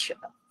for each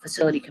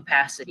facility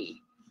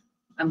capacity.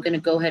 I'm going to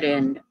go ahead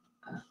and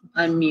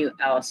unmute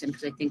Allison,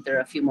 because I think there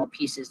are a few more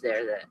pieces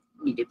there that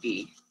need to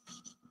be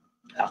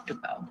talked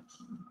about.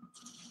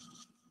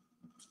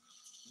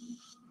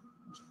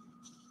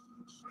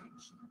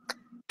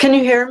 Can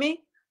you hear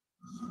me?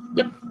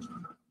 Yep,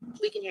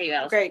 we can hear you,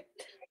 Allison. Great.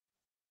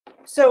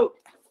 So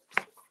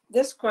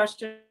this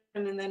question,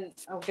 and then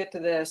I'll get to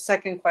the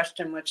second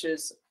question, which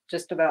is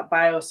just about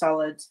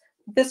biosolids.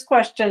 This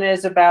question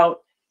is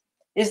about,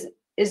 is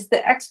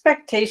the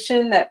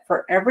expectation that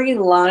for every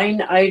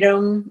line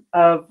item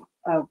of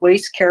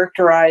waste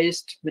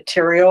characterized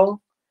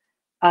material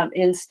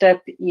in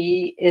step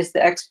E, is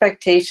the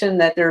expectation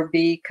that there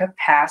be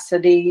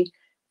capacity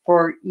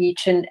for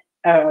each and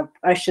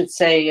I should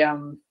say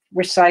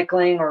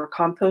recycling or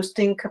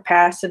composting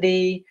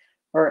capacity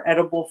or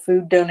edible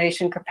food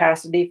donation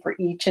capacity for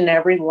each and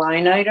every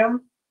line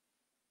item?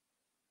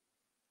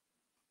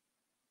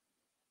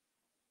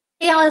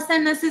 Hey,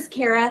 Allison, this is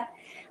Kara.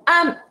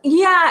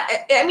 Yeah,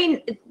 I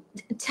mean,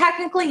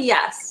 technically,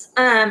 yes.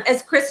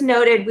 As Chris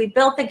noted, we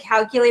built the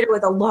calculator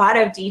with a lot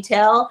of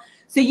detail,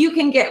 so you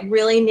can get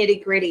really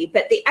nitty gritty.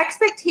 But the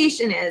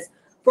expectation is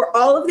for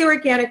all of the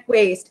organic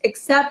waste,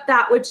 except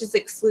that which is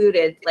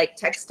excluded, like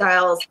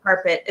textiles,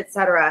 carpet,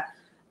 etc.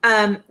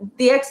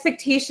 The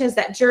expectation is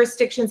that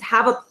jurisdictions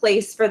have a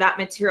place for that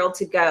material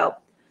to go.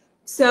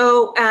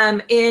 So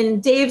in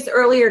Dave's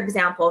earlier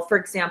example, for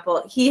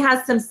example, he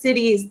has some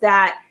cities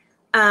that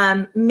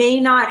may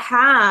not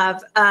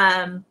have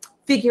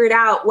figured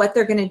out what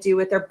they're going to do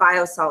with their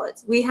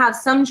biosolids. We have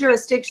some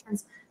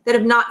jurisdictions that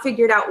have not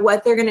figured out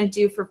what they're going to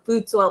do for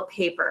food soil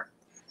paper.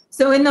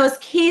 So in those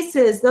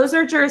cases, those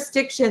are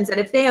jurisdictions that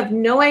if they have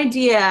no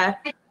idea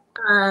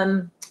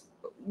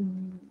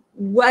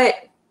what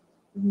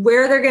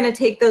where they're going to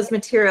take those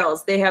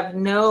materials. They have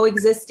no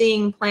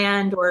existing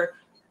planned or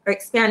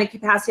expanded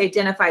capacity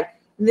identified.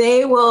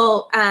 They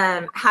will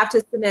have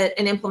to submit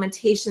an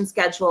implementation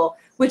schedule,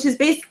 which is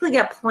basically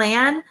a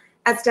plan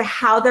as to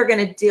how they're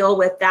going to deal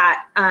with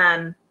that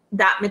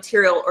that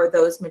material or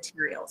those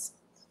materials.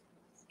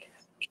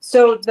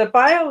 So the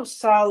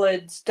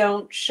biosolids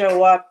don't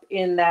show up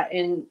in that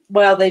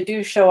well, they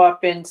do show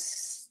up in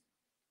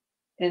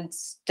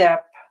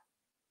step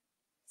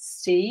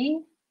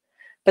C,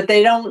 but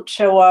they don't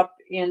show up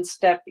in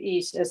step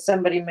E, as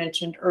somebody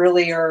mentioned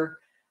earlier,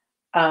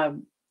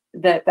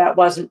 that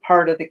wasn't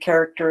part of the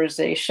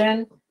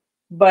characterization.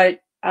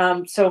 But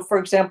so for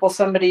example,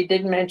 somebody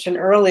did mention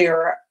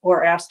earlier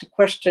or asked a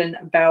question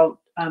about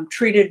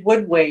treated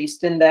wood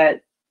waste, and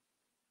that,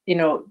 you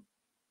know,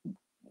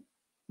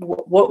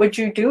 what would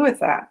you do with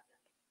that?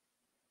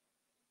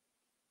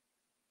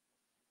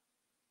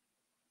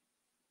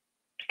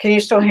 Can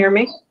you still hear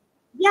me?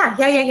 Yeah.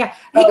 Hey,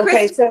 okay,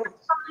 Chris, so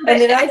and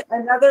then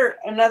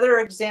another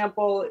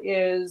example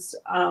is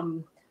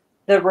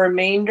the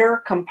remainder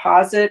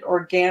composite,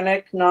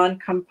 organic,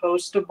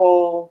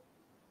 non-compostable.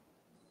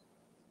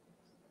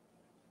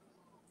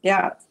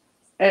 Yeah.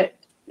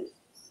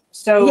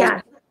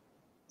 So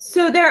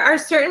there are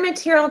certain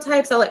material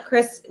types, I'll let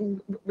Chris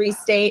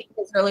restate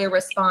his earlier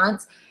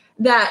response,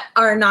 that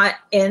are not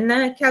in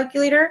the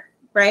calculator,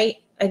 right?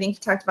 I think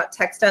you talked about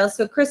textiles.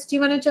 So Chris, do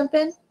you want to jump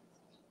in?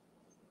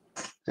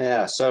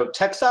 Yeah, so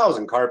textiles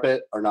and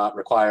carpet are not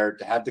required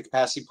to have the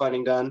capacity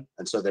planning done,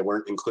 and so they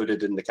weren't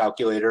included in the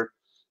calculator.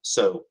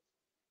 So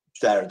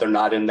they're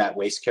not in that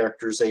waste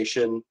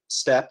characterization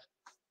step.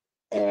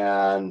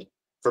 And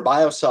for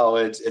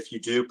biosolids, if you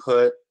do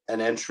put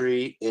an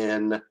entry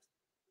in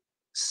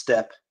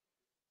step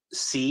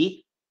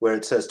C, where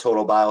it says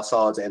total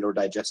biosolids and or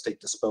digestate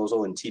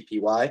disposal in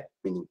TPY,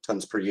 meaning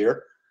tons per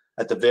year,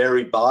 at the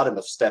very bottom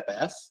of step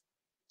F,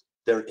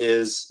 there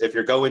is, if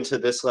you're going to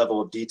this level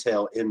of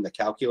detail in the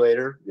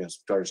calculator, you know,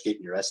 start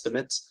getting your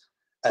estimates,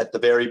 at the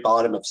very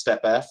bottom of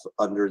step F,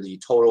 under the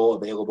total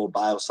available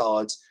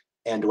biosolids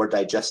and or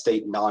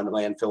digestate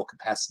non-landfill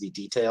capacity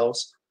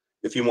details,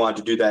 if you want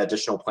to do that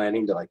additional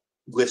planning to like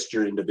list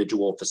your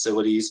individual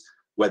facilities,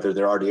 whether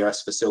they're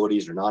RDS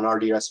facilities or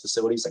non-RDS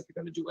facilities, like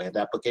you're going to do land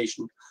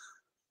application,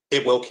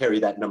 it will carry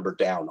that number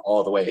down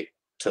all the way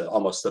to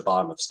almost the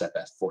bottom of step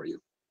F for you.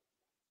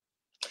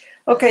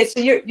 Okay, so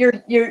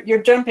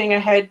you're jumping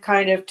ahead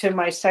kind of to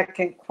my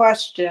second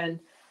question.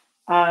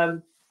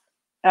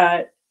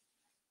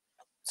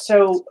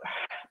 So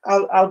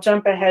I'll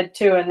jump ahead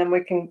too, and then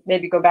we can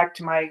maybe go back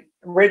to my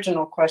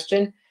original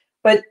question.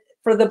 But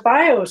for the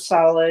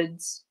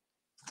biosolids,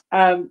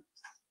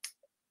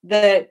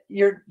 that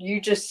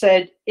you just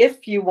said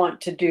if you want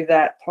to do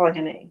that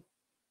planning,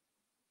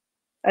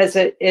 as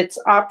it's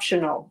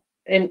optional,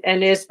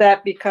 and is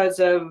that because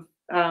of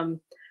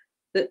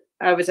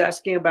I was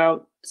asking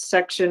about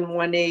section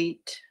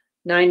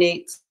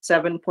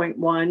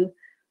 18987.1,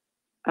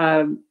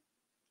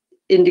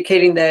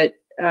 indicating that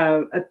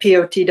a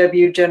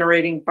POTW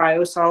generating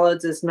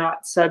biosolids is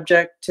not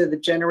subject to the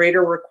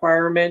generator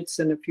requirements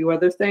and a few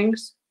other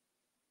things.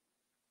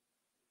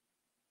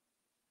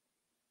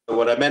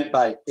 What I meant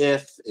by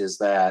if is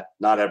that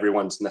not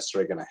everyone's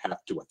necessarily going to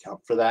have to account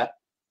for that.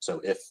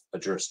 So if a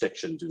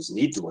jurisdiction does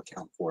need to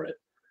account for it,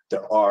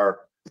 there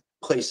are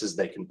places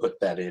they can put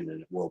that in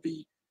and it will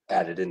be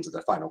added into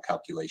the final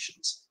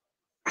calculations.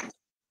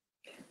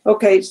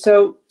 Okay,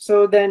 so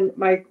then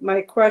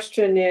my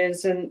question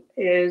is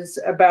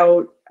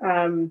about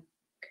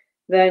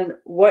then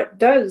what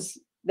does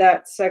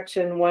that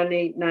section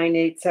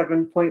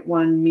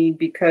 18987.1 mean?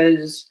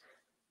 Because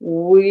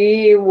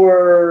we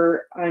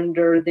were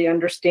under the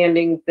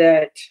understanding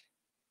that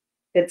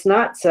it's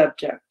not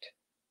subject.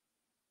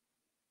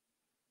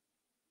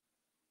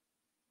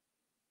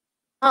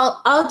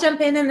 I'll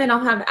jump in, and then I'll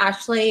have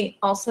Ashley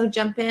also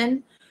jump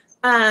in.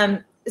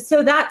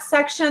 So that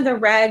section of the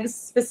regs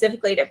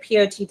specifically to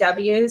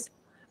POTWs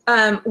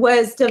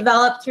was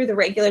developed through the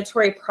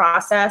regulatory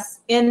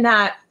process, in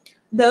that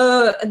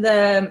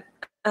the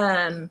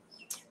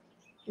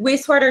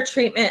wastewater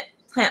treatment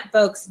plant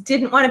folks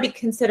didn't want to be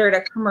considered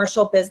a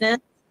commercial business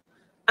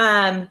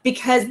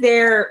because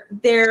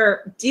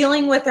they're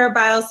dealing with their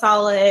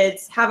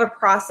biosolids, have a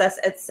process,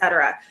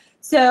 etc.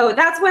 So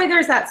that's why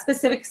there's that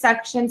specific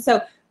section.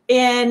 So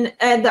in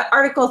the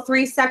Article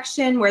 3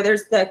 section, where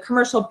there's the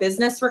commercial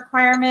business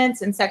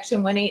requirements in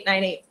section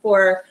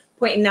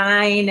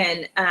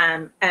 18984.9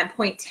 and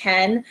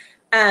 0.10,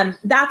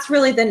 that's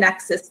really the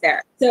nexus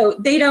there. So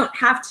they don't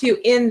have to,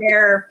 in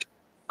their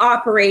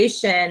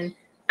operation,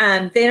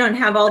 they don't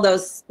have all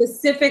those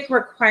specific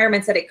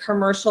requirements that a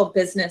commercial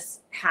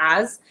business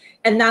has,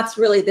 and that's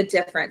really the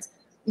difference.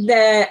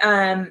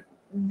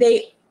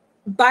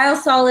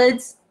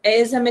 Biosolids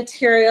is a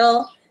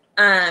material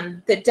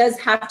that does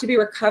have to be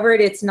recovered.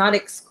 It's not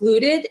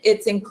excluded.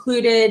 It's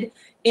included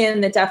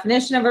in the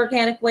definition of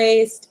organic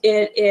waste.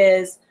 It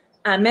is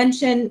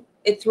mentioned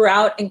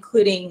throughout,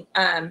 including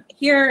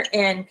here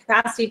in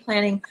capacity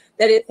planning,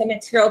 that it's a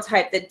material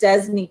type that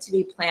does need to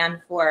be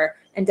planned for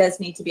and does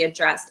need to be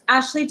addressed.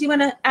 Ashley, do you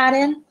want to add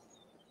in?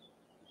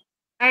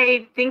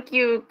 I think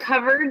you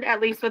covered at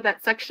least what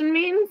that section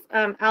means.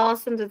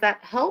 Allison, does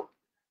that help?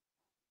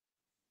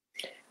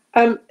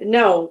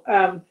 No,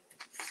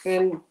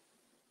 and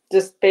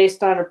just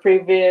based on a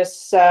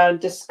previous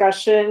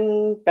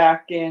discussion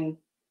back in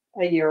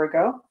a year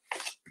ago,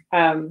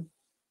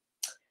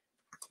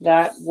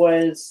 that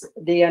was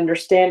the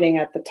understanding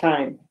at the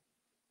time.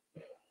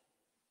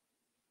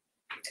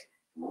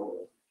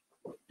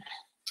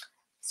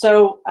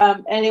 So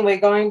anyway,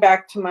 going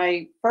back to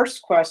my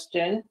first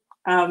question,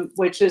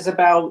 which is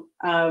about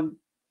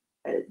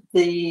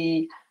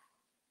the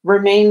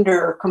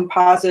remainder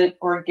composite,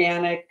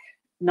 organic,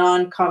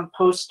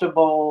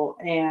 non-compostable,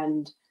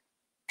 and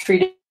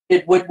treated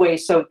wood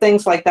waste. So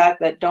things like that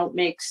that don't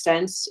make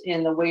sense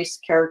in the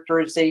waste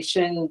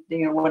characterization.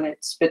 You know, when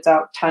it spits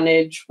out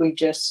tonnage, we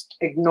just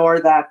ignore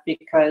that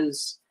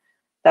because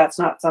that's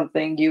not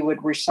something you would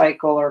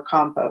recycle or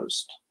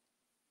compost.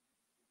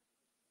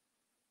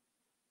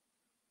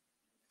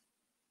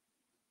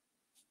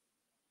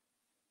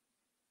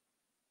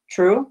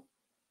 True?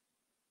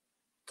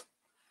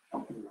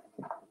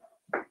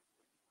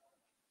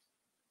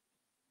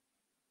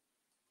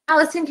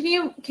 Allison,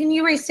 can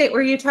you restate,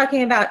 were you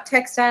talking about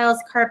textiles,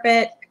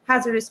 carpet,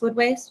 hazardous wood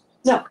waste?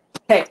 No.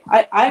 Okay,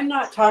 I'm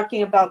not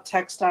talking about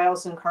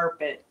textiles and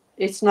carpet.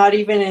 It's not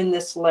even in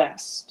this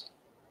list.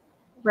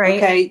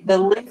 Right. Okay, the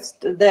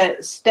list, the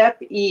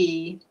step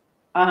E,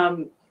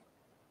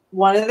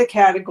 one of the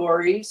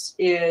categories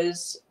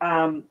is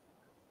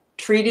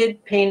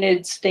treated,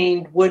 painted,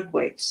 stained wood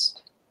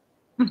waste.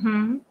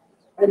 Mm-hmm.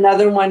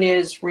 Another one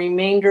is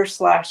remainder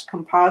 /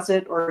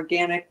 composite,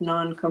 organic,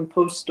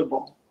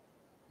 non-compostable.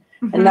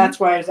 Mm-hmm. And that's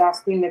why I was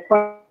asking the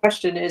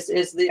question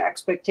is the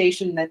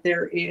expectation that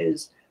there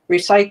is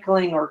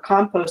recycling or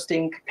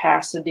composting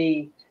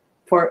capacity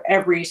for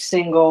every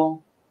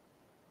single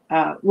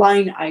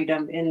line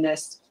item in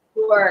this?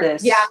 Sure.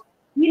 Yeah.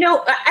 You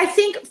know, I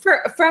think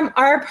from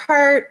our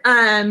part,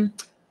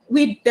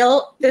 we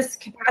built this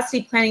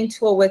capacity planning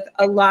tool with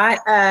a lot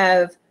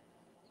of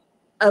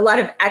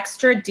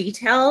extra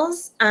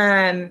details,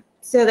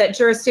 so that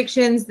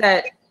jurisdictions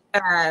that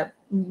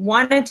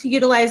wanted to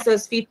utilize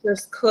those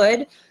features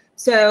could.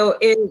 So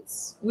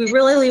we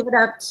really leave it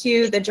up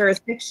to the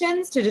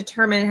jurisdictions to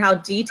determine how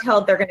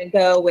detailed they're going to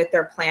go with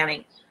their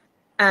planning.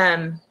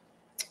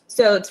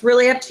 So it's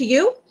really up to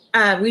you.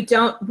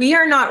 We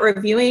are not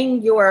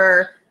reviewing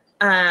your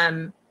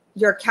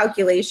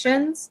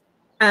calculations.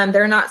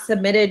 They're not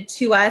submitted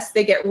to us.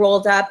 They get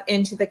rolled up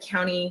into the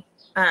county,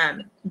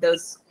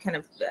 those kind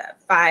of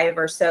 5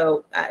 or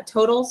so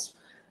totals,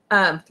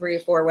 3 or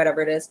 4,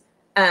 whatever it is.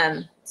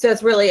 So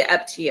it's really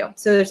up to you.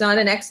 So there's not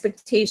an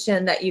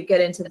expectation that you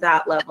get into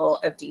that level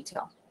of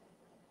detail.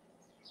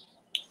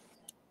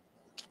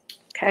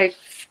 Okay.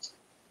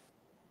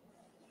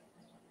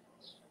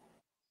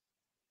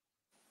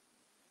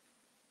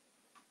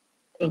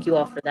 Thank you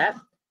all for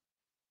that.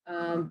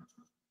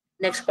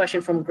 Next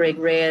question from Greg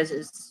Reyes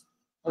is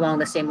along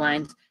the same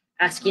lines,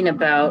 asking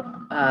about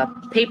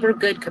paper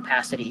good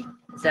capacity.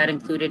 Is that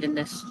included in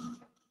this?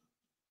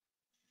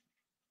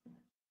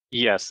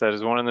 Yes, that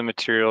is one of the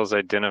materials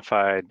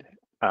identified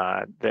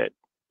that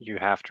you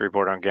have to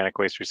report organic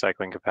waste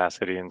recycling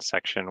capacity in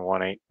section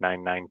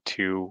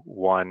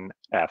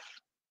 18992(1)(f).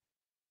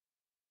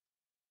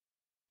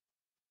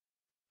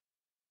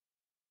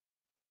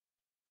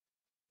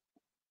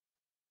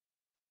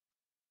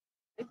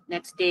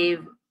 Next,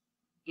 Dave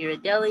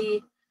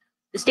Iridelli.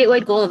 The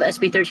statewide goal of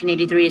SB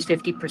 1383 is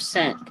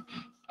 50%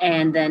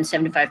 and then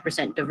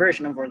 75%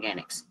 diversion of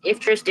organics. If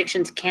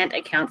jurisdictions can't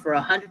account for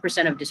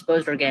 100% of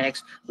disposed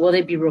organics, will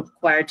they be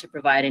required to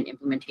provide an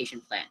implementation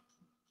plan?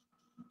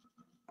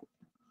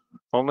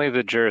 Only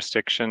the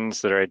jurisdictions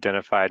that are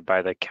identified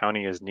by the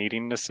county as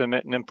needing to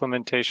submit an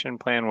implementation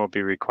plan will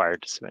be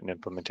required to submit an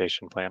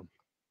implementation plan.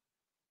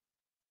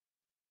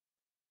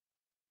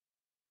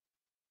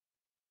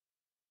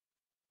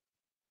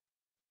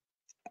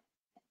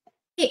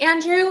 Hey,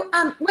 Andrew,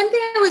 one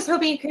thing I was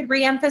hoping you could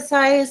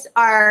reemphasize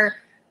are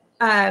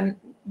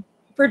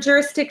for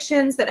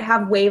jurisdictions that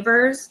have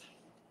waivers,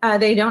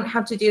 they don't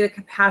have to do the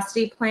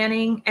capacity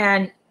planning.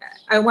 And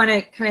I want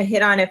to kind of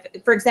hit on if,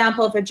 for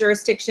example, if a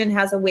jurisdiction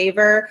has a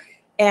waiver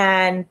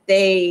and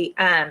they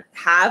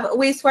have a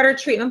wastewater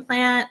treatment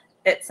plant,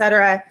 et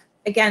cetera,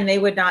 again, they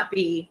would not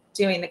be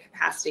doing the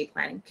capacity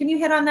planning. Can you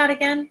hit on that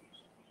again?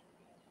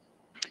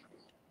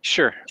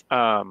 Sure.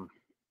 Let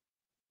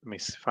me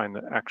find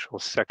the actual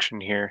section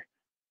here.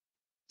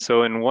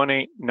 So in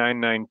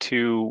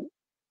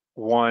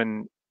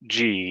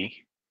 18992(1)(g),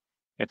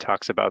 it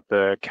talks about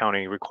the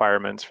county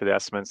requirements for the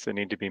estimates that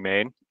need to be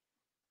made.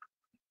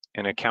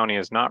 And a county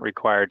is not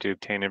required to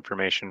obtain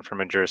information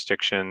from a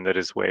jurisdiction that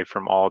is waived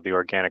from all the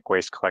organic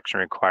waste collection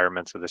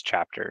requirements of this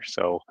chapter.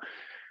 So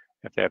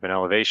if they have an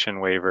elevation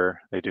waiver,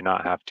 they do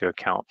not have to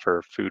account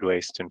for food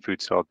waste and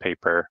food soiled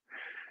paper.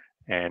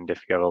 And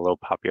if you have a low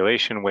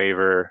population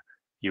waiver,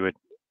 you would,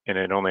 and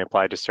it only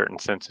applied to certain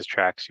census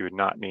tracts, you would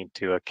not need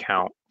to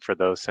account for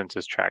those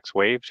census tracts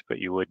waived, but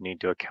you would need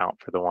to account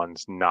for the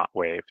ones not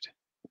waived.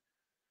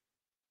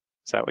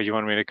 Is that what you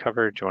want me to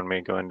cover? Do you want me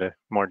to go into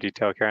more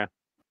detail, Kara?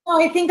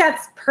 Oh, I think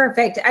that's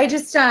perfect. I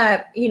just,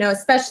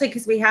 especially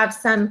because we have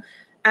some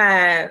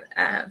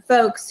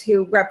folks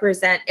who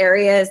represent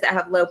areas that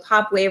have low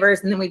pop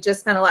waivers, and then we just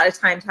spent a lot of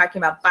time talking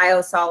about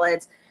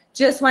biosolids.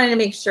 Just wanted to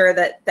make sure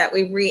that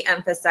we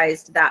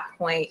re-emphasized that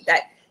point,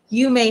 that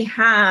you may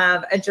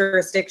have a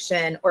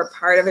jurisdiction or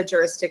part of a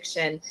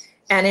jurisdiction,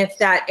 and if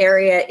that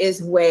area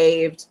is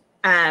waived,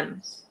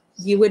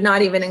 you would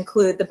not even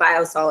include the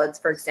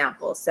biosolids, for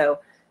example. So,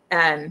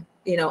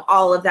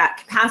 all of that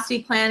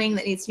capacity planning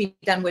that needs to be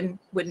done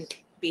wouldn't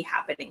be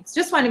happening. So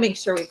just want to make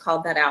sure we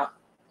called that out.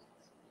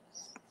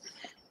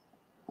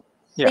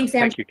 Yeah, thanks,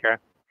 Andrew. thank you, Kara.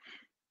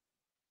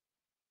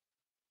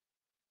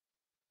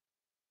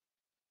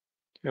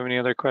 Do you have any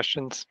other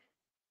questions?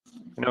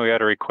 I know we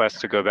had a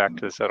request to go back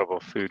to this edible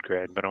food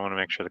grid, but I want to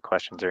make sure the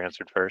questions are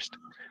answered first.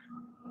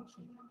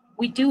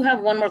 We do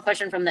have one more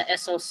question from the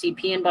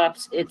SLCP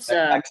inbox. It's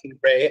Actually,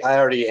 Ray, I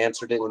already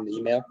answered it in the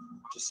email,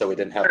 just so we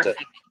didn't have perfect.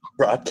 to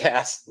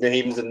broadcast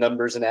names and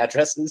numbers and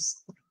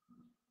addresses.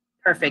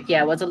 Perfect.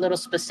 Yeah, it was a little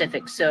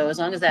specific. So as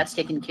long as that's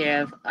taken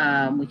care of,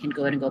 we can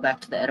go ahead and go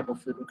back to the edible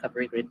food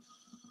recovery grid.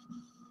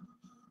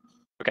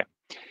 Okay.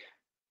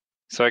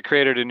 So I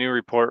created a new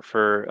report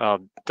for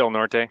Del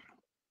Norte,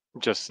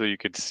 just so you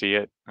could see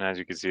it. And as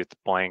you can see, it's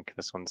blank.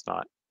 This one's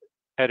not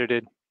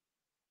edited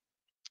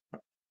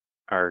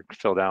or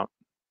filled out.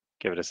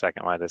 Give it a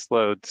second while this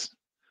loads.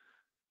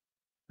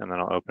 And then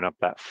I'll open up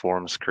that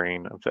form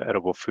screen of the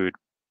edible food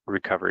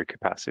recovery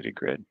capacity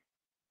grid.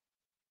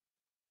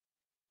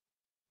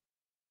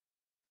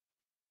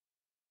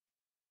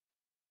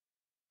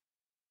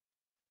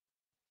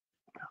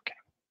 Okay.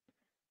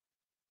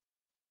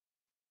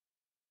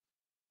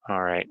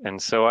 All right,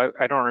 and so I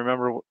don't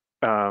remember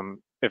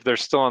if they're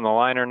still on the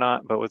line or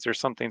not, but was there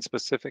something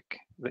specific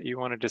that you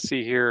wanted to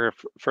see here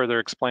further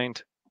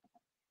explained?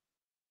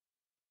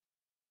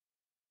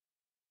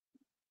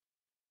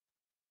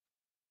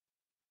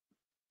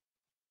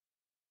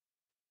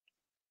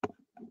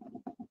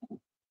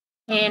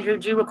 Hey, Andrew,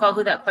 do you recall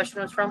who that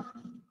question was from?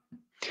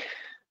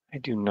 I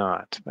do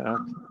not, but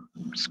I'll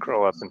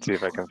scroll up and see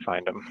if I can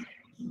find them.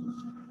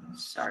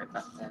 Sorry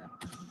about that.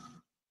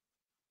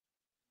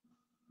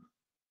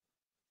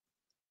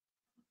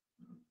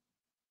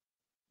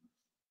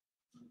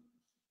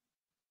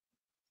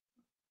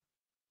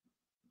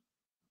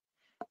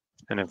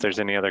 And if there's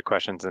any other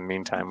questions in the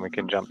meantime, we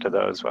can jump to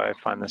those while I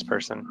find this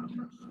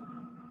person.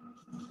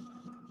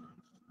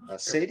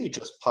 Sadie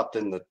just popped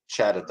in the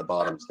chat at the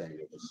bottom saying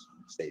it was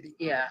Sadie.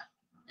 Yeah.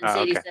 And Oh,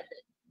 Sadie okay. said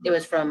that it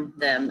was from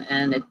them,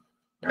 and it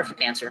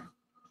perfect answer.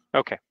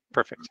 Okay,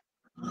 perfect.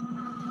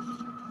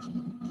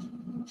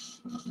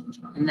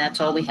 And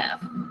that's all we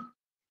have.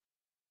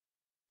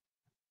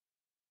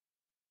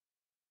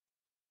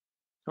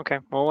 Okay,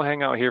 well, we'll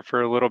hang out here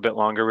for a little bit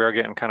longer. We are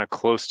getting kind of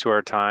close to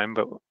our time,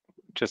 but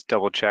just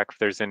double check if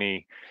there's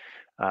any,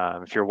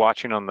 if you're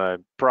watching on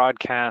the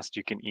broadcast,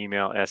 you can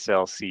email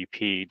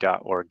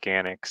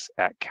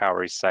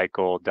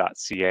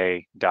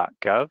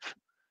slcp.organics@calrecycle.ca.gov.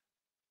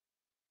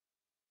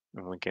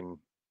 And we can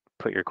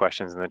put your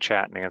questions in the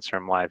chat and answer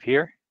them live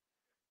here.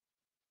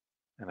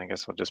 And I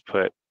guess we'll just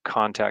put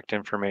contact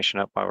information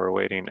up while we're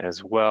waiting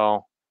as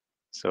well.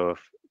 So if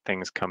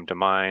things come to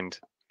mind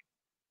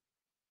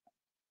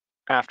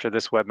after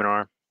this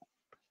webinar,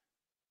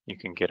 you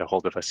can get a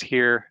hold of us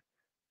here.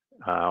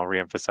 I'll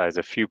reemphasize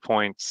a few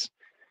points.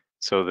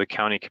 So the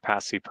county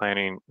capacity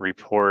planning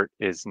report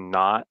is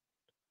not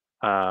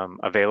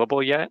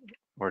available yet.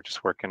 We're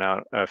just working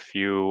out a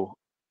few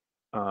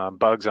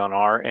bugs on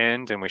our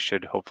end, and we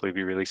should hopefully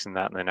be releasing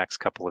that in the next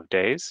couple of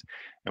days.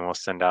 And we'll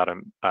send out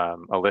a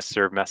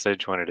listserv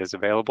message when it is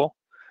available.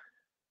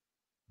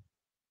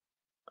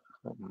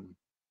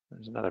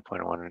 There's another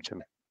point I wanted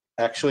to.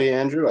 Actually,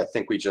 Andrew, I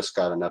think we just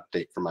got an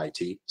update from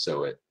IT,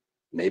 so it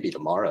may be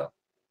tomorrow,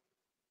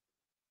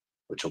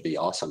 which will be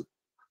awesome.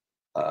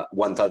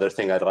 One other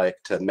thing I'd like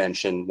to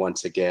mention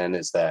once again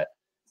is that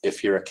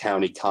if you're a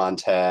county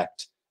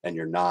contact and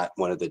you're not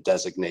one of the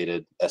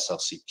designated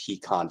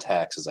SLCP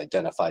contacts as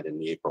identified in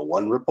the April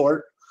 1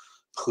 report,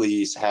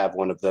 please have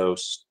one of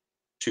those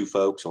two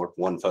folks or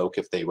one folk,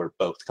 if they were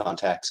both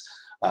contacts,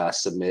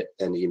 submit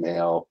an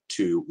email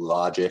to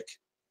logic,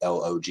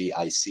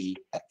 LOGIC,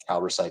 at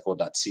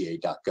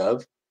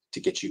calrecycle.ca.gov to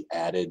get you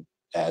added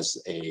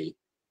as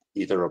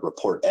either a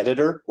report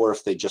editor, or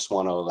if they just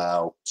want to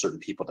allow certain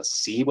people to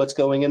see what's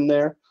going in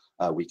there,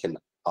 we can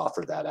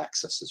offer that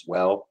access as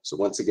well. So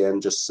once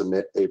again, just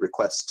submit a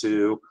request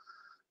to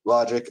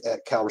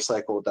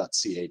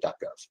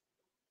logic@calrecycle.ca.gov.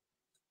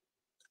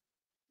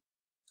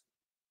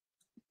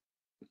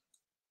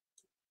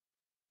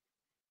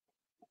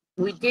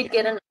 We did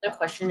get another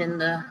question in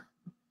the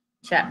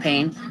chat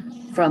pane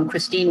from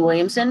Christine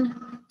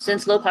Williamson.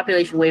 Since low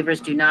population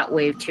waivers do not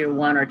waive tier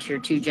 1 or tier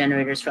 2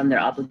 generators from their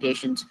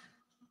obligations,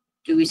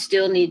 do we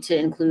still need to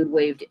include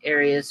waived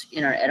areas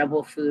in our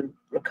edible food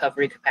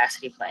recovery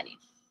capacity planning?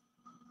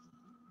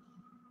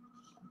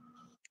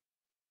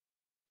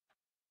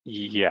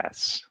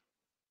 Yes.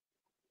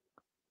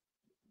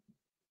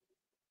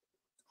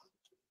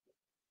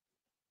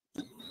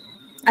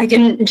 I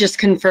can just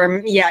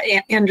confirm, yeah,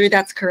 Andrew,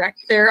 that's correct.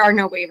 There are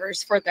no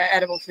waivers for the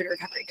edible food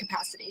recovery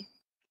capacity.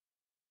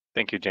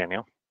 Thank you,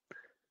 Daniel.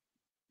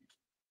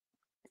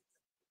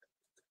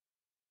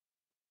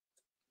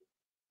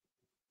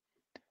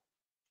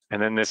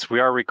 And then we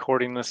are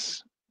recording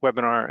this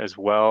webinar as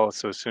well.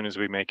 So as soon as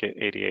we make it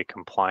ADA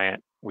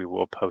compliant, we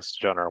will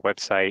post it on our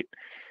website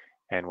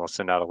and we'll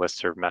send out a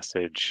listserv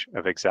message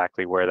of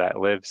exactly where that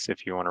lives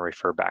if you want to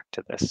refer back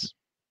to this.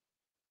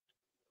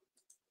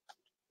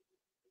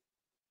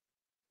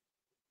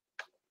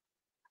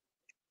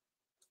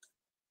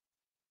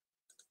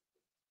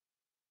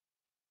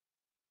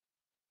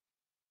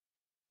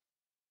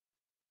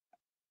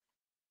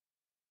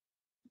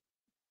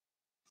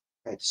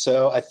 Okay,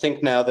 so I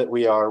think now that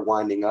we are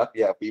winding up,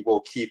 yeah, we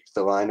will keep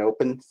the line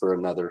open for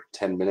another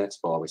 10 minutes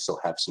while we still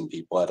have some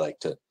people. I'd like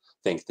to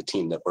thank the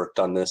team that worked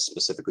on this,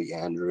 specifically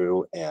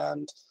Andrew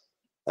and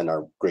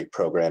our great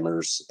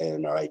programmers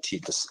in our IT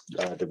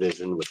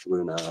division with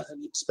Luna,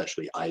 and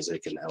especially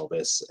Isaac and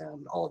Elvis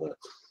and all the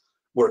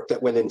work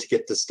that went in to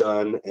get this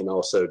done, and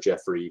also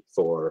Jeffrey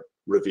for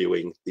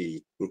reviewing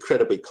the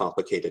incredibly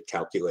complicated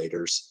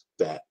calculators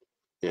that,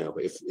 you know,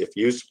 if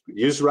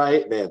used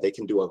right, man, they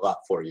can do a lot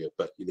for you.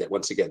 But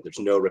once again, there's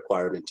no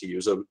requirement to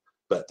use them,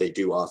 but they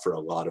do offer a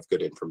lot of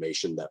good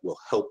information that will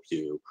help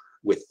you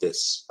with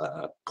this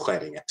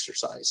planning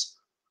exercise.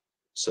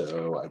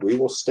 So we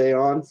will stay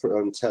on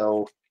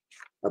until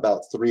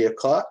about 3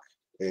 o'clock.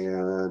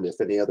 And if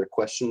any other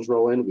questions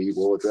roll in, we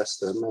will address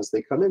them as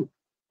they come in.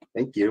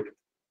 Thank you.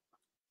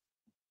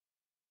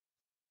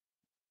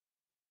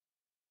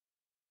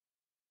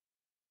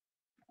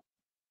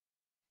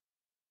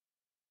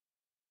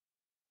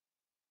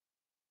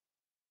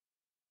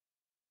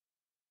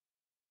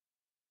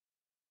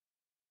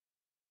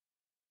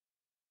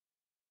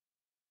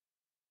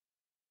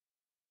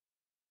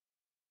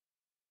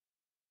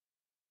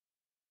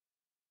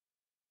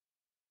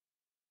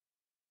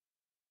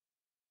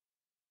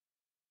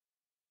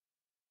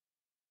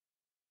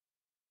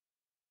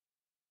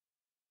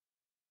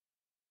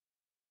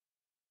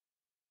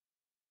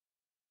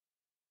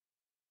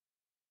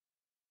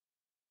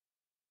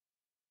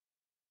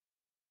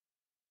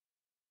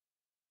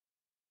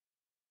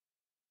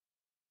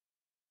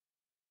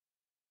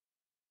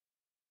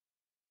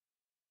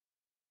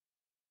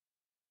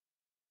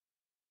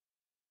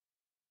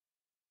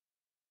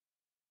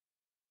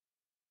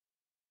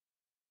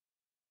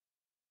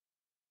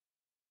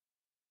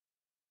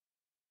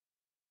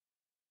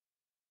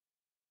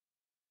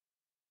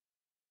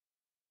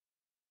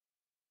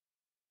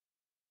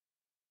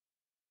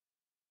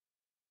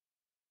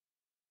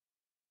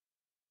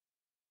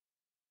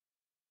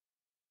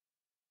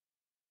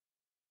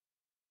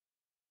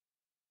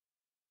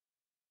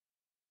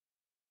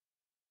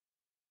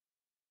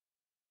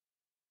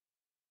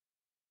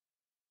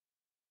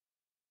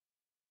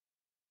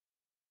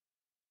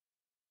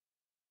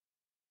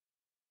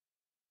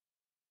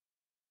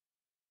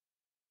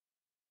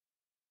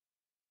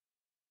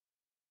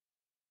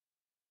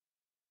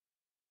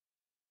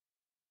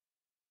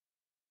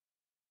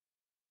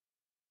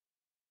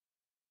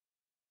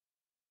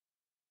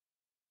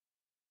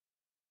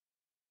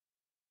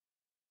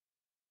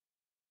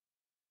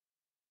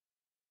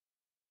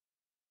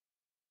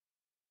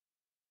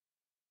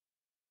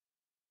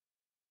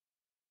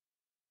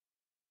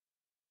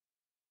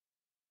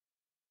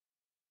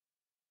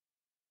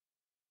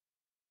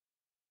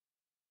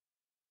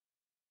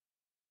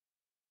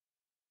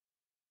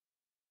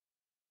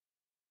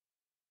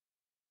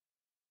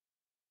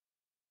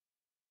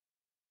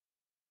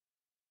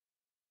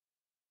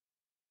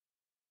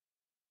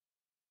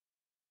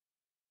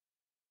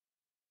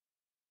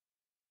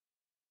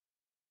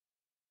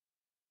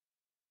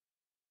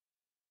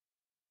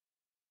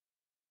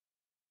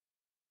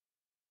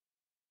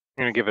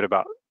 I'm going to give it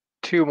about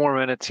 2 more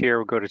minutes here.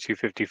 We'll go to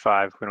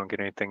 2:55. If we don't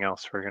get anything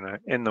else, we're going to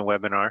end the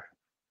webinar.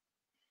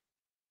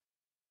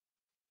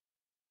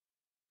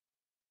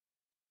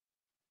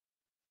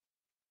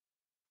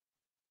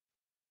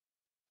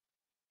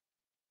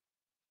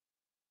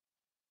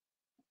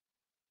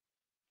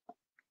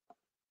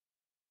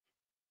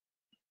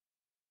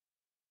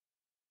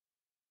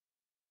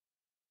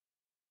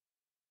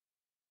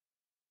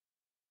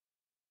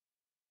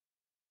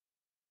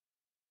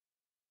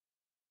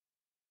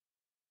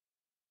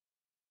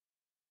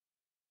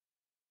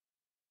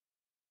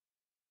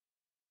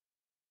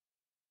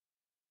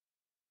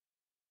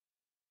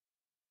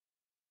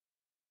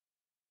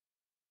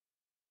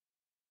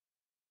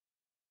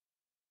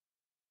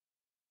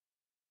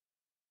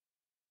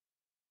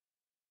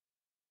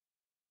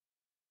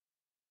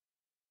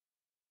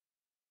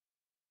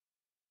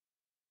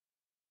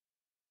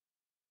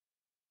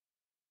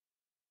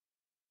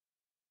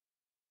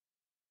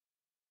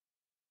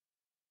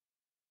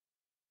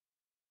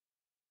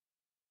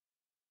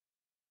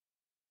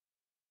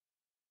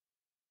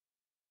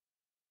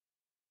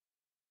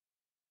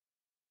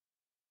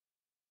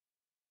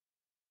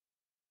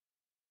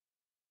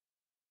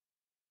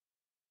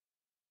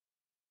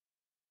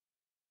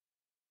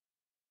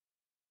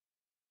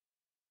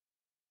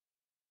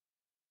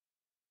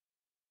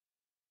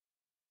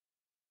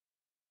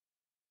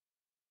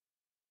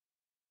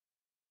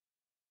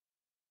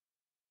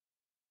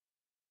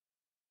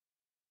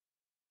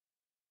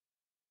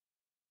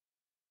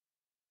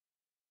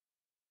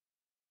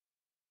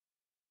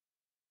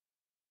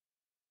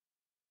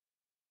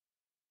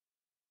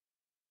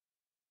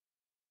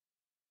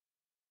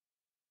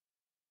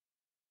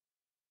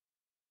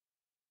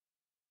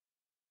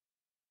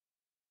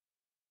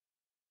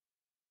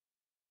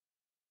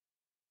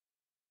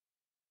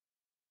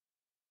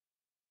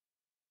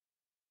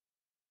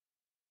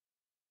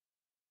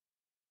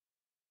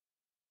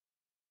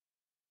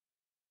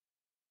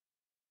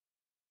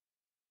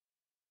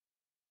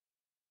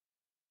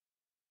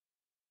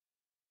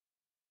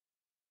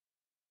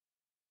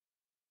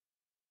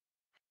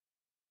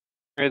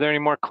 Are there any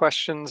more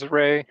questions,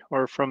 Ray,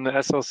 or from the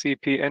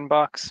SLCP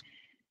inbox?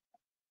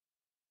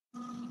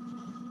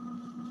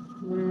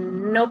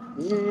 Nope,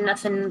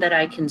 nothing that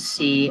I can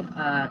see.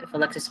 If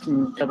Alexis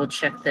can double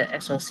check the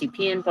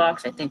SLCP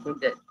inbox, I think we're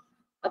good.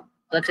 Oh,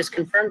 Alexis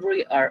confirmed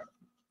we are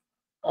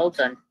all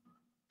done.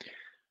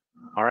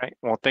 All right.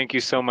 Well, thank you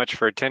so much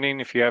for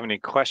attending. If you have any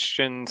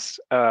questions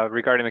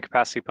regarding the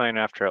capacity plan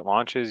after it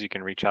launches, you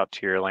can reach out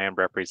to your land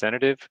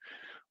representative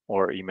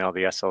or email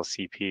the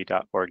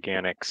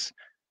slcp.organics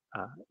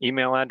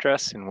email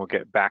address, and we'll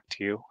get back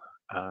to you.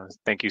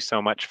 Thank you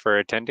so much for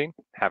attending.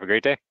 Have a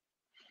great day.